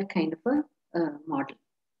that kind of a model.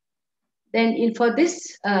 Then for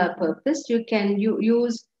this purpose, you can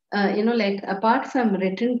use, like apart from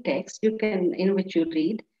written text, you can, which you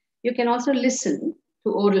read, you can also listen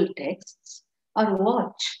to oral texts or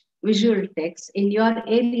watch visual texts in your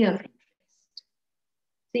area of interest.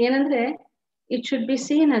 So, it should be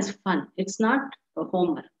seen as fun. It's not a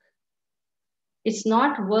homework. It's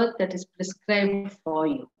not work that is prescribed for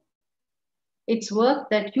you. It's work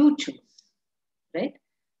that you choose, right?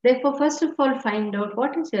 Therefore, first of all, find out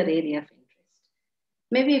what is your area of interest.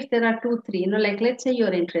 Maybe if there are 2, 3, like let's say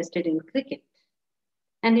you're interested in cricket.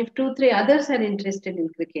 And if 2, 3 others are interested in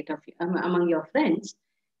cricket among your friends,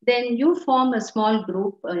 then you form a small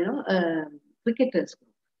group, cricketers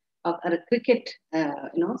group or a cricket,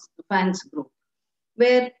 fans group,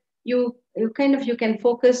 where you can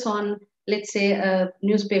focus on, let's say, a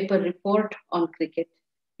newspaper report on cricket.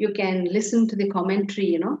 You can listen to the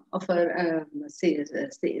commentary, of a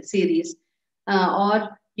series,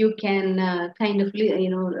 or you can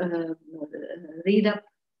read up,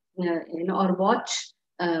 or watch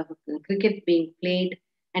cricket being played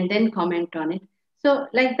and then comment on it. So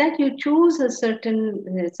like that, you choose a certain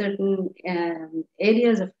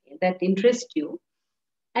areas of that interest you,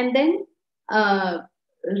 and then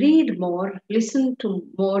read more, listen to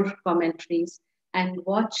more commentaries, and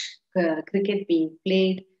watch cricket being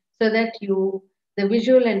played, so that the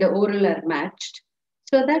visual and the oral are matched,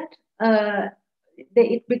 so that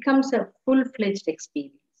it becomes a full-fledged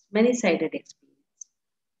experience, many-sided experience.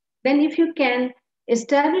 Then if you can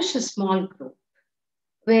establish a small group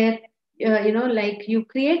where, like you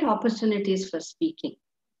create opportunities for speaking,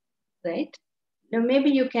 right? Now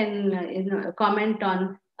maybe you can, comment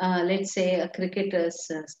on, let's say, a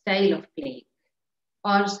cricketer's style of playing,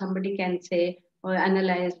 or somebody can say or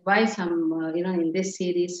analyze why some, in this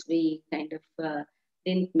series we kind of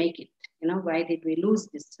didn't make it. Why did we lose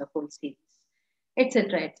this whole series,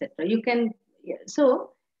 etc., etc. You can,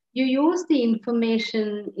 so you use the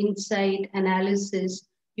information, insight, analysis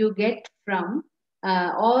you get from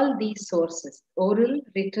all these sources, oral,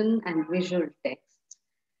 written, and visual texts.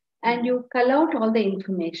 And you cull out all the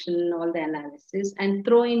information, all the analysis, and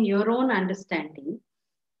throw in your own understanding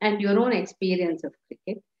and your own experience of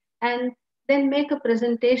cricket, and then make a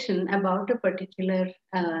presentation about a particular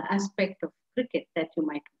aspect of cricket that you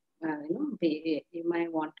might,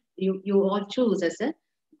 you all choose as a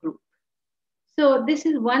group. So this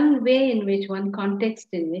is one way in which, one context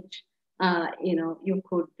in which, you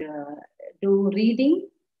could do reading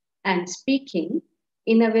and speaking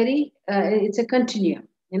in a very, it's a continuum.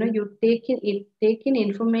 You take in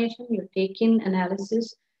information, you take in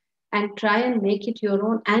analysis, and try and make it your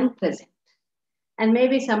own and present. And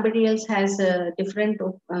maybe somebody else has a different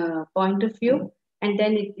point of view, and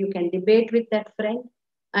then you can debate with that friend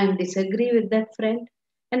and disagree with that friend.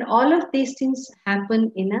 And all of these things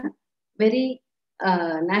happen in a very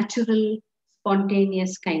natural,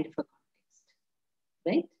 spontaneous kind of a context,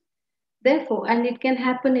 right? Therefore, and it can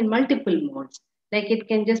happen in multiple modes. Like it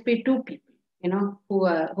can just be 2 people, who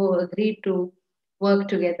agree to work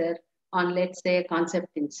together on, let's say, a concept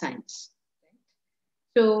in science.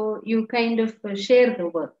 So you kind of share the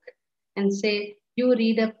work and say, you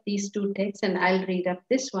read up these 2 texts and I'll read up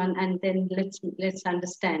this one, and then let's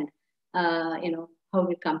understand, how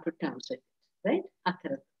we come to terms with it, right?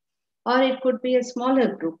 Or it could be a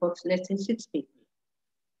smaller group of, let's say, 6 people.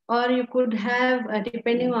 Or you could have,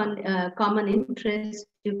 depending on common interest,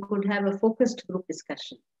 you could have a focused group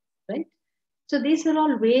discussion, right? So these are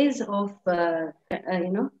all ways of,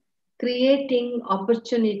 creating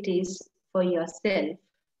opportunities for yourself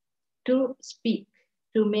to speak,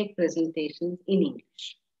 to make presentations in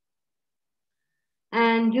English.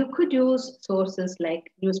 And you could use sources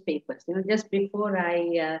like newspapers. Just before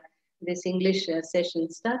this English session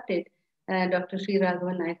started, Dr. Sri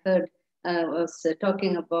Raghavan, I heard, was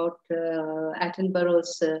talking about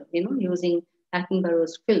Attenborough's, using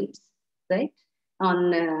Attenborough's films, right,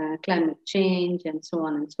 on climate change and so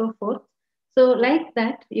on and so forth. So like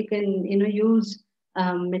that, you can, use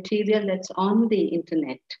material that's on the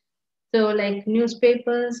internet. So like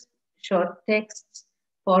newspapers, short texts,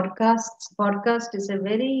 podcasts. Podcast is a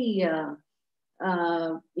very,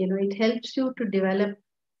 it helps you to develop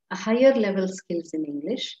a higher level skills in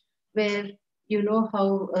English, where you know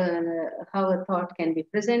how a thought can be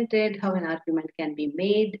presented, how an argument can be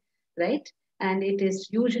made, right? And it is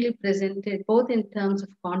usually presented both in terms of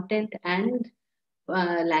content and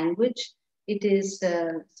language. It is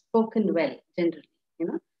spoken well, generally,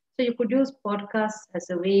 So you could use podcasts as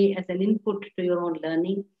a way, as an input to your own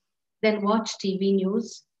learning. Then watch TV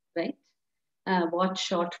news, right? Watch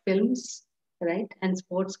short films, right? And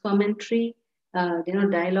sports commentary,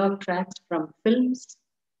 dialogue tracks from films.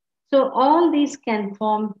 So all these can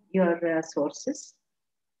form your sources.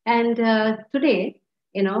 And today,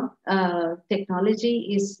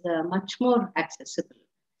 technology is much more accessible,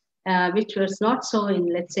 which was not so in,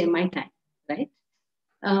 let's say, my time, right?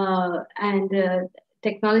 And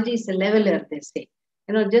technology is a leveler, they say.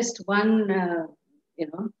 Just one,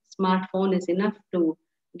 smartphone is enough to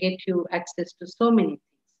get you access to so many things.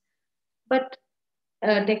 But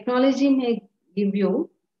technology may give you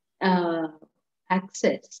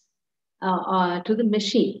access to the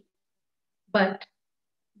machine, but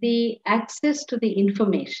the access to the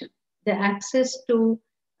information, the access to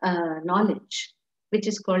knowledge, which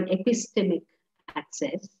is called epistemic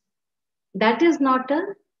access, that is not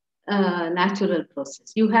a natural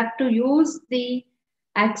process. You have to use the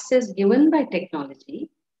access given by technology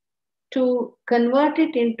to convert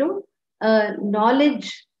it into a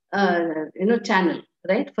knowledge channel,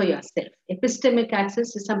 right, for yourself. Epistemic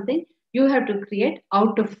access is something you have to create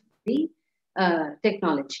out of the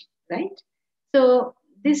technology, right? So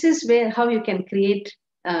this is how you can create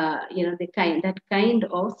that kind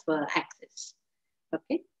of access.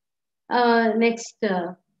 Okay.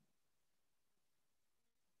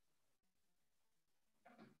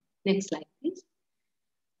 Next slide, please.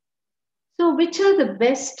 So which are the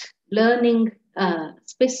best learning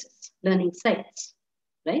spaces, learning sites,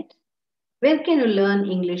 right? Where can you learn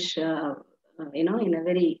English, in a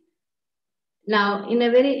very,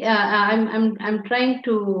 I'm trying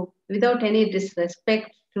to, without any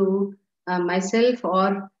disrespect to myself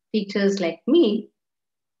or teachers like me,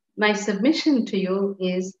 my submission to you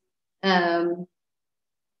is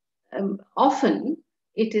often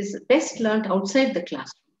it is best learned outside the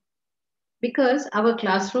classroom, because our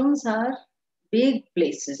classrooms are big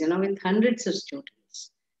places, with hundreds of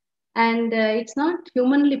students. And it's not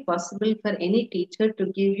humanly possible for any teacher to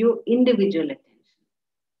give you individual attention.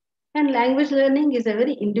 And language learning is a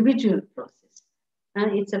very individual process.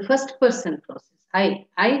 It's a first person process. I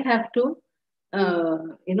have to,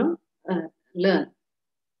 learn,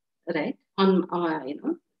 right?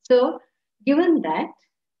 So given that,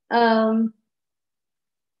 and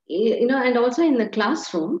also in the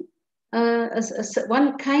classroom,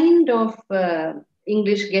 one kind of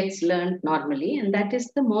English gets learned normally, and that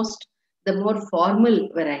is the more formal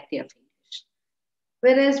variety of English.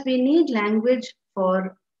 Whereas we need language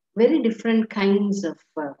for very different kinds of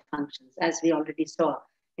functions, as we already saw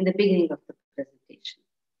in the beginning of the presentation.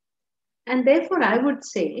 And therefore, I would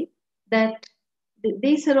say that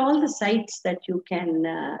these are all the sites that you can,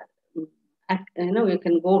 you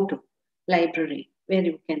can go to. Library, where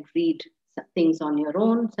you can read some things on your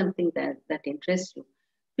own, something that interests you.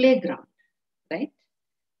 Playground, right?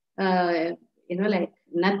 Like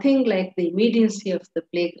nothing like the immediacy of the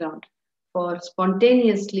playground for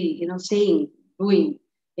spontaneously, saying, doing,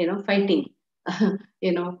 fighting,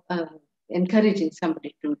 encouraging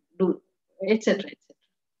somebody to do, etc., etc.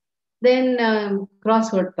 Then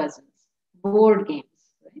crossword puzzles, board games,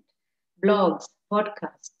 right? Blogs,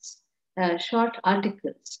 podcasts, short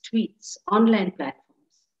articles, tweets, online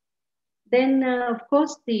platforms. Then, of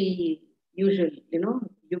course, the usual,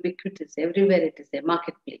 ubiquitous, everywhere it is a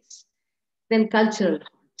marketplace. Then cultural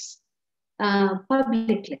haunts,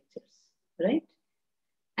 public lectures, right?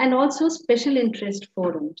 And also special interest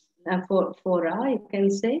forums, fora, you can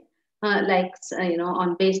say,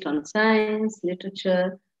 based on science,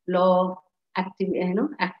 literature, law,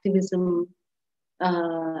 activism,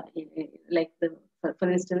 like for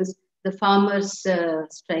instance, the farmers'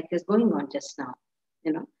 strike is going on just now,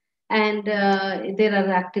 and there are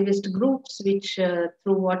activist groups which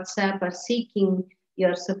through WhatsApp are seeking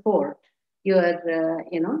your support, your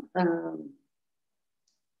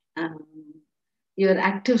your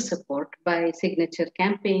active support by signature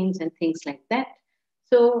campaigns and things like that.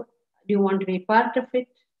 So do you want to be part of it?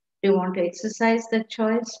 Do you want to exercise that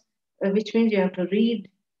choice? Which means you have to read,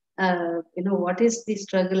 what is the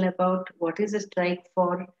struggle about? What is the strike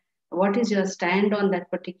for? What is your stand on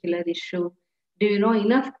that particular issue? Do you know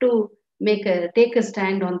enough to take a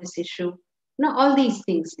stand on this issue? All these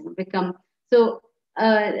things become so.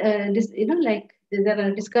 Like there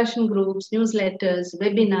are discussion groups, newsletters,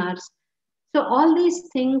 webinars. So all these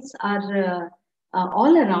things are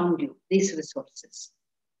all around you, these resources.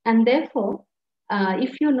 And therefore,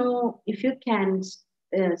 if you can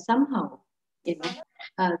somehow,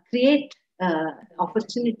 create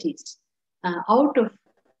opportunities out of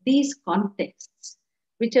these contexts,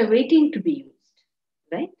 which are waiting to be used,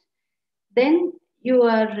 right? Then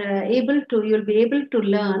you'll be able to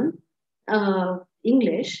learn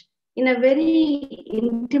English in a very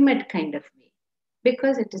intimate kind of way,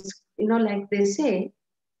 because it is, like they say,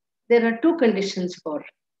 there are two conditions for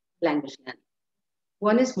language learning.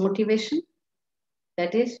 One is motivation,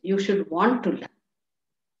 that is, you should want to learn,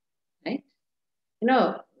 right?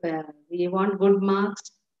 We want good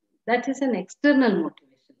marks, that is an external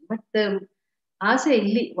motivation. But the ಆಸೆ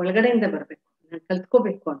ಇಲ್ಲಿ ಒಳಗಡೆಯಿಂದ ಬರಬೇಕು, ನಾನು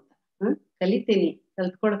ಕಲ್ತ್ಕೋಬೇಕು ಅಂತ, ಕಲಿತೀನಿ,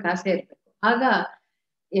 ಕಲ್ತ್ಕೊಳ್ಳೋಕೆ ಆಸೆ ಇರಬೇಕು. ಆಗ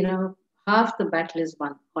half the battle is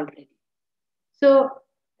won already. So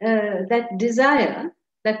that desire,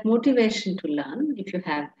 that motivation to learn, if you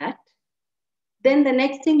have that, then the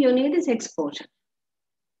next thing you need is exposure,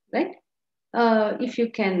 right? If you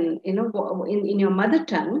can, in your mother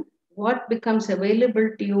tongue, what becomes available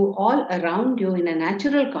to you all around you in a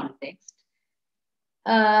natural context,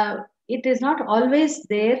 it is not always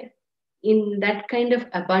there in that kind of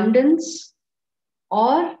abundance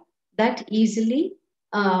or that easily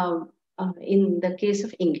in the case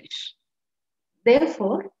of English.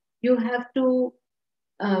 Therefore, you have to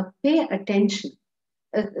pay attention.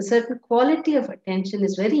 A certain quality of attention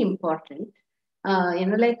is very important.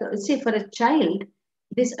 Like say for a child,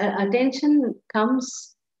 this attention comes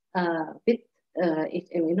with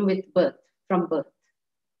birth, from birth.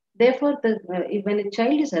 Therefore, when a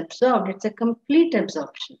child is absorbed, it's a complete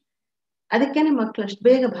absorption. ಅದಕ್ಕೇನೆ ಮಕ್ಕಳು ಅಷ್ಟು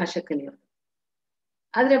ಬೇಗ ಭಾಷೆ ಕಲಿಯೋದು.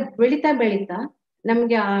 ಆದ್ರೆ ಬೆಳೀತಾ ಬೆಳೀತಾ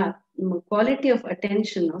ನಮ್ಗೆ ಆ ಕ್ವಾಲಿಟಿ ಆಫ್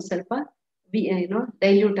ಅಟೆನ್ಷನ್ ಸ್ವಲ್ಪ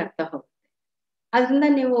ಡೈಲ್ಯೂಟ್ ಆಗ್ತಾ ಹೋಗುತ್ತೆ. ಅದರಿಂದ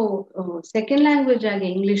ನೀವು ಸೆಕೆಂಡ್ ಲ್ಯಾಂಗ್ವೇಜ್ ಆಗಿ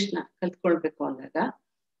ಇಂಗ್ಲಿಷ್ನ ಕಲ್ತ್ಕೊಳ್ಬೇಕು ಅಂದಾಗ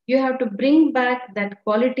you have to bring back that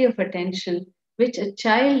quality of attention which a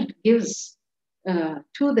child gives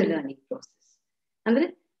to the learning process. Andre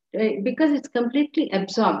because it's completely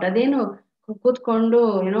absorbed. ಅದೇನು ಕೂತ್ಕೊಂಡು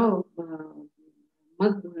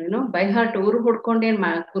by heart ಊರು ಹೊಡ್ಕೊಂಡೇನ್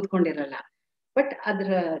ಕೂತ್ಕೊಂಡಿರಲ್ಲ. But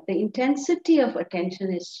the intensity of attention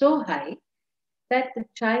is so high that the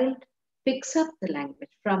child picks up the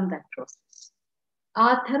language from that process. ಆ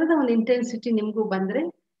ಥರದ ಒಂದು intensity ನಿಮಗೂ ಬಂದ್ರೆ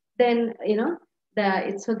then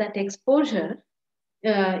so that exposure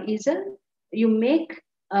is you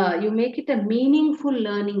make it a meaningful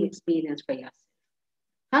learning experience for yourself.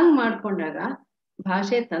 ಹಂಗ್ ಮಾಡ್ಕೊಂಡಾಗ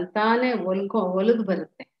ಭಾಷೆ ತಂತಾನೆ ಒಲದು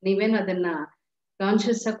ಬರುತ್ತೆ. ನೀವೇನು ಅದನ್ನ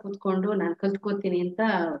ಕಾನ್ಶಿಯಸ್ ಆಗಿ ಕೂತ್ಕೊಂಡು ನಾನು ಕಲ್ತ್ಕೋತೀನಿ ಅಂತ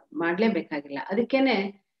ಮಾಡ್ಲೇಬೇಕಾಗಿಲ್ಲ. ಅದಕ್ಕೇನೆ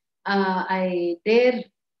I dare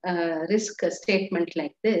risk a statement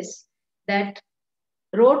like this, that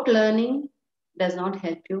rote learning does not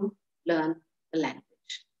help you learn a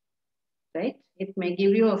language, right? It may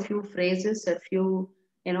give you a few phrases, a few,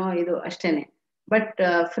 idu ashtene. But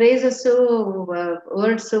phrases,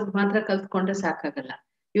 words matra kaltkonde saakagalla.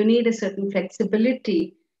 You need a certain flexibility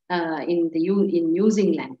in using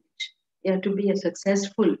language. You have to be a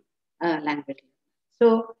successful language. So,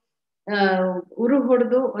 uru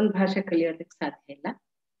hoddu ಒಂದು ಭಾಷೆ ಕಲಿಯೋದಕ್ಕೆ ಸಾಧ್ಯ ಇಲ್ಲ.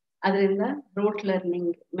 ಅದರಿಂದ rote learning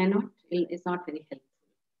is not very helpful.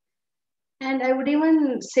 And I would even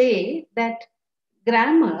say that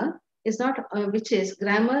grammar is not, which is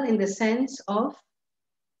grammar in the sense of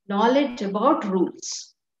knowledge about rules,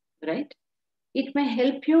 right? It may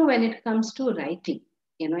help you when it comes to writing.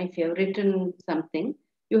 If you have written something,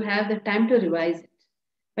 you have the time to revise it.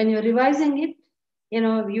 When you're revising it,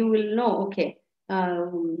 you will know, okay,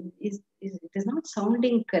 it is not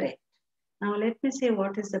sounding correct. Now, let me say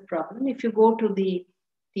what is the problem. If you go to the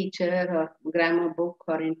teacher or grammar book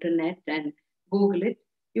or internet and Google it,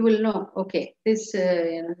 you will know, okay, this,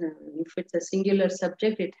 if it's a singular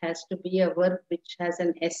subject, it has to be a verb which has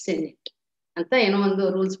an S in it. ಅಂತ ಒಂದು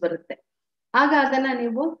rules ಬರುತ್ತೆ. ಆಗ ಅದನ್ನ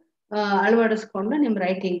ನೀವು ಅಳವಡಿಸ್ಕೊಂಡು ನಿಮ್ಮ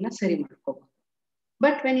ರೈಟಿಂಗ್ನ ಸರಿ ಮಾಡ್ಕೋಬಹುದು.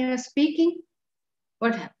 But when you are speaking,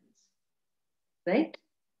 what happens, right?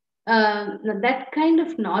 That kind of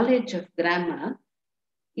knowledge of grammar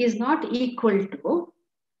is not equal to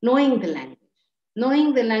knowing the language. Knowing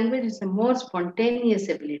the language is a more spontaneous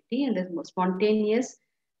ability and a more spontaneous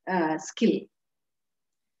skill.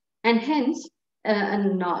 And hence,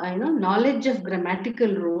 knowledge of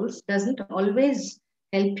grammatical rules doesn't always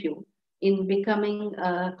help you in becoming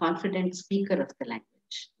a confident speaker of the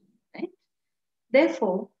language, right?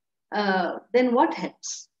 Therefore, then what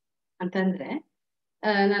helps? Antandre,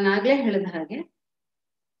 ನಾನು ಆಗ್ಲೇ ಹೇಳಿದ ಹಾಗೆ,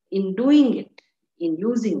 in doing it, in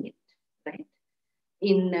using it, right?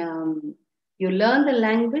 You learn the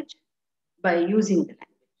language by using the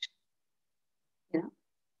language.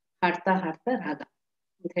 Harta raga.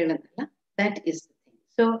 That is the thing.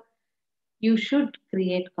 So you should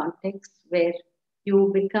create contexts where you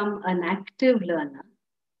become an active learner,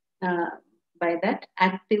 by that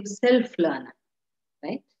active self-learner,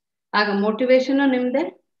 right? Aga motivation nimde,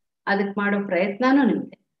 ಅದಕ್ಕೆ ಮಾಡೋ ಪ್ರಯತ್ನನೂ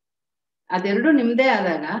ನಿಮ್ದೆ. ಅದೆರಡು ನಿಮ್ದೇ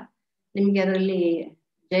ಆದಾಗ ನಿಮ್ಗೆ ಅದರಲ್ಲಿ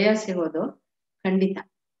ಜಯ ಸಿಗೋದು ಖಂಡಿತ.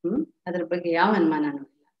 ಅದ್ರ ಬಗ್ಗೆ ಯಾವ ಅನುಮಾನನೂ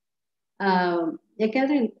ಇಲ್ಲ.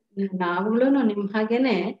 ಯಾಕೆಂದ್ರೆ ನಾವುಗಳು ನಿಮ್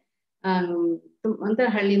ಹಾಗೇನೆ ಒಂಥರ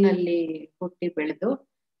ಹಳ್ಳಿನಲ್ಲಿ ಹುಟ್ಟಿ ಬೆಳೆದು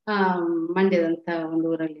ಮಂಡ್ಯದಂತ ಒಂದು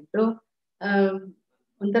ಊರಲ್ಲಿದ್ದು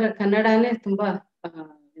ಒಂಥರ ಕನ್ನಡನೇ ತುಂಬಾ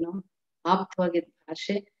ಆಪ್ತವಾಗಿದ್ದ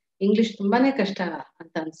ಭಾಷೆ. ಇಂಗ್ಲಿಷ್ ತುಂಬಾನೇ ಕಷ್ಟ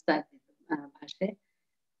ಅಂತ ಅನಿಸ್ತಾ ಇದ್ದಿದ್ದು ಭಾಷೆ.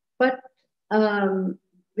 But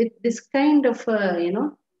with this kind of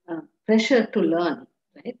pressure to learn,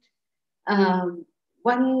 right?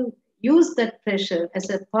 use that pressure as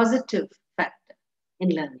a positive factor in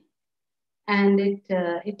learning. And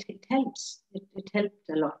it helps. It helped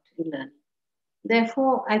a lot in learning.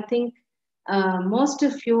 Therefore, I think most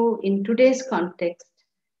of you in today's context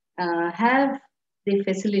have the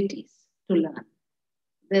facilities to learn.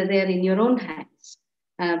 They're in your own hands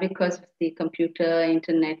because of the computer,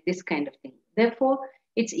 internet, this kind of thing. Therefore,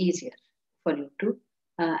 it's easier for you to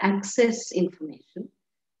access information.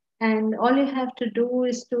 And all you have to do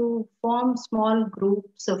is to form small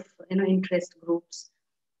groups of interest groups,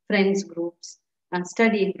 friends groups,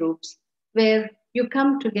 study groups, where you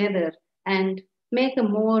come together and make a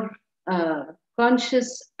more conscious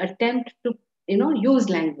attempt to use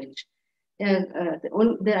language.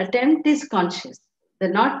 The attempt is conscious,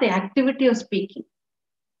 not the activity of speaking,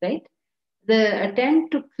 right? The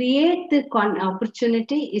attempt to create the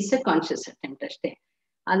opportunity is a conscious attempt ಅಷ್ಟೇ.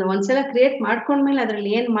 ಅದು ಒಂದ್ಸಲ create ಮಾಡ್ಕೊಂಡ್ಮೇಲೆ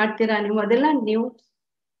ಅದ್ರಲ್ಲಿ ಏನ್ ಮಾಡ್ತೀರಾ ನೀವು ಅದೆಲ್ಲ ನೀವು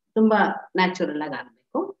ತುಂಬಾ ನ್ಯಾಚುರಲ್ ಆಗಿ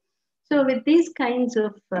ಆಗ್ಬೇಕು. So with these kinds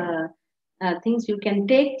of things, you can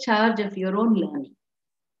take charge of your own learning,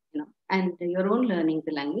 and your own learning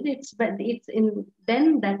the language. It's in then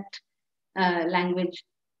that language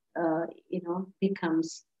becomes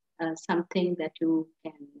something that you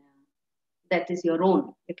can that is your own.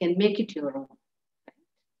 You can make it your own.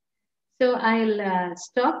 So I'll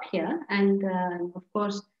stop here, and of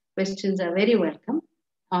course questions are very welcome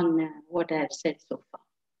on what I have said so far.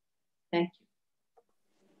 Thank you.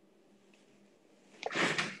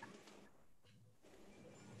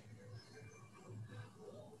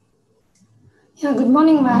 Yeah, good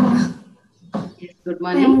morning, ma'am. Yes, good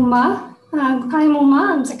morning. I'm Uma. I'm Uma.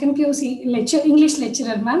 I'm second PUC English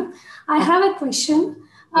lecturer, ma'am. I have a question.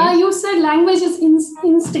 Yes. You said language is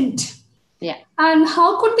instinct. Yeah. And how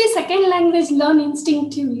could the second language learn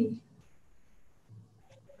instinctively?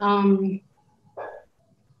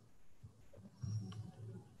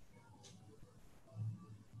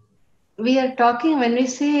 We are talking, when we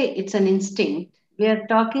say it's an instinct, we are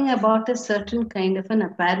talking about a certain kind of an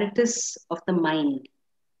apparatus of the mind,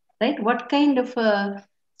 right? What kind of a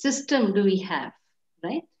system do we have,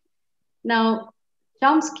 right? Now,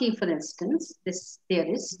 Chomsky, for instance, this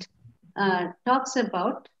theorist, talks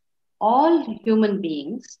about all human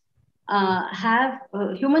beings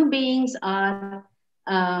human beings are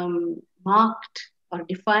marked or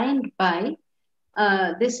defined by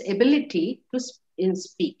this ability to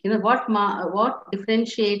speak. What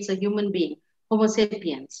differentiates a human being, Homo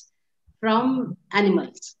sapiens, from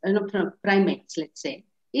animals, from primates, let's say,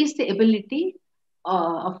 is the ability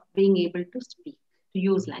of being able to speak, to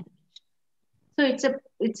use language. So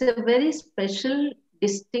it's a very special,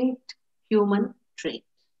 distinct human trait.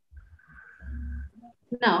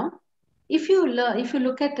 Now, if you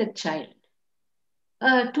look at a child,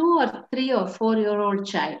 a 2 or 3 or 4-year-old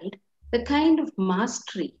child, the kind of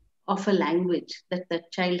mastery of a language that the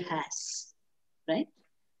child has, right?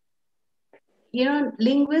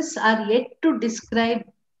 Linguists are yet to describe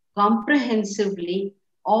comprehensively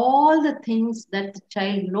all the things that the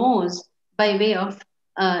child knows by way of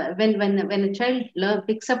when a child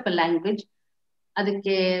picks up a language,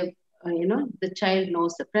 the child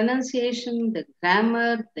knows the pronunciation, the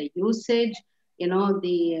grammar, the usage,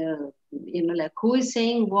 like who is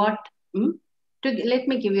saying what. Let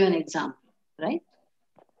me give you an example, right?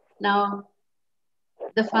 Now,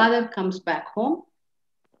 the father comes back home.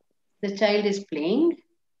 The child is playing.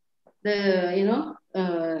 The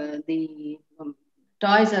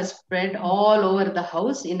toys are spread all over the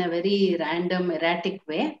house in a very random, erratic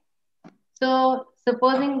way. So,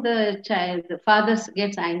 supposing the father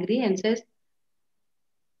gets angry and says,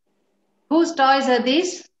 "Whose toys are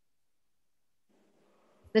these?"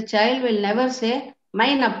 The child will never say,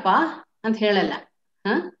 "Mine appa," and helala.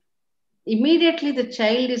 Immediately, the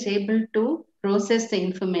child is able to process the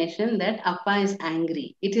information that appa is angry.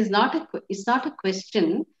 It's not a question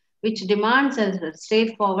which demands a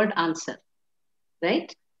straightforward answer, right?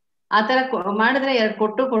 ಆತರ ಮಾಡಿದ್ರೆ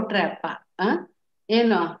 2 ಕೊಟ್ರೆ ಅಪ್ಪ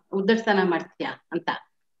ಏನು ಉದ್ದಡ್ತನ ಮಾಡ್ತೀಯ ಅಂತ.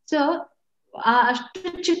 So ಅಷ್ಟು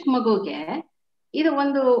ಚಿಕ್ಕ ಮಗುಗೆ ಇದು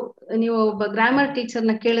ಒಂದು, ನೀವು ಒಬ್ಬ ಗ್ರಾಮರ್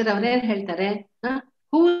ಟೀಚರ್ನ ಕೇಳಿದ್ರೆ ಅವ್ರೇನ್ ಹೇಳ್ತಾರೆ,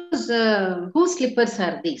 ಹೂ ಸ್ಲಿಪ್ಪರ್ಸ್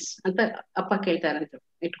ಆರ್ ದೀಸ್ ಅಂತ ಅಪ್ಪ ಕೇಳ್ತಾರಂತ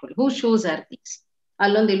ಇಟ್ಕೊಳ್ಳಿ. ಹೂ ಶೂಸ್ ಆರ್ ದೀಸ್,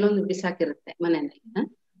 ಅಲ್ಲೊಂದು ಇಲ್ಲೊಂದು ಬಿಸಾಕಿರುತ್ತೆ ಮನೆಯಲ್ಲಿ.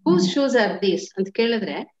 ಹೂ ಶೂಸ್ ಆರ್ ದೀಸ್ ಅಂತ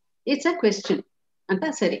ಕೇಳಿದ್ರೆ ಇಟ್ಸ್ ಅ ಕ್ವೆಶ್ಚನ್ ಅಂತ,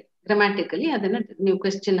 ಸರಿ, ಗ್ರಾಮ್ಯಾಟಿಕಲಿ ಅದನ್ನ ನೀವು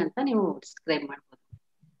ಕ್ವೆಶ್ಚನ್ ಅಂತ ನೀವು ಡಿಸ್ಕ್ರೈಬ್ ಮಾಡ್ಬೋದು.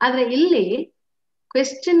 ಆದ್ರೆ ಇಲ್ಲಿ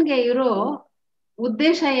ಕ್ವೆಶ್ಚನ್ಗೆ ಇರೋ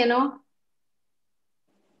ಉದ್ದೇಶ ಏನೋ,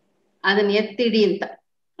 ಅದನ್ನ ಎತ್ತಿಡಿ ಅಂತ,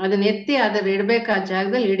 ಅದನ್ನ ಎತ್ತಿ ಅದನ್ನ ಇಡ್ಬೇಕಾದ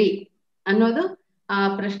ಜಾಗದಲ್ಲಿ ಇಡಿ ಅನ್ನೋದು ಆ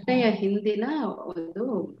ಪ್ರಶ್ನೆಯ ಹಿಂದಿನ ಒಂದು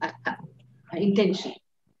ಅರ್ಥ, ಇಂಟೆನ್ಷನ್.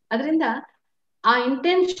 ಅದರಿಂದ ಆ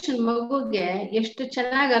ಇಂಟೆನ್ಷನ್ ಮಗುಗೆ ಎಷ್ಟು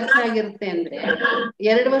ಚೆನ್ನಾಗಿ ಅರ್ಥ ಆಗಿರುತ್ತೆ ಅಂದ್ರೆ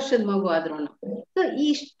 2 ವರ್ಷದ ಮಗು ಆದ್ರೂನು. ಸೊ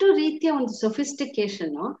ಇಷ್ಟು ರೀತಿಯ ಒಂದು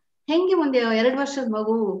ಸೊಫಿಸ್ಟಿಕೇಶನ್ ಹೆಂಗೆ ಒಂದು 2 ವರ್ಷದ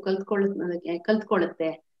ಮಗು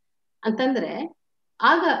ಕಲ್ತ್ಕೊಳ್ಳುತ್ತೆ ಅಂತಂದ್ರೆ,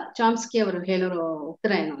 ಆಗ ಚಾಮ್ಸ್ಕಿ ಅವರು ಹೇಳೋರು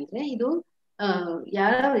ಉತ್ತರ ಏನು ಅಂದ್ರೆ, ಇದು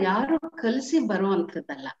ಯಾರು ಕಲಿಸಿ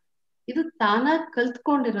ಬರುವಂಥದ್ದಲ್ಲ, ಇದು ತಾನಾಗಿ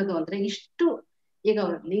ಕಲ್ತ್ಕೊಂಡಿರೋದು. ಅಂದ್ರೆ ಇಷ್ಟು ಈಗ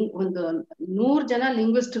ಒಂದು 100 ಜನ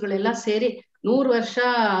ಲಿಂಗ್ವಿಸ್ಟ್ಗಳೆಲ್ಲ ಸೇರಿ 100 ವರ್ಷ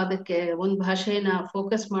ಅದಕ್ಕೆ ಒಂದು ಭಾಷೆನ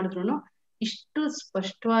ಫೋಕಸ್ ಮಾಡಿದ್ರು ಇಷ್ಟು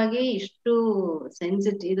ಸ್ಪಷ್ಟವಾಗಿ, ಇಷ್ಟು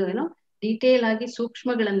ಇದು ಏನೋ ಡೀಟೇಲ್ ಆಗಿ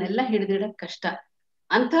ಸೂಕ್ಷ್ಮಗಳನ್ನೆಲ್ಲ ಹಿಡಿದಿಡಕ್ ಕಷ್ಟ.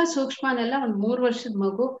 ಅಂತ ಸೂಕ್ಷ್ಮನೆಲ್ಲ ಒಂದ್ 3 ವರ್ಷದ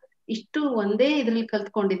ಮಗು ಇಷ್ಟು ಒಂದೇ ಇದ್ರಲ್ಲಿ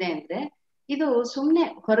ಕಲ್ತ್ಕೊಂಡಿದೆ ಅಂದ್ರೆ, ಇದು ಸುಮ್ನೆ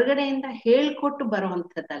ಹೊರಗಡೆಯಿಂದ ಹೇಳ್ಕೊಟ್ಟು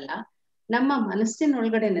ಬರುವಂಥದ್ದಲ್ಲ, ನಮ್ಮ ಮನಸ್ಸಿನ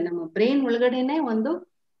ಒಳಗಡೆನೆ, ನಮ್ಮ ಬ್ರೈನ್ ಒಳಗಡೆನೆ ಒಂದು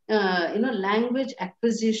ಲ್ಯಾಂಗ್ವೇಜ್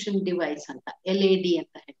ಅಕ್ವಿಸಿಷನ್ ಡಿವೈಸ್ ಅಂತ, LAD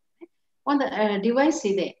ಅಂತ ಹೇಳ್ತಾರೆ, ಒಂದು ಡಿವೈಸ್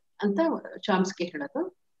ಇದೆ ಅಂತ ಚಾಮ್ಸ್ಕಿ ಹೇಳೋದು.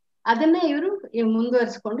 ಅದನ್ನ ಇವರು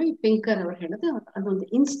ಮುಂದುವರಿಸ್ಕೊಂಡು ಈ ಪಿಂಕರ್ ಅವರು ಹೇಳೋದು ಅದೊಂದು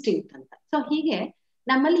ಇನ್ಸ್ಟಿಂಕ್ಟ್ ಅಂತ. ಸೊ ಹೀಗೆ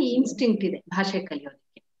ನಮ್ಮಲ್ಲಿ ಇನ್ಸ್ಟಿಂಕ್ಟ್ ಇದೆ ಭಾಷೆ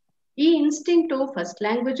ಕಲಿಯೋದಕ್ಕೆ. ಈ ಇನ್ಸ್ಟಿಂಕ್ಟ್ ಫಸ್ಟ್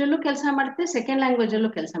ಲ್ಯಾಂಗ್ವೇಜ್ ಅಲ್ಲೂ ಕೆಲಸ ಮಾಡುತ್ತೆ, ಸೆಕೆಂಡ್ ಲ್ಯಾಂಗ್ವೇಜ್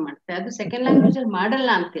ಅಲ್ಲೂ ಕೆಲಸ ಮಾಡುತ್ತೆ. ಅದು ಸೆಕೆಂಡ್ ಲ್ಯಾಂಗ್ವೇಜ್ ಅಲ್ಲಿ ಮಾಡಲ್ಲ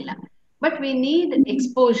ಅಂತಿಲ್ಲ, ಬಟ್ ವಿ ನೀಡ್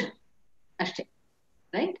ಎಕ್ಸ್ಪೋಜರ್ ಅಷ್ಟೇ,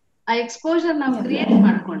 ರೈಟ್? ಆ ಎಕ್ಸ್ಪೋಜರ್ ನಾವು ಕ್ರಿಯೇಟ್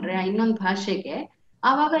ಮಾಡ್ಕೊಂಡ್ರೆ ಆ ಇನ್ನೊಂದು ಭಾಷೆಗೆ,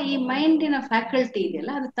 ಆವಾಗ ಈ ಮೈಂಡಿನ ಫ್ಯಾಕಲ್ಟಿ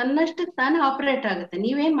ಇದೆಯಲ್ಲ, ಅದು ತನ್ನಷ್ಟಕ್ಕೆ ತಾನೇ ಆಪರೇಟ್ ಆಗುತ್ತೆ.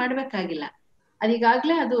 ನೀವೇನ್ ಮಾಡ್ಬೇಕಾಗಿಲ್ಲ,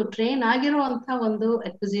 ಅದೀಗಾಗ್ಲೇ ಅದು ಟ್ರೈನ್ ಆಗಿರುವಂತ ಒಂದು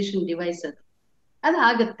ಅಕ್ವಿಸಿಷನ್ ಡಿವೈಸ್ ಅದು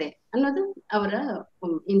ಆಗುತ್ತೆ ಅನ್ನೋದು ಅವರ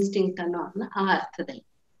ಇನ್ಸ್ಟಿಂಕ್ಟ್ ಅನ್ನೋ ಆ ಅರ್ಥದಲ್ಲಿ.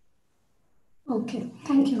 Okay,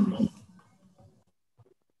 thank you.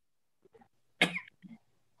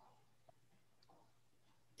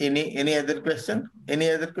 Any other question? Any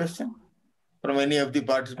other question from any of the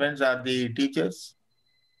participants or the teachers?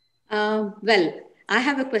 Well, I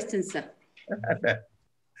have a question, sir.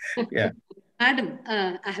 Yeah. Madam,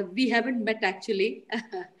 we haven't met actually.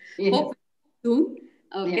 Yeah. Hope soon.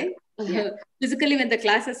 Okay. Yeah. Physically, when the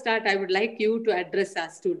classes start, I would like you to address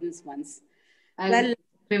our students once. Well,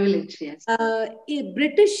 privilege, yes.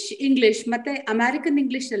 British English ಮತ್ತೆ American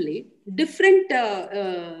English ಅಲ್ಲಿ different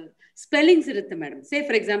spellings ಇರುತ್ತೆ madam. Say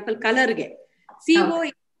for example ಕಲರ್ಗೆ CO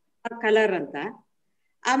colour ಅಂತ,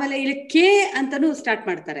 ಆಮೇಲೆ ಇಲ್ಲಿ K ಅಂತಾನು start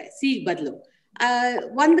ಮಾಡ್ತಾರೆ C ಬದಲು.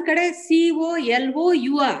 ಒಂದ್ ಕಡೆ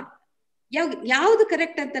COLOUR. ಯಾವ್ದು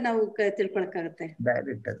ಕರೆಕ್ಟ್ ಅಂತ ನಾವು ತಿಳ್ಕೊಳಕ್ಕಾಗುತ್ತೆ?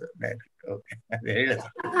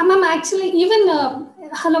 Ma'am, actually even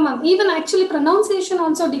hello ma'am, even actually pronunciation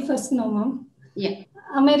also differs, no ma'am? Yeah.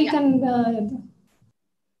 American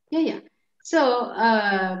yeah. So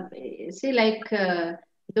see, like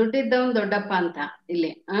ದುಡ್ಡಿದ್ದವನ್ ದೊಡ್ಡಪ್ಪ ಅಂತ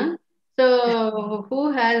ಇಲ್ಲಿ. So who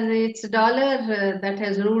has its dollar that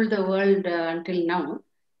has ruled the world until now?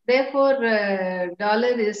 Therefore,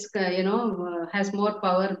 dollar is, has more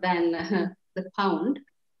power than the pound.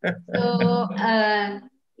 So,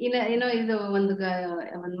 ಇದು ಒಂದು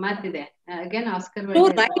ಮಾತಿದೆ. Again, Oscar Wilde. No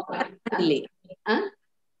right.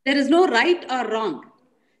 There is no right or wrong.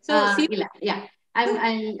 So, yeah.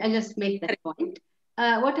 I'll just make that point.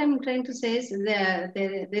 What I'm trying to say is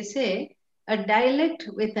they say a dialect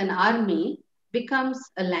with an army becomes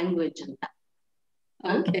a language.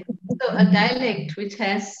 Okay. So a dialect which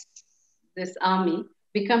has this army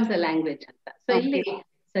becomes a language. So ಇಲ್ಲಿ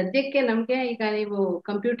ಸದ್ಯಕ್ಕೆ ನಮ್ಗೆ ಈಗ ನೀವು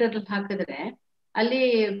computer ಹಾಕಿದ್ರೆ ಅಲ್ಲಿ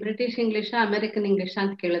British English, American English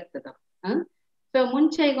ಅಂತ ಕೇಳುತ್ತದ. So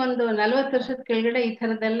ಮುಂಚೆ ಈಗ ಒಂದು 40 ವರ್ಷದ ಕೆಳಗಡೆ ಈ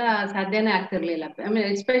ತರದೆಲ್ಲ ಸಾಧ್ಯನೇ ಆಗ್ತಿರ್ಲಿಲ್ಲ. I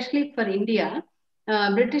mean especially for India,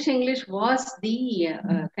 British English was the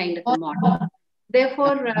kind of a model.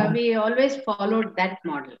 Therefore, we always followed that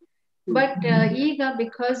model. But ega,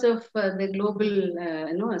 because of the global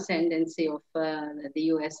ascendancy of the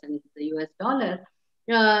US and the US dollar,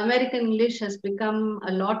 American English has become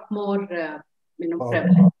a lot more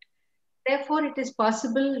prevalent. Therefore, it is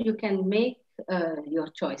possible you can make your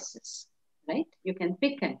choices, right? You can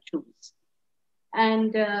pick and choose.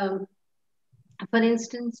 And for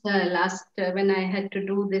instance, when I had to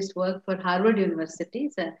do this work for Harvard University,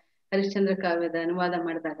 Harishchandra Kavyada ಅನುವಾದ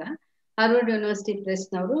ಮಾಡಿದಾಗ Harvard university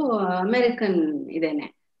ಪ್ರೆಸ್ನವರು American ಇದೇನೆ.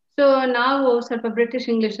 So ನಾವು ಸ್ವಲ್ಪ British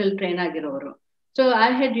English ಅಲ್ಲಿ train ಆಗಿರೋರು. So I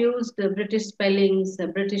had used British spellings,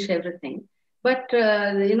 British everything, but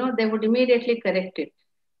they would immediately correct it.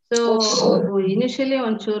 So initially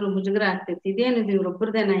ಒಂಚೂರು ಮುಜುಗರ ಆಗ್ತಿತ್ತು, ಇದೇನಿದು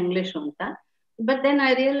ಇವ್ರೊಬ್ಬರದೇನ ಇಂಗ್ಲಿಷ್ ಅಂತ. But then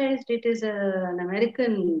I realised it is an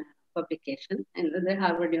American publication and the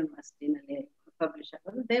Harvard University publish.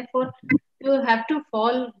 Therefore, you have to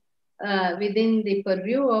fall within the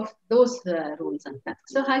purview of those rules and that.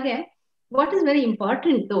 So, what is very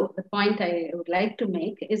important though, the point I would like to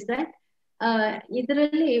make is that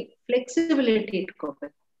idralli flexibility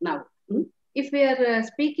now. If we are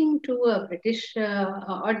speaking to a British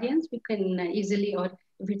audience, we can easily, or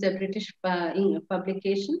if it's a British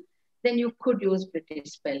publication, then you could use British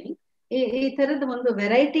spelling. ಈ ತರದ ಒಂದು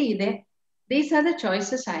variety ಇದೆ. These are the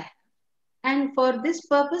choices I have. And for this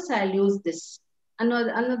purpose, I'll use this.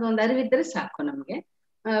 ಅನ್ನೋದು ಒಂದು ಅರಿವಿದ್ರೆ ಸಾಕು ನಮಗೆ.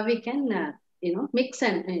 We can, mix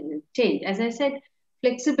and change. As I said,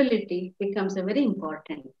 flexibility becomes a very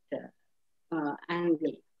important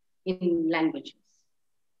angle in languages.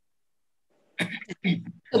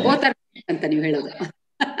 So both are ಅಂತ ನೀವು ಹೇಳೋದು.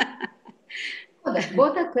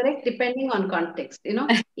 Both are correct depending on context.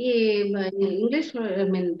 ಈ English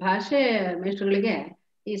ಭಾಷೆ ಮೇಷ್ಟ್ರುಗಳಿಗೆ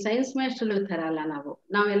ಈ ಸೈನ್ಸ್ ಮೇಷ್ಟ್ರುಗಳ ತರ ಅಲ್ಲ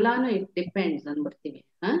ನಾವೆಲ್ಲಾನು ಇಟ್ ಡಿಪೆಂಡ್ಸ್ ಅಂದ್ಬಿಡ್ತೀವಿ.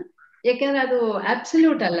 ಯಾಕೆಂದ್ರೆ ಅದು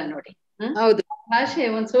ಅಬ್ಸಲ್ಯೂಟ್ ಅಲ್ಲ ನೋಡಿ. ಹೌದು, ಭಾಷೆ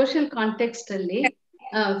ಒಂದು ಸೋಷಿಯಲ್ ಕಾಂಟೆಕ್ಸ್ಟ್ ಅಲ್ಲಿ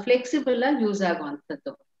ಫ್ಲೆಕ್ಸಿಬಲ್ ಆಗಿ ಯೂಸ್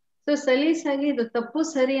ಆಗುವಂಥದ್ದು. ಸೊ ಸಲೀಸಾಗಿ ಇದು ತಪ್ಪು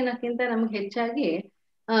ಸರಿ ಅನ್ನೋಕ್ಕಿಂತ ನಮ್ಗೆ ಹೆಚ್ಚಾಗಿ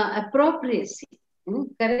ಅಪ್ರೋಪ್ರಿಯಸಿ,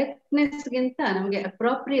 ಕರೆಕ್ಟ್ನೆಸ್ ಗಿಂತ ನಮ್ಗೆ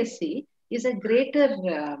ಅಪ್ರೋಪ್ರಿಯಸಿ ಇಸ್ ಅ ಗ್ರೇಟರ್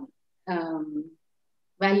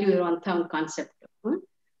ವ್ಯಾಲ್ಯೂ ಇರುವಂತ ಒಂದು ಕಾನ್ಸೆಪ್ಟ್.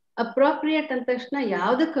 ಅಪ್ರೋಪ್ರಿಯೇಟ್ ಅಂದ ತಕ್ಷಣ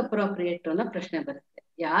ಯಾವ್ದಕ್ಕೆ ಅಪ್ರೋಪ್ರಿಯೇಟ್ ಅನ್ನೋ ಪ್ರಶ್ನೆ ಬರುತ್ತೆ.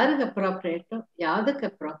 ಯಾರಿಗೆ ಅಪ್ರೋಪ್ರಿಯೇಟ್, ಯಾವ್ದಕ್ಕೆ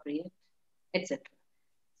ಅಪ್ರೋಪ್ರಿಯೇಟ್ ಎಕ್ಸೆಟ್ರಾ.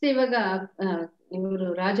 ಸೊ ಇವಾಗ ಇವರು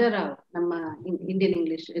ರಾಜಾರಾವ್ ನಮ್ಮ ಇಂಡಿಯನ್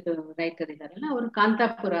ಇಂಗ್ಲಿಷ್ ಇದು ರೈಟರ್ ಇದಾರಲ್ಲ, ಅವರು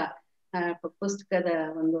ಕಾಂತಾಪುರ ಪುಸ್ತಕದ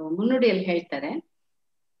ಒಂದು ಮುನ್ನುಡಿಯಲ್ಲಿ ಹೇಳ್ತಾರೆ,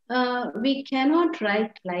 V cannot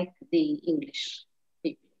right like the English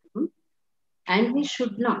people and we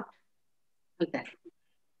should not ಅಂತಾರೆ.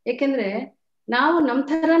 ಯಾಕೆಂದ್ರೆ ನಾವು ನಮ್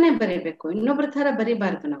ಥರಾನೇ ಬರೀಬೇಕು, ಇನ್ನೊಬ್ರ ತರ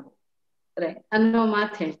ಬರೀಬಾರ್ದು ನಾವು ಅನ್ನೋ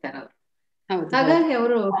ಮಾತು ಹೇಳ್ತಾರೆ ಅವರು. ಹಾಗಾಗಿ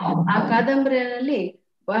ಅವರು ಆ ಕಾದಂಬರಿಯಲ್ಲಿ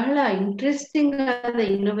ಬಹಳ ಇಂಟ್ರೆಸ್ಟಿಂಗ್ ಆದ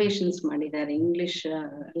ಇನ್ನೋವೇಷನ್ಸ್ ಮಾಡಿದ್ದಾರೆ ಇಂಗ್ಲಿಷ್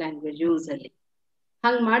ಲ್ಯಾಂಗ್ವೇಜ್ ಯೂಸ್ ಅಲ್ಲಿ.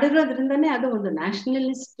 ಹಂಗ್ ಮಾಡಿರೋದ್ರಿಂದಾನೇ ಅದು ಒಂದು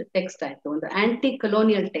ನ್ಯಾಷನಲಿಸ್ಟ್ ಟೆಕ್ಸ್ಟ್ ಆಯ್ತು, ಒಂದು ಆಂಟಿ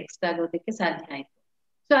ಕಲೋನಿಯಲ್ ಟೆಕ್ಸ್ಟ್ ಆಗೋದಕ್ಕೆ ಸಾಧ್ಯ ಆಯ್ತು.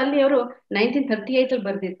 ಸೊ ಅಲ್ಲಿ ಅವರು 1938 ಅಲ್ಲಿ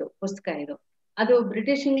ಬರೆದಿತ್ತು ಪುಸ್ತಕ ಇದು. ಅದು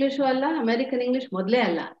ಬ್ರಿಟಿಷ್ ಇಂಗ್ಲಿಷು ಅಲ್ಲ, ಅಮೆರಿಕನ್ ಇಂಗ್ಲಿಷ್ ಮೊದಲೇ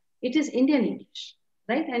ಅಲ್ಲ, it is Indian English,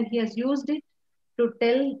 right? And he has used it to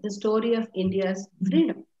tell the story of India's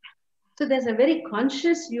freedom. So there's a very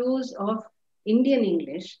conscious use of Indian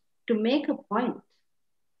English to make a point,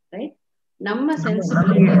 right? Namma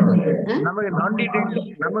sensibility. ನಮಗೆ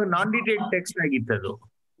ನಾನ್ detailed text ಆಗಿತ್ತದು.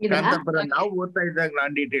 ನಾವು ಓದ್ತಾ ಇದ್ದಾಗ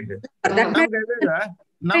ನಾನ್ detailed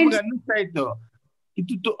ನಮ್ಗೆ ಅನ್ನಿಸ್ತಾ ಇತ್ತು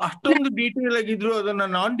ಇದು ಅಷ್ಟೊಂದು detail ಆಗಿದ್ರು ಅದನ್ನ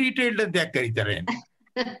ನಾನ್ ಡೀಟೇಲ್ಡ್ ಅಂತ ಯಾಕೆ ಕರೀತಾರೆ?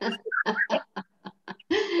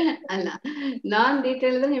 ಅಲ್ಲ, ನಾನ್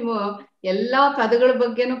ಡೀಟೇಲ್ ನೀವು ಎಲ್ಲಾ ಪದಗಳ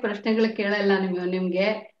ಬಗ್ಗೆನೂ ಪ್ರಶ್ನೆಗಳು ಕೇಳಲ್ಲ. ನಿಮ್ಗೆ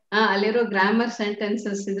ಅಲ್ಲಿರೋ ಗ್ರಾಮರ್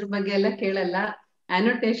ಸೆಂಟೆನ್ಸಸ್ ಇದ್ರ ಬಗ್ಗೆ ಎಲ್ಲ ಕೇಳಲ್ಲ,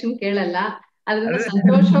 ಅನೋಟೇಷನ್ ಕೇಳಲ್ಲ. ಅದರಿಂದ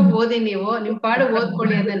ಸಂತೋಷವಾಗಿ ಓದಿ, ನೀವು ನಿಮ್ ಪಾಡು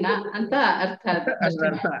ಓದ್ಕೊಳ್ಳಿ ಅದನ್ನ ಅಂತ ಅರ್ಥ.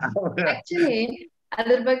 ಆಕ್ಚುಲಿ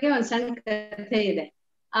ಅದ್ರ ಬಗ್ಗೆ ಒಂದ್ ಸಣ್ಣ ಕಥೆ ಇದೆ.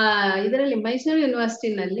 ಇದರಲ್ಲಿ ಮೈಸೂರು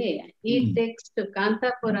ಯೂನಿವರ್ಸಿಟಿನಲ್ಲಿ ಈ ಟೆಕ್ಸ್ಟ್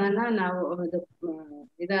ಕಾಂತಾಪುರನ ನಾವು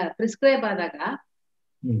ಪ್ರಿಸ್ಕ್ರೈಬ್ ಆದಾಗ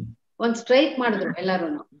ಒಂದ್ ಸ್ಟ್ರೈಕ್ ಮಾಡಿದ್ರು ಎಲ್ಲಾರು.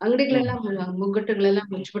 ಅಂಗಡಿಗಳೆಲ್ಲ ಮುಗ್ಗಟ್ಟುಗಳೆಲ್ಲ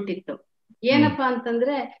ಮುಚ್ಚಿಬಿಟ್ಟಿತ್ತು. ಏನಪ್ಪಾ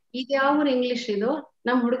ಅಂತಂದ್ರೆ, ಇದ್ಯಾವ ಇಂಗ್ಲಿಷ್ ಇದು,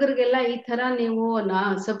 ನಮ್ ಹುಡುಗರಿಗೆಲ್ಲ ಈ ತರ ನೀವು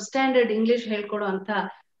ಸಬ್ ಸ್ಟ್ಯಾಂಡರ್ಡ್ ಇಂಗ್ಲಿಷ್ ಹೇಳ್ಕೊಡೋ ಅಂತ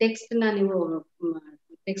ಟೆಕ್ಸ್ಟ್ ನ ನೀವು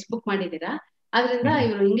ಟೆಕ್ಸ್ಟ್ ಬುಕ್ ಮಾಡಿದೀರಾ, ಆದ್ರಿಂದ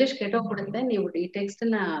ಇವ್ರು ಇಂಗ್ಲಿಷ್ ಕೆಟ್ಟೋಗ್ಬಿಡುತ್ತೆ, ನೀವು ಈ ಟೆಕ್ಸ್ಟ್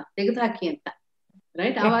ನ ತೆಗೆದುಹಾಕಿ ಅಂತ.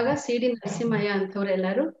 ರೈಟ್? ಅವಾಗ CD ನರಸಿಂಹಯ್ಯ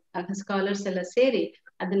ಅಂತವ್ರೆಲ್ಲಾರು ಸ್ಕಾಲರ್ಸ್ ಎಲ್ಲ ಸೇರಿ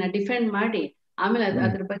ಅದನ್ನ ಡಿಫೆಂಡ್ ಮಾಡಿ, ಆಮೇಲೆ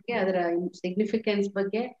ಅದ್ರ ಬಗ್ಗೆ, ಅದರ ಸಿಗ್ನಿಫಿಕೆನ್ಸ್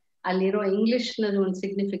ಬಗ್ಗೆ, ಅಲ್ಲಿರೋ ಇಂಗ್ಲಿಷ್ ನ ಒಂದು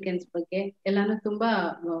ಸಿಗ್ನಿಫಿಕೆನ್ಸ್ ಬಗ್ಗೆ ಎಲ್ಲಾನು ತುಂಬಾ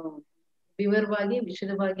ವಿವರವಾಗಿ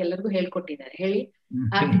ವಿಶದವಾಗಿ ಎಲ್ಲರಿಗೂ ಹೇಳ್ಕೊಟ್ಟಿದ್ದಾರೆ, ಹೇಳಿ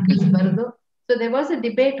ಆರ್ಟಿಕಲ್ಸ್ ಬರೆದು. So there was a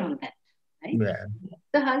debate on that.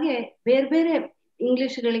 So ಹಾಗೆ ಬೇರೆ ಬೇರೆ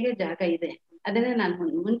ಇಂಗ್ಲಿಷ್ಗಳಿಗೆ ಜಾಗ ಇದೆ. ಅದನ್ನೇ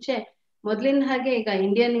ನಾನು ಮುಂಚೆ ಮೊದ್ಲಿನ ಹಾಗೆ ಈಗ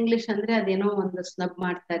ಇಂಡಿಯನ್ ಇಂಗ್ಲಿಷ್ ಅಂದ್ರೆ ಅದೇನೋ ಒಂದು ಸ್ನಬ್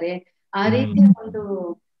ಮಾಡ್ತಾರೆ, ಆ ರೀತಿಯ ಒಂದು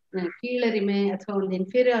ಕೀಳರಿಮೆ ಅಥವಾ ಒಂದು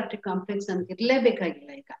ಇನ್ಫೀರಿಯಾರಿಟಿ ಕಾಂಪ್ಲೆಕ್ಸ್ ನಮ್ಗೆ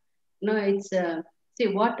ಇರ್ಲೇಬೇಕಾಗಿಲ್ಲ ಈಗ. No, it's see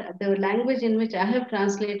what the language in which I have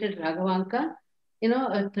translated Raghavanka,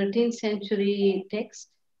 a 13th century text,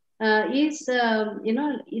 is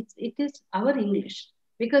it is our English,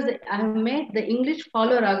 because I have made the English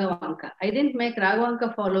follow Raghavanka. I didn't make Raghavanka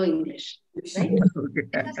follow English, right?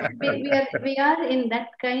 Because we are in that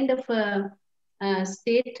kind of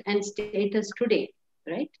state and status today,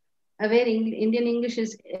 right? Where Indian English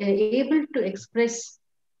is able to express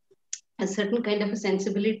a certain kind of a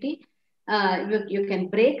sensibility. You can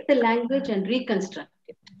break the language and reconstruct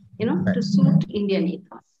it, to suit Indian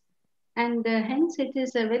ethos. And hence it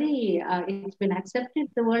is a very, it's been accepted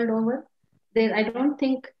the world over. I don't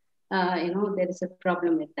think, there is a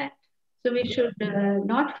problem with that. So we should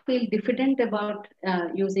not feel diffident about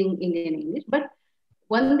using Indian English. But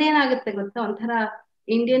ಒಂದೇನಾಗುತ್ತೆ ಗೊತ್ತಾ, ಒಂಥರ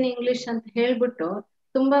Indian English ಅಂತ ಹೇಳ್ಬಿಟ್ಟು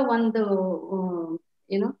ತುಂಬಾ ಒಂದು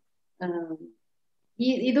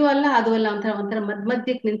ಇದು ಅಲ್ಲ ಅದು ಅಲ್ಲ ಒಂಥರ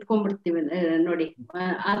ಮಧ್ಯಕ್ಕೆ ನಿಂತ್ಕೊಂಡ್ಬಿಡ್ತೀವಿ ನೋಡಿ.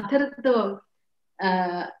 ಆ ಥರದ್ದು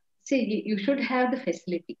you should have the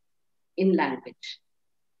facility in language.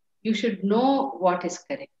 You should know what is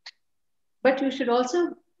correct, but you should also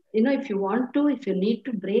if you want to, if you need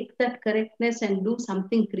to break that correctness and do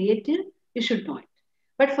something creative, you should know it.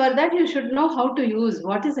 But for that, you should know how to use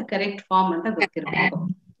what is the correct form ಅಂತ ಗೊತ್ತಿರಬೇಕು.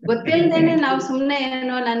 ಗೊತ್ತಿಲ್ಲದೇನೆ ನಾವು ಸುಮ್ಮನೆ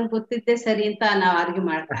ಏನೋ ನನ್ಗೆ ಗೊತ್ತಿದ್ದೆ ಸರಿ ಅಂತ ನಾವು argue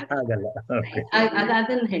ಮಾಡಕ್ಕಾಗಲ್ಲ.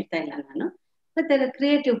 ಅದನ್ನ ಹೇಳ್ತಾ ಇಲ್ಲ ನಾನು. But there are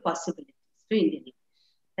creative possibilities to Indian English.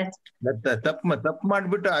 ತಪ್ಪು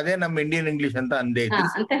ಮಾಡ್ಬಿಟ್ಟು ಅದೇ ನಮ್ಮ ಇಂಡಿಯನ್ ಇಂಗ್ಲಿಷ್ ಅಂತ ಅಂದೇ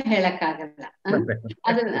ಅಂತ ಹೇಳಕ್ಕಾಗಲ್ಲ.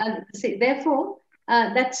 Therefore,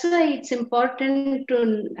 that's why it's important to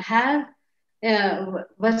have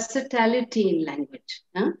versatility in language.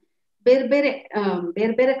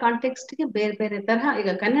 ಬೇರೆ ಬೇರೆ ಕಾಂಟೆಕ್ಸ್ಟ್ಗೆ ಬೇರೆ ಬೇರೆ ತರಹ. ಈಗ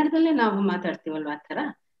ಕನ್ನಡದಲ್ಲೇ ನಾವು ಮಾತಾಡ್ತೀವಲ್ವಾ ಆ ತರ.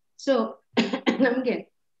 ಸೊ ನಮ್ಗೆ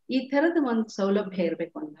ಈ ತರದ ಒಂದು ಸೌಲಭ್ಯ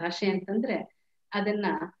ಇರ್ಬೇಕು ಒಂದು ಭಾಷೆ ಅಂತಂದ್ರೆ, ಅದನ್ನ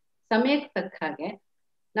ಸಮಯಕ್ಕೆ ತಕ್ಕ ಹಾಗೆ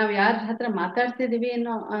ನಾವು ಯಾರ ಹತ್ರ ಮಾತಾಡ್ತಿದೀವಿ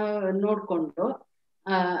ಅನ್ನೋ ನೋಡ್ಕೊಂಡು,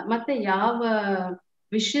 ಮತ್ತೆ ಯಾವ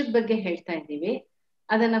ವಿಷಯದ ಬಗ್ಗೆ ಹೇಳ್ತಾ ಇದ್ದೀವಿ,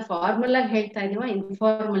 ಅದನ್ನ ಫಾರ್ಮಲ್ ಆಗಿ ಹೇಳ್ತಾ ಇದೀವ,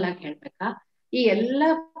 ಇನ್ಫಾರ್ಮಲ್ ಆಗಿ ಹೇಳ್ಬೇಕಾ, ಈ ಎಲ್ಲಾ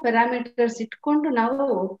ಪ್ಯಾರಾಮೀಟರ್ಸ್ ಇಟ್ಕೊಂಡು ನಾವು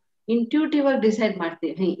ಇಂಟ್ಯೂಟಿವ್ ಆಗಿ ಡಿಸೈಡ್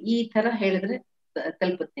ಮಾಡ್ತೀವಿ ಈ ತರ ಹೇಳಿದ್ರೆ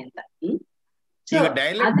ತಲುಪುತ್ತೆ ಅಂತ. ಈಗ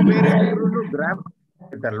ಡೈಲೆಕ್ಟ್ ಬೇರೆ ಆದ್ರೂ ಗ್ರಾಮರ್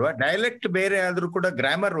ಡೈಲೆಕ್ಟ್ ಬೇರೆ ಆದ್ರೂ ಕೂಡ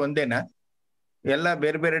ಗ್ರಾಮರ್ ಒಂದೇನಾ? ಎಲ್ಲ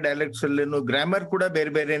ಬೇರೆ ಬೇರೆ ಡೈಲೆಕ್ಟ್ಸ್ ಅಲ್ಲಿನೂ ಗ್ರಾಮರ್ ಕೂಡ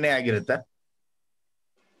ಬೇರೆ ಬೇರೆನೆ ಆಗಿರುತ್ತಾ?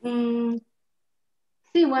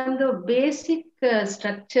 ಒಂದು ಬೇಸಿಕ್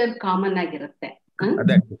ಸ್ಟ್ರಕ್ಚರ್ ಕಾಮನ್ ಆಗಿರುತ್ತೆ.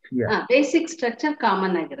 ಬೇಸಿಕ್ ಸ್ಟ್ರಕ್ಚರ್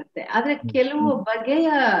ಕಾಮನ್ ಆಗಿರುತ್ತೆ. ಆದ್ರೆ ಕೆಲವು ಬಗೆಯ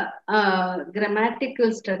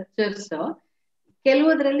ಗ್ರಾಮ್ಯಾಟಿಕಲ್ ಸ್ಟ್ರಕ್ಚರ್ಸ್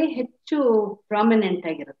ಕೆಲವುದ್ರಲ್ಲಿ ಹೆಚ್ಚು ಪ್ರಾಮಿನೆಂಟ್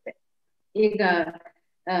ಆಗಿರುತ್ತೆ. ಈಗ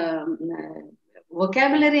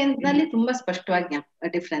ವೊಕ್ಯಾಬ್ಯುಲರಿ ಅಂತಲ್ಲಿ ತುಂಬಾ ಸ್ಪಷ್ಟವಾಗಿ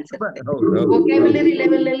ಡಿಫ್ರೆನ್ಸ್ ಇರುತ್ತೆ. ವೊಕ್ಯಾಬ್ಯುಲರಿ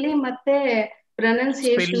ಲೆವೆಲ್ ಅಲ್ಲಿ ಮತ್ತೆ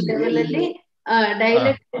ಪ್ರೊನೌನ್ಸಿಯೇಷನ್ ಲೆವೆಲ್ ಅಲ್ಲಿ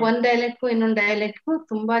ಡೈಲೆಕ್ಟ್ ಒಂದ್ ಡೈಲೆಕ್ಟ್ ಇನ್ನೊಂದ್ ಡೈಲೆಕ್ಟ್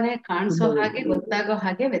ತುಂಬಾನೇ ಕಾಣಿಸೋ ಹಾಗೆ ಗೊತ್ತಾಗೋ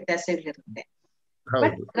ಹಾಗೆ ವ್ಯತ್ಯಾಸಗಳಿರುತ್ತೆ.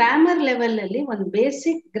 ಬಟ್ ಗ್ರಾಮರ್ ಲೆವೆಲ್ ಅಲ್ಲಿ ಒಂದು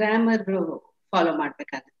ಬೇಸಿಕ್ ಗ್ರಾಮರ್ ಫಾಲೋ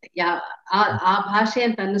ಮಾಡ್ಬೇಕಾಗತ್ತೆ ಆ ಭಾಷೆ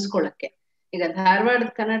ಅಂತ ಅನ್ನಿಸ್ಕೊಳ್ಳಕ್ಕೆ. ಈಗ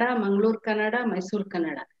ಧಾರವಾಡದ ಕನ್ನಡ, ಮಂಗಳೂರು ಕನ್ನಡ, ಮೈಸೂರು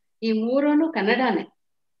ಕನ್ನಡ ಈ ಮೂರೂನು ಕನ್ನಡನೇ.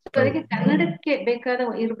 ಅವರಿಗೆ ಕನ್ನಡಕ್ಕೆ ಬೇಕಾದ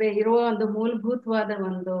ಇರುವ ಒಂದು ಮೂಲಭೂತವಾದ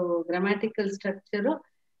ಒಂದು ಗ್ರಾಮ್ಯಾಟಿಕಲ್ ಸ್ಟ್ರಕ್ಚರು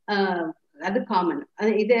ಅದು ಕಾಮನ್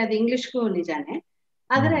ಇದೆ. ಅದು ಇಂಗ್ಲಿಷ್ಗೂ ನಿಜಾನೇ.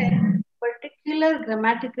 ಆದ್ರೆ ಪರ್ಟಿಕ್ಯುಲರ್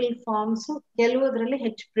ಗ್ರಾಮ್ಯಾಟಿಕಲ್ ಫಾರ್ಮ್ಸ್ ಕೆಲವುದ್ರಲ್ಲಿ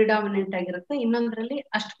ಹೆಚ್ಚು ಪ್ರಿಡಾಮಿನೆಂಟ್ ಆಗಿರುತ್ತೆ, ಇನ್ನೊಂದ್ರಲ್ಲಿ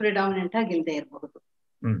ಅಷ್ಟು ಪ್ರಿಡಾಮಿನೆಂಟ್ ಆಗಿ ಇಲ್ಲದೆ ಇರಬಹುದು.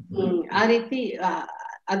 ಆ ರೀತಿ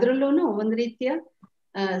ಅದ್ರಲ್ಲೂ ಒಂದ್ ರೀತಿಯ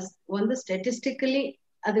ಒಂದು ಸ್ಟ್ಯಾಟಿಸ್ಟಿಕಲಿ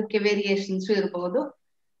ಅದಕ್ಕೆ ವೇರಿಯೇಷನ್ಸ್ ಇರಬಹುದು.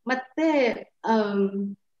 ಮತ್ತೆ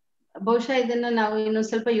ಬಹುಶಃ ಇದನ್ನ ನಾವು ಇನ್ನೊಂದ್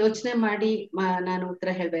ಸ್ವಲ್ಪ ಯೋಚನೆ ಮಾಡಿ ನಾನು ಉತ್ತರ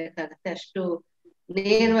ಹೇಳ್ಬೇಕಾಗತ್ತೆ. ಅಷ್ಟು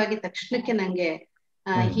ನೇರವಾಗಿ ತಕ್ಷಣಕ್ಕೆ ನಂಗೆ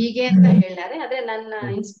ಹೀಗೆ ಅಂತ ಹೇಳಿದ್ದಾರೆ. ಆದ್ರೆ ನನ್ನ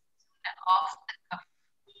ಆಫ್ ದ ಕಫ್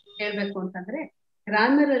ಹೇಳ್ಬೇಕು ಅಂತಂದ್ರೆ,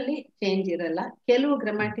 ಗ್ರಾಮರ್ ಅಲ್ಲಿ ಚೇಂಜ್ ಇರಲ್ಲ. ಕೆಲವು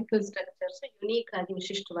ಗ್ರಾಮ್ಯಾಟಿಕಲ್ ಸ್ಟ್ರಕ್ಚರ್ಸ್ ಯುನೀಕ್ ಆಗಿ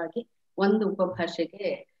ವಿಶಿಷ್ಟವಾಗಿ ಒಂದು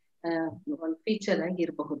ಉಪಭಾಷೆಗೆ ಒಂದು ಫೀಚರ್ ಆಗಿ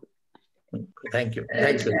ಇರಬಹುದು. Thank you.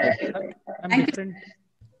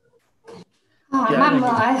 Ma'am,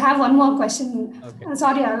 I have one more question. Okay.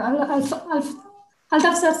 Sorry,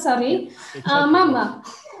 Altaf sir, sorry. Ma'am,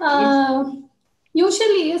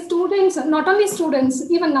 usually students, not only students,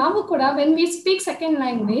 even now kuda, when we speak second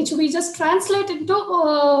language, we just translate into,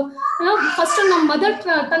 first ನಮ್ಮ mother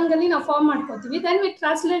tongue ಅಲ್ಲಿ ನಾವು form ಮಾಡ್ಕೋತೀವಿ, then we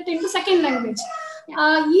translate into second language.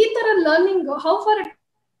 ಈ ತರ learning, how far it...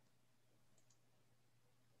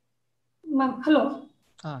 Ma'am, hello.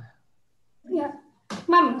 Yeah,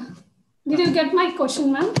 ma'am. Did you get my question,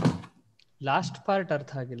 ma'am? Last part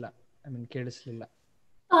ಅರ್ಥ ಆಗಿಲ್ಲ, ಕೇಳಿಸ್ಲಿಲ್ಲ.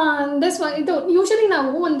 This one, usually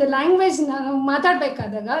ನಾವು ಒಂದು ಲ್ಯಾಂಗ್ವೇಜ್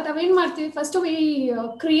ಮಾತಾಡ್ಬೇಕಾದಾಗ ನಾವೇನ್ ಮಾಡ್ತೀವಿ, first we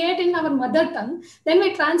create in our mother tongue, then we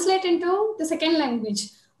translate in to the second language.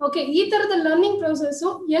 Okay, ಈ ತರದ learning process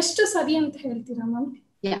ಎಷ್ಟು ಸರಿ ಅಂತ ಹೇಳ್ತೀರಾ ma'am?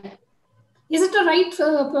 Is it a right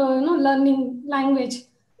learning language?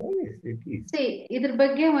 ಇದ್ರ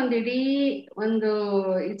ಬಗ್ಗೆ ಒಂದು ಇಡೀ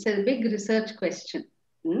it's A big research question.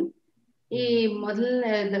 ಈ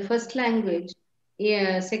the first language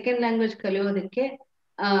second language ಕಲಿಯೋದಕ್ಕೆ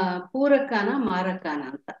ಪೂರಕನ ಮಾರಕನ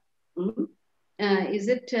ಅಂತ. Is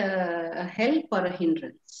it help R a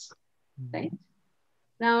hindrance? Right.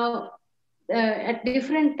 ನಾವು at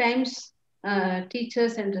different times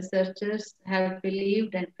teachers and researchers have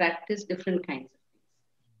believed and practiced different kinds of things.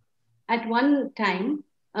 At one time,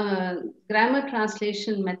 grammar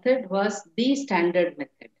translation method was the standard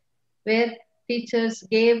method, where teachers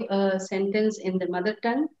gave a sentence in the mother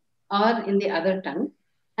tongue or in the other tongue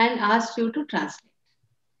and asked you to translate.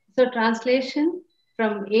 So translation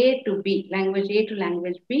from A to B, language A to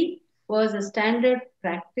language B, was a standard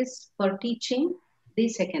practice for teaching the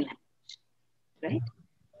second language, right?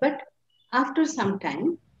 But after some time,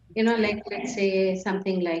 like let's say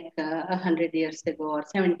something like 100 years ago or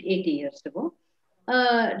 70, 80 years ago,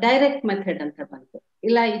 direct method anta bantu.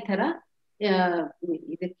 Illa ee thara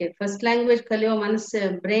ಇದಕ್ಕೆ first language ಕಲಿಯೋ ಮನಸ್ಸು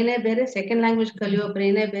ಬ್ರೈನೇ ಬೇರೆ, second language ಕಲಿಯೋ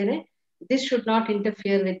ಬ್ರೈನೇ ಬೇರೆ. This should not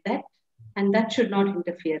interfere with that, and that should not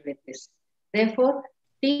interfere with this. Therefore,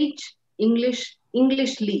 teach English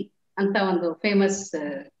Englishly ಅಂತ ಒಂದು famous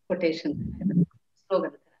quotation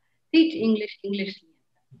slogan. Teach English ಇಂಗ್ಲಿಷ್ಲಿ ಅಂತ.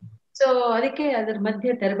 So ಅದಕ್ಕೆ ಅದ್ರ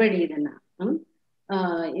ಮಧ್ಯೆ ತರಬೇಡಿ ಇದನ್ನ.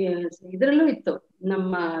 ಇದರಲ್ಲೂ ಇತ್ತು,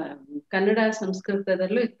 ನಮ್ಮ ಕನ್ನಡ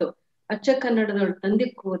ಸಂಸ್ಕೃತದಲ್ಲೂ ಇತ್ತು. ಅಚ್ಚ ಕನ್ನಡದೊಳಗೆ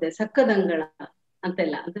ತಂದಿಕ್ಕುವುದೇ ಸಕ್ಕದಂಗಳ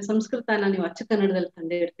ಅಂತೆಲ್ಲ. ಅಂದ್ರೆ ಸಂಸ್ಕೃತನ ನೀವು ಅಚ್ಚ ಕನ್ನಡದಲ್ಲಿ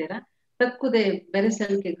ತಂದೆ ಇರ್ತೀರಾ. ತಕ್ಕುದೆ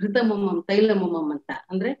ಬೆರೆಸಲಿಕ್ಕೆ ಘೃತಮೊಮ್ಮಂ ತೈಲಮೊಮ್ಮಂ ಅಂತ.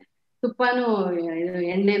 ಅಂದ್ರೆ ತುಪ್ಪನೂ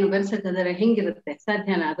ಎಣ್ಣೆನು ಬೆರೆಸಕ್ಕಾದ್ರೆ ಹೆಂಗಿರುತ್ತೆ,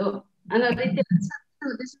 ಸಾಧ್ಯನಾ ಅದು ಅನ್ನೋ ರೀತಿ.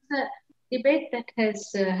 This is a debate that has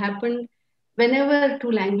happened whenever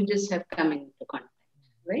two languages have come into contact,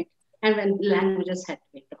 right? And when languages had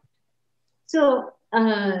been taught. So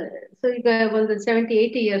ಈಗ ಒಂದು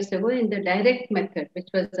 70-80 years ago, in the direct method,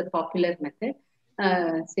 which was a popular method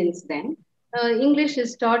since then, English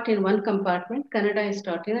is taught in one compartment, Kannada is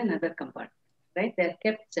taught in another compartment, right? They are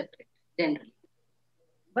kept separate generally.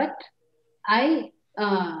 But I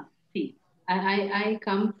feel, I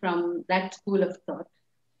come from that school of thought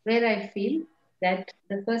where I feel that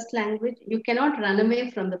the first language, you cannot run away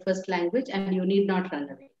from the first language, and you need not run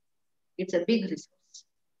away. It's a big resource,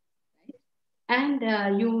 right? And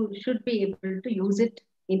you should be able to use it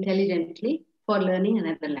intelligently for learning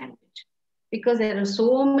another language, because there are so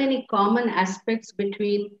many common aspects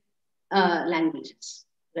between languages,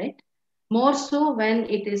 right? More so when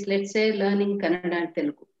it is, let's say, learning Kannada and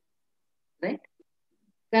Telugu, right?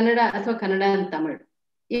 Kannada ಅಥವಾ Kannada and Tamil,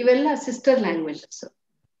 ಇವೆಲ್ಲ sister languages.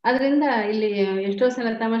 ಅದರಿಂದ ಇಲ್ಲಿ ಎಷ್ಟೋ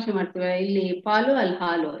ಸಲ ತಮಾಷೆ ಮಾಡ್ತೀವಿ, ಇಲ್ಲಿ ಪಾಲು ಅಲ್ಲಿ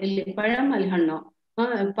ಹಾಲು, ಇಲ್ಲಿ ಪഴം ಅಲ್ಲಿ ಹಣ್ಣು,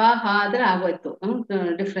 ಪಾ ಹಾ ಆದ್ರೆ ಆಗೋಯ್ತು,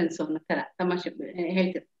 ಡಿಫ್ರೆನ್ಸ್ ಅನ್ನೋ ತರ ತಮಾಷೆ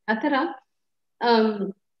ಹೇಳ್ತೀವಿ ಆ ತರ.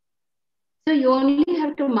 So you only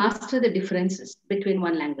have to master the differences between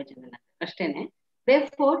one language and another, ಅಷ್ಟೇನೆ.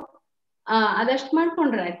 Therefore, ಅದಷ್ಟು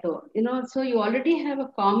ಮಾಡ್ಕೊಂಡ್ರೆ ಆಯ್ತು, so you already have a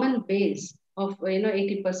common base of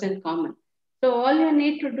 80% common. So all you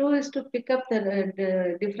need to do is to pick up the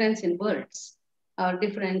difference in words or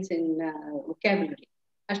difference in vocabulary,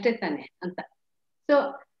 ಅಷ್ಟೇ ತಾನೆ ಅಂತ. So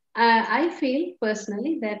I feel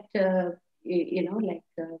personally that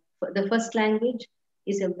the first language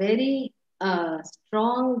is a very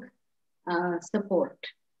strong support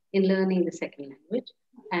in learning the second language,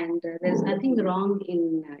 and there's nothing wrong in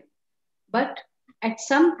but at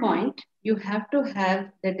some point you have to have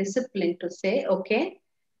the discipline to say, okay,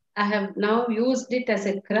 I have now used it as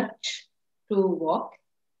a crutch to walk.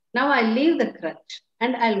 Now I leave the crutch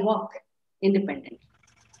and I'll walk independently.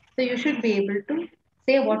 So you should be able to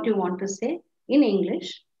say what you want to say in English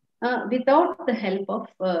without the help of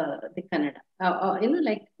the Kannada.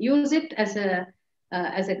 Like use it as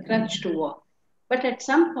a crutch to walk. But at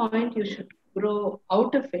some point you should grow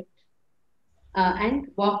out of it and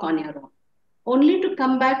walk on your own. Only to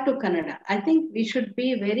come back to Kannada. I think we should be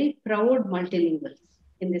very proud multilinguals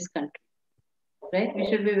in this country, right? We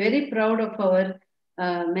should be very proud of our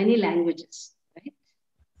many languages, right?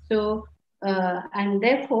 So, and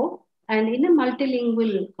therefore, and in a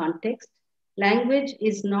multilingual context, language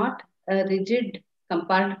is not a rigid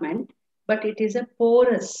compartment, but it is a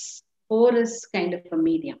porous kind of a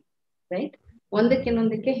medium, right? ಒಂದಕ್ಕೆ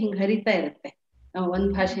ಇನ್ನೊಂದಕ್ಕೆ ಹಿಂಗೆ ಹರಿತಾ ಇರುತ್ತೆ, ಒಂದು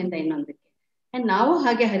ಭಾಷೆಯಿಂದ ಇನ್ನೊಂದಕ್ಕೆ, and ನಾವು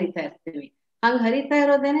ಹಾಗೆ ಹರಿತಾ ಇರ್ತೀವಿ. ಹಂಗೆ ಹರಿತಾ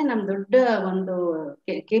ಇರೋದೇನೆ ನಮ್ ದೊಡ್ಡ ಒಂದು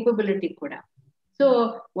ಕೇಪಬಿಲಿಟಿ ಕೂಡ. ಸೊ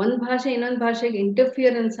ಒಂದ್ ಭಾಷೆ ಇನ್ನೊಂದ್ ಭಾಷೆಗೆ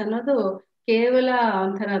ಇಂಟರ್ಫಿಯರೆನ್ಸ್ ಅನ್ನೋದು ಕೇವಲ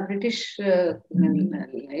ಒಂಥರ ಬ್ರಿಟಿಷ್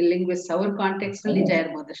ಲಿಂಗ್ವಿಸ್ಟ್ ಅವ್ರ ಕಾಂಟೆಕ್ಸ್ಟ್ ಅಲ್ಲಿ ನಿಜ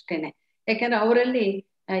ಇರ್ಬೋದು ಅಷ್ಟೇನೆ. ಯಾಕಂದ್ರೆ ಅವರಲ್ಲಿ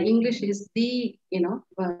ಇಂಗ್ಲಿಷ್ ಇಸ್ ದಿ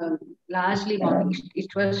ಲಾರ್ಜ್ಲಿ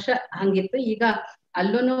ಇಷ್ಟು ವರ್ಷ ಹಂಗಿತ್ತು. ಈಗ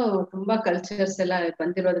ಅಲ್ಲೂ ತುಂಬಾ ಕಲ್ಚರ್ಸ್ ಎಲ್ಲ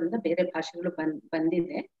ಬಂದಿರೋದ್ರಿಂದ ಬೇರೆ ಭಾಷೆಗಳು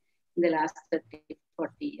ಬಂದಿದೆ in the last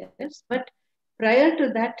 30-40 years. But prior to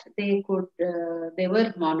that, they were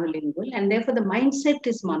monolingual, and therefore the mindset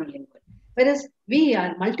is monolingual. Whereas we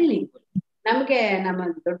are multilingual. ನಮ್ಗೆ ನಮ್ಮ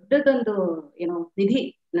ದೊಡ್ಡದೊಂದು ನಿಧಿ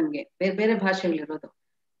ನಮ್ಗೆ ಬೇರೆ ಬೇರೆ ಭಾಷೆಗಳಿರೋದು.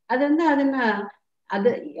 ಅದರಿಂದ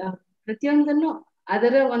ಪ್ರತಿಯೊಂದನ್ನು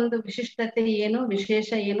ಅದರ ಒಂದು ವಿಶಿಷ್ಟತೆ ಏನು, ವಿಶೇಷ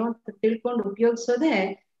ಏನು ಅಂತ ತಿಳ್ಕೊಂಡು ಉಪಯೋಗಿಸೋದೇ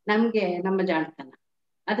ನಮ್ಗೆ ನಮ್ಮ ಜಾಣತನ.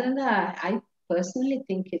 ಅದರಿಂದ I personally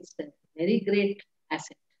think it's a very great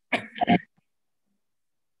asset.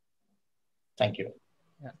 Thank you.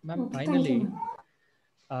 Yeah, ma'am, finally,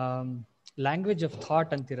 language of thought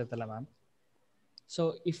antiratala ma'am. So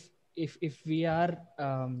if we are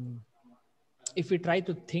if we try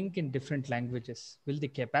to think in different languages, will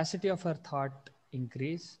the capacity of our thought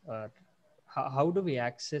increase, or how do we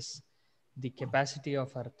access the capacity of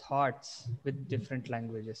our thoughts with different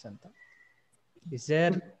languages anta? Is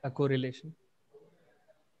there a correlation?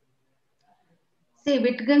 See,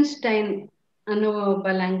 Wittgenstein ಅನ್ನೋ ಒಬ್ಬ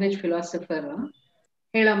language philosopher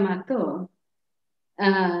ಹೇಳೋ ಮಾತು,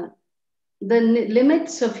 the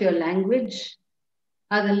limits of your language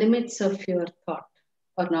are the limits of your thought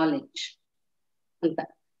R knowledge ಅಂತ.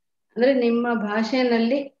 ಅಂದ್ರೆ ನಿಮ್ಮ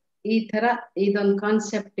ಭಾಷೆಯಲ್ಲಿ ಈ ತರ ಇದೊಂದು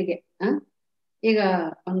ಕಾನ್ಸೆಪ್ಟ್ಗೆ ಈಗ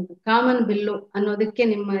ಒಂದು ಕಾಮನ್ ಬಿಲ್ಲು ಅನ್ನೋದಕ್ಕೆ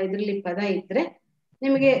ನಿಮ್ಮ ಇದರಲ್ಲಿ ಪದ ಇದ್ರೆ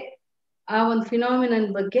ನಿಮಗೆ ಆ ಒಂದು ಫಿನಾಮಿನನ್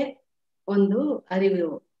ಬಗ್ಗೆ ಒಂದು ಅರಿವು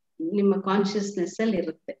ನಿಮ್ಮ ಕಾನ್ಶಿಯಸ್ನೆಸ್ ಅಲ್ಲಿ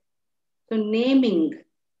ಇರುತ್ತೆ. So naming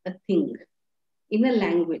a thing in a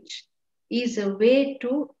language is a way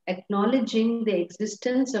to ಅಕ್ನಾಲೆಜಿಂಗ್ the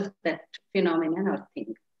existence of that phenomenon R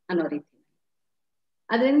thing ಅನ್ನೋ ರೀತಿ.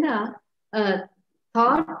 ಅದರಿಂದ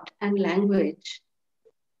ಥಾಟ್ ಅಂಡ್ ಲ್ಯಾಂಗ್ವೇಜ್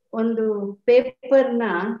ಒಂದು ಪೇಪರ್ನ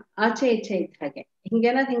ಆಚೆ ಈಚೆ ಇದ್ದ ಹಾಗೆ,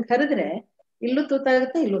 ಹಿಂಗೇನಾದ್ರು ಹಿಂಗೆ ಕರೆದ್ರೆ ಇಲ್ಲೂ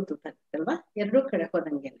ತೂತಾಗುತ್ತೆ ಇಲ್ಲೂ ತೂತಾಗುತ್ತೆ ಅಲ್ವಾ, ಎರಡೂ ಕಡೆ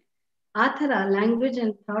ಹೋದಂಗೆನೆ. ಆ ಥರ language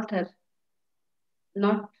and thought R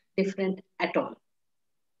not different at all.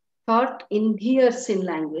 Thought inheres in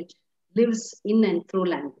language, lives in and through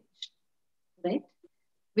language, right?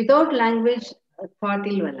 Without language, thought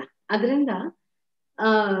ilvalla. Adrinda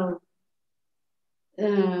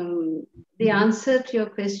the answer to your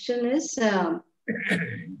question is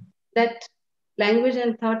that language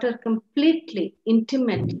and thought are completely,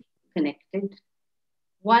 intimately connected.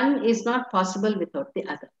 One is not possible without the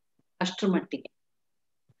other. ಅಷ್ಟರ ಮಟ್ಟಿಗೆ.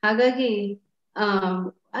 ಹಾಗಾಗಿ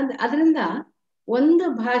ಅದರಿಂದ ಒಂದು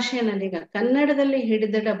ಭಾಷೆನಲ್ಲಿ, ಈಗ ಕನ್ನಡದಲ್ಲಿ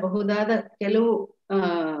ಹಿಡಿದಿಡಬಹುದಾದ ಕೆಲವು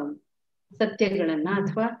ಸತ್ಯಗಳನ್ನ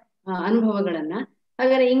ಅಥವಾ ಅನುಭವಗಳನ್ನ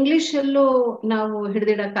ಹಾಗಾದ್ರೆ ಇಂಗ್ಲಿಷಲ್ಲೂ ನಾವು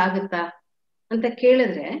ಹಿಡಿದಿಡಕ್ಕಾಗತ್ತಾ ಅಂತ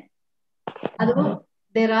ಕೇಳಿದ್ರೆ ಅದು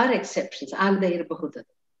ದೇರ್ ಆರ್ ಎಕ್ಸೆಪ್ಷನ್ಸ್, ಆಗದೆ ಇರಬಹುದು.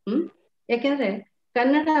 ಯಾಕೆಂದ್ರೆ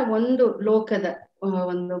ಕನ್ನಡ ಒಂದು ಲೋಕದ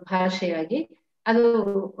ಒಂದು ಭಾಷೆಯಾಗಿ ಅದು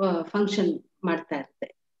ಫಂಕ್ಷನ್ ಮಾಡ್ತಾ ಇರುತ್ತೆ.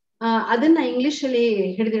 ಅದನ್ನ ಇಂಗ್ಲಿಷ್ ಅಲ್ಲಿ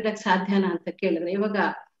ಹಿಡಿದಿಡಕ್ ಸಾಧ್ಯನಾ ಅಂತ ಕೇಳಿದ್ರೆ, ಇವಾಗ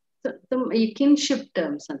ಈ ಕಿನ್ಶಿಪ್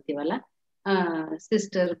ಟರ್ಮ್ಸ್ ಅಂತೀವಲ್ಲ,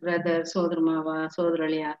 ಸಿಸ್ಟರ್, ಬ್ರದರ್, ಸೋದರ ಮಾವ,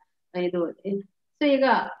 ಸೋದರಳಿಯ, ಇದು. ಸೊ ಈಗ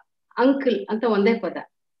ಅಂಕಲ್ ಅಂತ ಒಂದೇ ಪದ,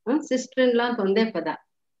 ಸಿಸ್ಟರ್ ಇನ್ ಲಾ ಅಂತ ಒಂದೇ ಪದ,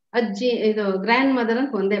 ಅಜ್ಜಿ ಇದು ಗ್ರ್ಯಾಂಡ್ ಮದರ್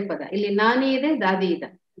ಅಂತ ಒಂದೇ ಪದ. ಇಲ್ಲಿ ನಾನಿ ಇದೆ, ದಾದಿ ಇದೆ,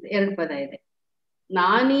 ಎರಡು ಪದ ಇದೆ.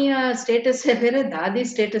 ನಾನಿಯ ಸ್ಟೇಟಸ್ಸೇ ಬೇರೆ, ದಾದಿ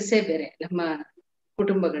ಸ್ಟೇಟಸ್ಸೇ ಬೇರೆ ನಮ್ಮ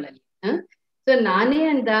ಕುಟುಂಬಗಳಲ್ಲಿ. So Nani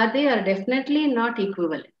and Dadi are definitely not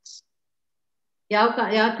ಈಕ್ವಿವಲೆಂಟ್ಸ್.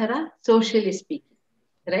 ಯಾವ ತರ? Socially speaking,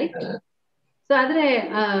 right? ಸೊ ಆದ್ರೆ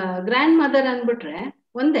ಗ್ರ್ಯಾಂಡ್ ಮದರ್ ಅಂದ್ಬಿಟ್ರೆ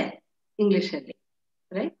ಒಂದೇ ಇಂಗ್ಲಿಷ್ ಅಲ್ಲಿ,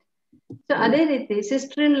 ರೈಟ್? ಸೊ ಅದೇ ರೀತಿ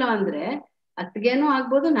ಸಿಸ್ಟರ್ ಇನ್ ಲಾ ಅಂದ್ರೆ ಅತ್ತಿಗೆನೂ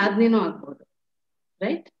ಆಗ್ಬೋದು, ನಾದ್ನಿನೂ ಆಗ್ಬೋದು,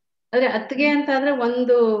 ರೈಟ್? ಆದ್ರೆ ಅತ್ತಿಗೆ ಅಂತ ಆದ್ರೆ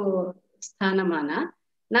ಒಂದು ಸ್ಥಾನಮಾನ,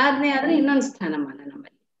 ನಾದ್ನೆ ಆದ್ರೆ ಇನ್ನೊಂದು ಸ್ಥಾನಮಾನ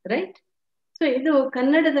ನಮ್ಮಲ್ಲಿ, ರೈಟ್? ಸೊ ಇದು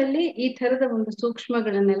ಕನ್ನಡದಲ್ಲಿ ಈ ತರದ ಒಂದು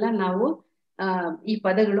ಸೂಕ್ಷ್ಮಗಳನ್ನೆಲ್ಲ ನಾವು ಈ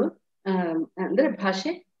ಪದಗಳು ಅಂದ್ರೆ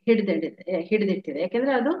ಭಾಷೆ ಹಿಡಿದಿಟ್ಟಿದೆ.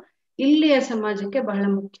 ಯಾಕೆಂದ್ರೆ ಅದು ಇಲ್ಲಿಯ ಸಮಾಜಕ್ಕೆ ಬಹಳ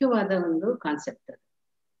ಮುಖ್ಯವಾದ ಒಂದು ಕಾನ್ಸೆಪ್ಟ್.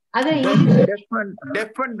 ಅದೇ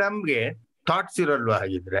ಡೆಫ್ ಅಂಡ್ ಡಂಬ್ಗೆ ಥಾಟ್ಸ್ ಇರಲ್ವಾ?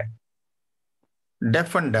 ಹಾಗಿದ್ರೆ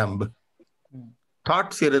ಡೆಫ್ ಅಂಡ್ ಡಂಬ್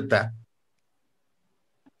ಥಾಟ್ಸ್ ಇರುತ್ತಾ?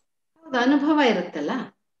 ಅನುಭವ ಇರುತ್ತಲ್ಲ,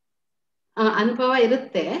 ಅನುಭವ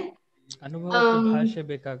ಇರುತ್ತೆ. ಭಾಷೆ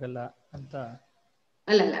ಬೇಕಾಗಲ್ಲ ಅಂತ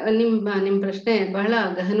ಅಲ್ಲ. ನಿಮ್ ಪ್ರಶ್ನೆ ಬಹಳ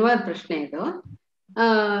ಗಹನವಾದ ಪ್ರಶ್ನೆ ಇದು.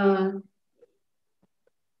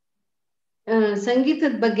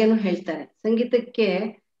 ಸಂಗೀತದ ಬಗ್ಗೆನೂ ಹೇಳ್ತಾರೆ. ಸಂಗೀತಕ್ಕೆ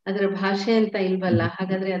ಅದರ ಭಾಷೆ ಅಂತ ಇಲ್ವಲ್ಲ,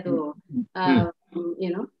 ಹಾಗಾದ್ರೆ ಅದು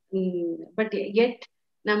ಏನೋ ಬಟ್ ಎಟ್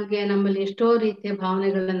ನಮ್ಮಲ್ಲಿ ಎಷ್ಟೋ ರೀತಿಯ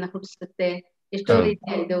ಭಾವನೆಗಳನ್ನ ಹುಟ್ಟಿಸುತ್ತೆ, ಎಷ್ಟೋ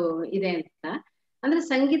ರೀತಿಯ ಇದು ಇದೆ ಅಂತ. ಅಂದ್ರೆ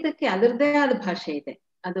ಸಂಗೀತಕ್ಕೆ ಅದರದೇ ಆದ ಭಾಷೆ ಇದೆ.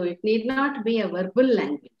 ಅದು it need not be a verbal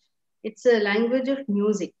language, it's a language of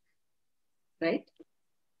music, right?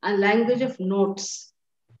 ಆ ಲ್ಯಾಂಗ್ವೇಜ್ ಆಫ್ ನೋಟ್ಸ್.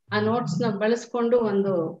 ಆ ನೋಟ್ಸ್ ನ ಬಳಸ್ಕೊಂಡು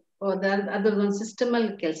ಅದ್ರದ್ದೊಂದು ಸಿಸ್ಟಮ್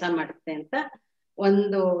ಅಲ್ಲಿ ಕೆಲಸ ಮಾಡುತ್ತೆ ಅಂತ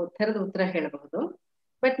ಒಂದು ಥರದ ಉತ್ತರ ಹೇಳಬಹುದು.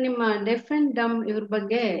 ಬಟ್ ನಿಮ್ಮ ಡೆಫ್ ಅಂಡ್ ಡಮ್ ಇವ್ರ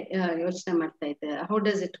ಬಗ್ಗೆ ಯೋಚನೆ ಮಾಡ್ತಾ ಇದ್ದೆ, how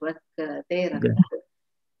does it work there ಅಂತ.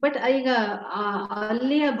 ಬಟ್ ಈಗ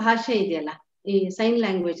ಅಲ್ಲಿಯ ಭಾಷೆ ಇದೆಯಲ್ಲ, ಈ ಸೈನ್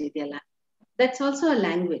ಲ್ಯಾಂಗ್ವೇಜ್ ಇದೆಯಲ್ಲ, that's also a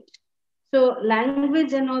language. So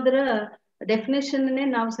language ಅನ್ನೋದರ ಡೆಫಿನೇಷನ್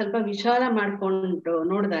ನಾವು ಸ್ವಲ್ಪ ವಿಚಾರ ಮಾಡ್ಕೊಂಡು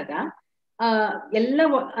ನೋಡಿದಾಗ ಎಲ್ಲ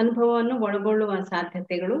ಅನುಭವವನ್ನು ಒಳಗೊಳ್ಳುವ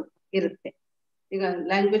ಸಾಧ್ಯತೆಗಳು ಇರುತ್ತೆ. ಈಗ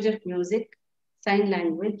language of music, sign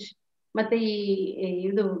language, ಮತ್ತೆ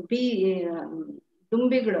ಇದು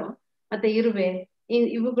ದುಂಬಿಗಳು ಮತ್ತೆ ಇರುವೆ,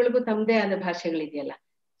 ಇವುಗಳಿಗೂ ತಮ್ಮದೇ ಆದ ಭಾಷೆಗಳಿದೆಯಲ್ಲ.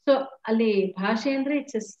 ಸೊ ಅಲ್ಲಿ ಭಾಷೆ ಅಂದ್ರೆ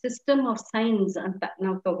it's A system of science ಅಂತ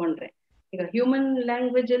ನಾವು ತಗೊಂಡ್ರೆ, ಈಗ ಹ್ಯೂಮನ್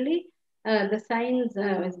ಲ್ಯಾಂಗ್ವೇಜ್ ಅಲ್ಲಿ the science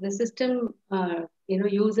the system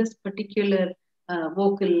uses particular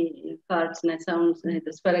vocal cards ನ ಸೌಂಡ್ಸ್,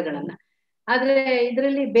 ಸ್ವರಗಳನ್ನ. ಆದ್ರೆ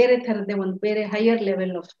ಇದರಲ್ಲಿ ಬೇರೆ ತರದ್ದೇ ಒಂದು ಬೇರೆ higher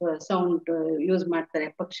level of sound use ಮಾಡ್ತಾರೆ,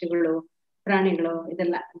 ಪಕ್ಷಿಗಳು, ಪ್ರಾಣಿಗಳು,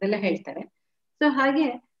 ಇದೆಲ್ಲ ಹೇಳ್ತಾರೆ. ಸೊ ಹಾಗೆ,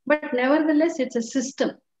 but never the less it's a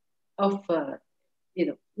system of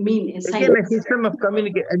mean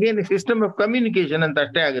system of communication ಅಂತ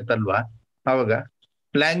ಅಷ್ಟೇ ಆಗುತ್ತಲ್ವಾ ಅವಾಗ.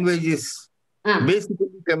 ಲ್ಯಾಂಗ್ವೇಜ್ ಇಸ್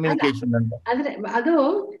ಬೇಸಿಕಲಿ ಕಮ್ಯುನಿಕೇಶನ್ ಅಂತ. ಆದ್ರೆ ಅದು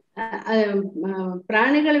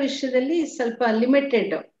ಪ್ರಾಣಿಗಳ ವಿಷಯದಲ್ಲಿ ಸ್ವಲ್ಪ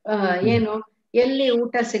ಲಿಮಿಟೆಡ್. ಏನು, ಎಲ್ಲಿ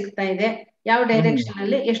ಊಟ ಸಿಗ್ತಾ ಇದೆ, ಯಾವ ಡೈರೆಕ್ಷನ್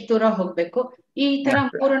ಅಲ್ಲಿ ಎಷ್ಟು ದೂರ ಹೋಗ್ಬೇಕು, ಈ ತರ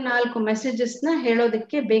 3-4 ಮೆಸೇಜಸ್ ನ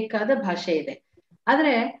ಹೇಳೋದಕ್ಕೆ ಬೇಕಾದ ಭಾಷೆ ಇದೆ.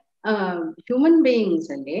 ಆದ್ರೆ ಹ್ಯೂಮನ್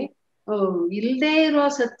ಬೀಯಿಂಗ್ಸ್ ಅಲ್ಲಿ ಇಲ್ದೇ ಇರೋ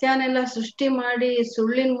ಸತ್ಯನೆಲ್ಲ ಸೃಷ್ಟಿ ಮಾಡಿ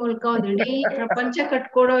ಸುಳ್ಳಿನ ಮೂಲಕ ಒಂದು ಇಡೀ ಪ್ರಪಂಚ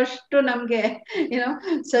ಕಟ್ಕೊಡೋ ಅಷ್ಟು ನಮ್ಗೆ ಏನೋ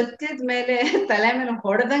ಸತ್ಯದ ಮೇಲೆ ತಲೆ ಮೇಲೆ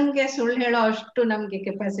ಹೊಡೆದಂಗೆ ಸುಳ್ಳು ಹೇಳೋ ಅಷ್ಟು ನಮ್ಗೆ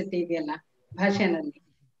ಕೆಪಾಸಿಟಿ ಇದೆಯಲ್ಲ ಭಾಷೆನಲ್ಲಿ.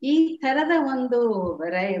 ಈ ತರದ ಒಂದು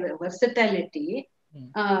ವರ್ಸಟಾಲಿಟಿ,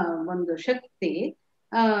 ಒಂದು ಶಕ್ತಿ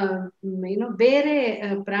ಏನು ಬೇರೆ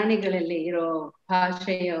ಪ್ರಾಣಿಗಳಲ್ಲಿ ಇರೋ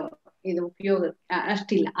ಭಾಷೆಯ ಇದು ಉಪಯೋಗ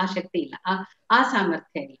ಅಷ್ಟಿಲ್ಲ, ಆ ಶಕ್ತಿ ಇಲ್ಲ, ಆ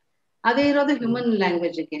ಸಾಮರ್ಥ್ಯ ಇಲ್ಲ. ಅದೇ ಇರೋದು ಹ್ಯೂಮನ್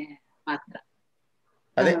ಲ್ಯಾಂಗ್ವೇಜ್ಗೆ ಮಾತ್ರ.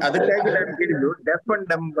 ಅದಕ್ಕಾಗಿ ನಾನು ಕೇಳಿದ್ದು ಡೆಫ್ ಅಂಡ್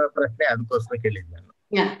ಡಂಬ್ ಪ್ರಶ್ನೆ, ಅದಕ್ಕೋಸ್ಕರ ಕೇಳಿದ್ದು ನಾನು.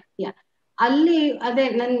 ಅಲ್ಲಿ ಅದೇ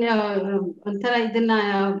ನನ್ನ ಒಂಥರ ಇದನ್ನ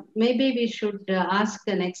may be we should ask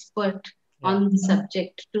an expert on the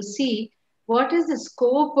subject to see what is the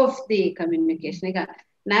scope of the communication. ಈಗ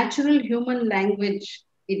ನ್ಯಾಚುರಲ್ ಹ್ಯೂಮನ್ ಲ್ಯಾಂಗ್ವೇಜ್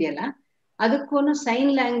ಇದೆಯಲ್ಲ, ಅದಕ್ಕೂ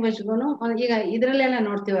ಸೈನ್ ಲ್ಯಾಂಗ್ವೇಜ್ಗೂ ಈಗ ಇದ್ರಲ್ಲೆಲ್ಲ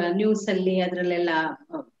ನೋಡ್ತೀವಲ್ಲ ನ್ಯೂಸ್ ಅಲ್ಲಿ, ಅದ್ರಲ್ಲೆಲ್ಲ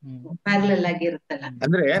ಪ್ಯಾರಲಲ್ ಆಗಿರುತ್ತಲ್ಲ.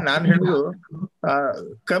 ಅಂದ್ರೆ ನಾನು ಹೇಳುದು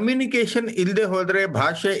ಕಮ್ಯುನಿಕೇಶನ್ ಇಲ್ದೆ ಹೋದ್ರೆ,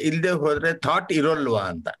 ಭಾಷೆ ಇಲ್ದೆ ಹೋದ್ರೆ ಥಾಟ್ ಇರೋಲ್ವಾ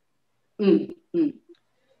ಅಂತ.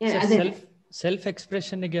 ಸೆಲ್ಫ್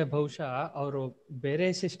ಎಕ್ಸ್ಪ್ರೆಷನ್ ಗೆ ಬಹುಶಃ ಅವರು ಬೇರೆ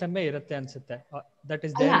ಸಿಸ್ಟಮೇ ಇರುತ್ತೆ ಅನ್ಸುತ್ತೆ. That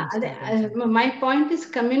is my point is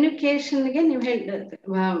communication ಗೆ ನೀವು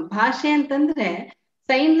ಭಾಷೆ ಅಂತಂದ್ರೆ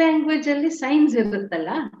ಸೈನ್ ಲ್ಯಾಂಗ್ವೇಜ್ ಅಲ್ಲಿ ಸೈನ್ಸ್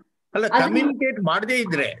ಇರುತ್ತಲ್ಲ. ಅಲ್ಲ, ಕಮ್ಯುನಿಕೇಟ್ ಮಾಡದೇ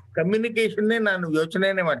ಇದ್ರೆ, ಕಮ್ಯುನಿಕೇಶನ್ ನಾನು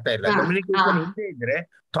ಯೋಚನೆನೇ ಮಾಡ್ತಾ ಇಲ್ಲ. ಕಮ್ಯುನಿಕೇಶನ್ ಇಲ್ಲದೆ ಇದ್ರೆ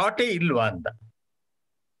ಥಾಟೇ ಇಲ್ವಾ ಅಂತ.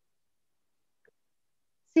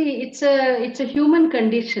 C it's a human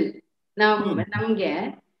condition. ನಮ್ಗೆ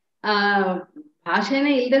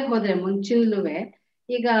ಭಾಷೆನೇ ಇಲ್ಲದೆ ಹೋದ್ರೆ ಮುಂಚಿನಲ್ಲೂ,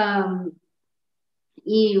 ಈಗ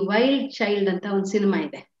ಈ ವೈಲ್ಡ್ ಚೈಲ್ಡ್ ಅಂತ ಒಂದು ಸಿನಿಮಾ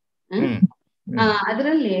ಇದೆ,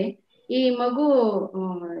 ಅದರಲ್ಲಿ ಈ ಮಗು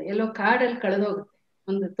ಎಲ್ಲೋ ಕಾಡಲ್ಲಿ ಕಳೆದೋಗುತ್ತೆ,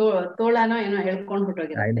 ಒಂದು ತೋಳನೋ ಏನೋ ಹೇಳ್ಕೊಂಡ್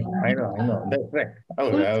ಹೊಟ್ಟೋಗಿರುತ್ತೆ.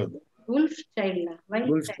 ವುಲ್ಫ್ ಚೈಲ್ಡ್,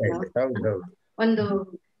 ವೈಲ್ಡ್ ಚೈಲ್ಡ್ ಒಂದು.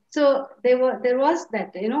 ಸೊ ದೇರ್ ವಾಸ್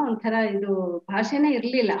ದಟ್ ಏನೋ ಒಂಥರ ಇದು ಭಾಷೆನೇ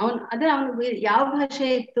ಇರ್ಲಿಲ್ಲ. ಅವನು ಯಾವ ಭಾಷೆ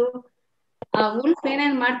ಇತ್ತು, ಆ ವುಲ್ಫ್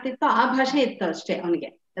ಏನೇನ್ ಮಾಡ್ತಿತ್ತೋ ಆ ಭಾಷೆ ಇತ್ತು ಅಷ್ಟೇ ಅವನಿಗೆ,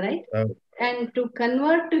 right? And to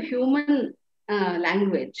convert to human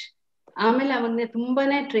language, ಆಮೇಲೆ ಅವನ್ನೇ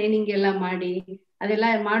ತುಂಬಾನೇ ಟ್ರೈನಿಂಗ್ ಎಲ್ಲ ಮಾಡಿ ಅದೆಲ್ಲ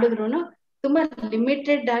ಮಾಡಿದ್ರು ತುಂಬಾ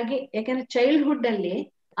ಲಿಮಿಟೆಡ್ ಆಗಿ, ಯಾಕಂದ್ರೆ ಚೈಲ್ಡ್ಹುಡ್ ಅಲ್ಲಿ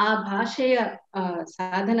ಆ ಭಾಷೆಯ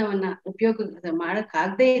ಸಾಧನವನ್ನ ಉಪಯೋಗ ಮಾಡಕ್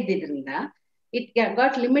ಆಗದೆ ಇದ್ದಿದ್ರಿಂದ it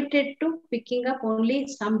got limited to picking up only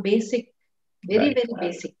some basic, very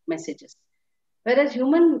basic messages. Whereas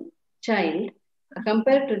human child,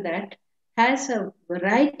 compared to that, has a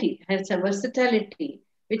variety, has a versatility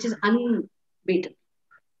which is unbeatable,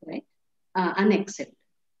 right? Unexcelled.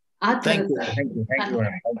 Thank you.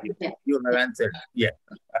 Yeah. You have answered. Yeah.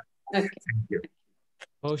 Okay. Thank you.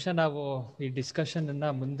 ಬಹುಶಃ ನಾವು ಈ discussion ಅನ್ನ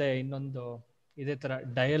ಮುಂದೆ ಇನ್ನೊಂದು ಇದೇ ತರ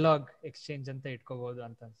dialog exchange ಅಂತ ಇಟ್ಕೋಬಹುದು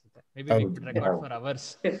ಅಂತ ಅನ್ಸುತ್ತೆ. May be we could record for hours.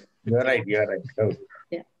 You are right.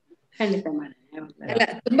 ಖಂಡಿತ ಮಾಡೋಣ. ಅಲ್ಲ,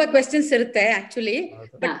 ತುಂಬಾ ಕ್ವೆಶ್ಚನ್ಸ್ ಇರುತ್ತೆ ಆಕ್ಚುಲಿ,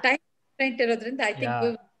 ಬಟ್ ಟೈಮ್ ಕನ್ಸ್ಟ್ರೈಂಟ್ ಇರೋದ್ರಿಂದ I think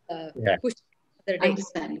push other day.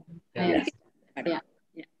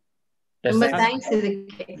 ತುಂಬಾ ಥ್ಯಾಂಕ್ಸ್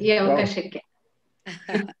ಇದಕ್ಕೆ, ಈ ಅವಕಾಶಕ್ಕೆ.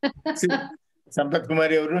 Sampath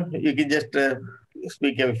Kumari avaru, you can just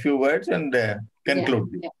speak a few words and conclude.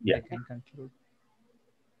 Yeah. Can conclude.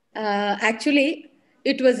 Actually,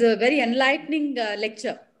 it was a very enlightening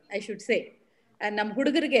lecture, I should say. ನಮ್ಮ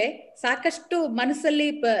ಹುಡುಗರಿಗೆ ಸಾಕಷ್ಟು ಮನಸ್ಸಲ್ಲಿ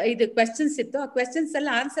ಇದು questions ಇತ್ತು. ಆ ಕ್ವೆಶ್ಚನ್ಸ್ ಎಲ್ಲ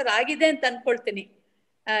ಆನ್ಸರ್ ಆಗಿದೆ ಅಂತ ಅನ್ಕೊಳ್ತೀನಿ,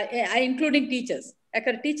 ಇನ್ಕ್ಲೂಡಿಂಗ್ ಟೀಚರ್ಸ್.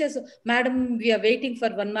 ಯಾಕಂದ್ರೆ teachers, madam we are waiting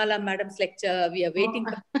for Vanamala madams lecture, we are waiting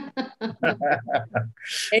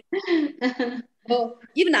Oh,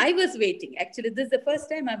 even I was waiting. Actually, this is the first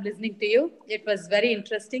time I'm listening to you. It was very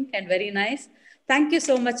interesting and very nice. Thank you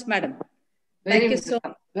so much, madam. Thank you so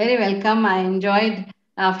much. Very welcome. I enjoyed.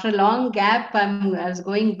 After a long gap, I was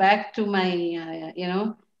going back to my,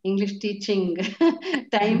 English teaching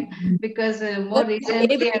time, because more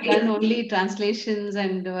recently I've done only translations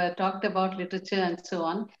and talked about literature and so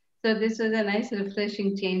on. So this was a nice,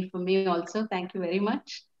 refreshing change for me also. Thank you very much.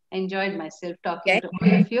 I enjoyed myself talking to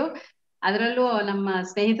all of you. ಅದರಲ್ಲೂ ನಮ್ಮ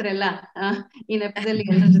ಸ್ನೇಹಿತರೆಲ್ಲ ಈ ನೆಪದಲ್ಲಿ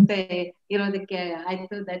ಎಲ್ಲರ ಜೊತೆ ಇರೋದಕ್ಕೆ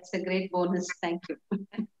ಆಯ್ತು. That's a great bonus. Thank you.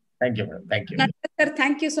 Sir,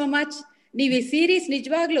 thank you so much. ನೀವು ಈ ಸೀರೀಸ್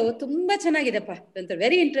ನಿಜವಾಗ್ಲೂ ತುಂಬಾ ಚೆನ್ನಾಗಿದೆಪ್ಪ.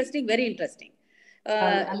 Very interesting,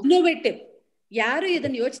 innovative. ಯಾರು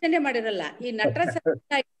ಇದನ್ನ ಯೋಚನೆ ಮಾಡಿರಲ್ಲ. ಈ ನಟರಾಜ್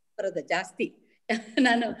ಬರೋದು ಜಾಸ್ತಿ.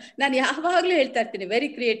 ನಾನು ಯಾವಾಗ್ಲೂ ಹೇಳ್ತಾ ಇರ್ತೀನಿ,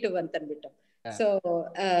 ವೆರಿ ಕ್ರಿಯೇಟಿವ್ ಅಂತ ಅಂದ್ಬಿಟ್ಟು. Yeah. So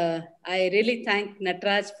I really thank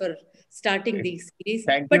Nataraj for starting these series.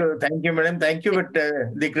 Thank you, madam. Thank you. But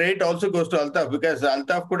the credit also goes to Altaf, because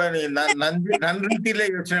Altaf ಕೂಡ ನನ್ನ ರೀತಿಲೇ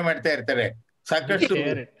ಯೋಚನೆ ಮಾಡ್ತಾ ಇರ್ತಾರೆ ಸಾಕಷ್ಟು.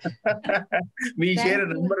 We share a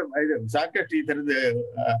number of items. ಸಾಕಷ್ಟು ಈ ತರದ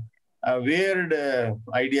ವೇರ್ಡ್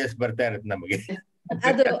ಐಡಿಯಾಸ್ ಬರ್ತಾ ಇರುತ್ತೆ ನಮಗೆ.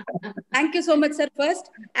 Thank you so much, sir. First,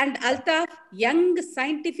 and Altaf, young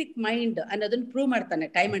scientific mind ಅನ್ನೋದನ್ನ ಪ್ರೂವ್ ಮಾಡ್ತಾನೆ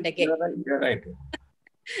time and again. You're right.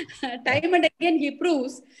 Time and again he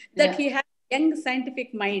proves that he has young scientific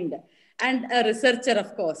mind and a researcher, of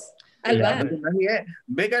course. ಅಲ್ವಾ? ನನಗೆ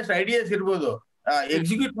ಬೇಕಷ್ಟು ideas ಇರ್ಬೋದು,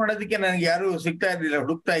 execute ಮಾಡೋದಕ್ಕೆ ನನಗೆ ಯಾರು ಸಿಗ್ತಾ ಇರ್ಲಿಲ್ಲ,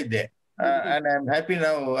 ಹುಡುಕ್ತಾ ಇದ್ದೆ. And I'm happy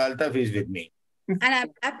now Altaf is with me. And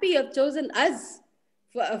I'm happy you have chosen us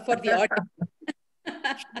for the audience.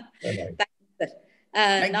 Thank you, sir.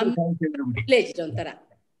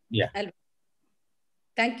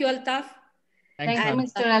 Thank you, Altaf. Thank you,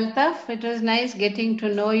 Mr. Altaf. It was nice getting to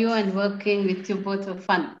know you and working with you both for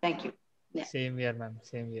fun. Thank you. Yeah. Same here, ma'am.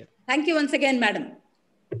 Same here. Thank you once again, madam.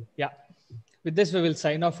 Yeah. With this, we will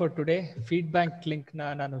sign off for today. Feedback link na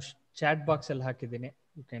nanu chat box al hakidine.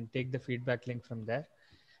 You can take the feedback link from there.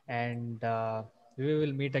 And we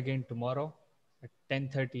will meet again tomorrow at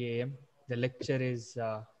 10:30 a.m. The lecture is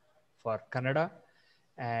for Kannada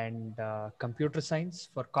and computer science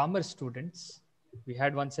for commerce students. We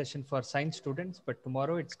had one session for science students, but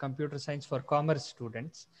tomorrow it's computer science for commerce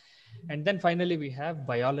students. And then finally we have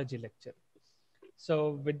biology lecture. So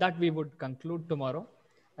with that, we would conclude tomorrow.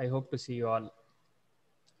 I hope to see you all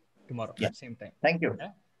tomorrow at the same time. Thank you.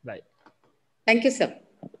 Yeah? Bye. Thank you, sir.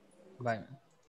 Bye.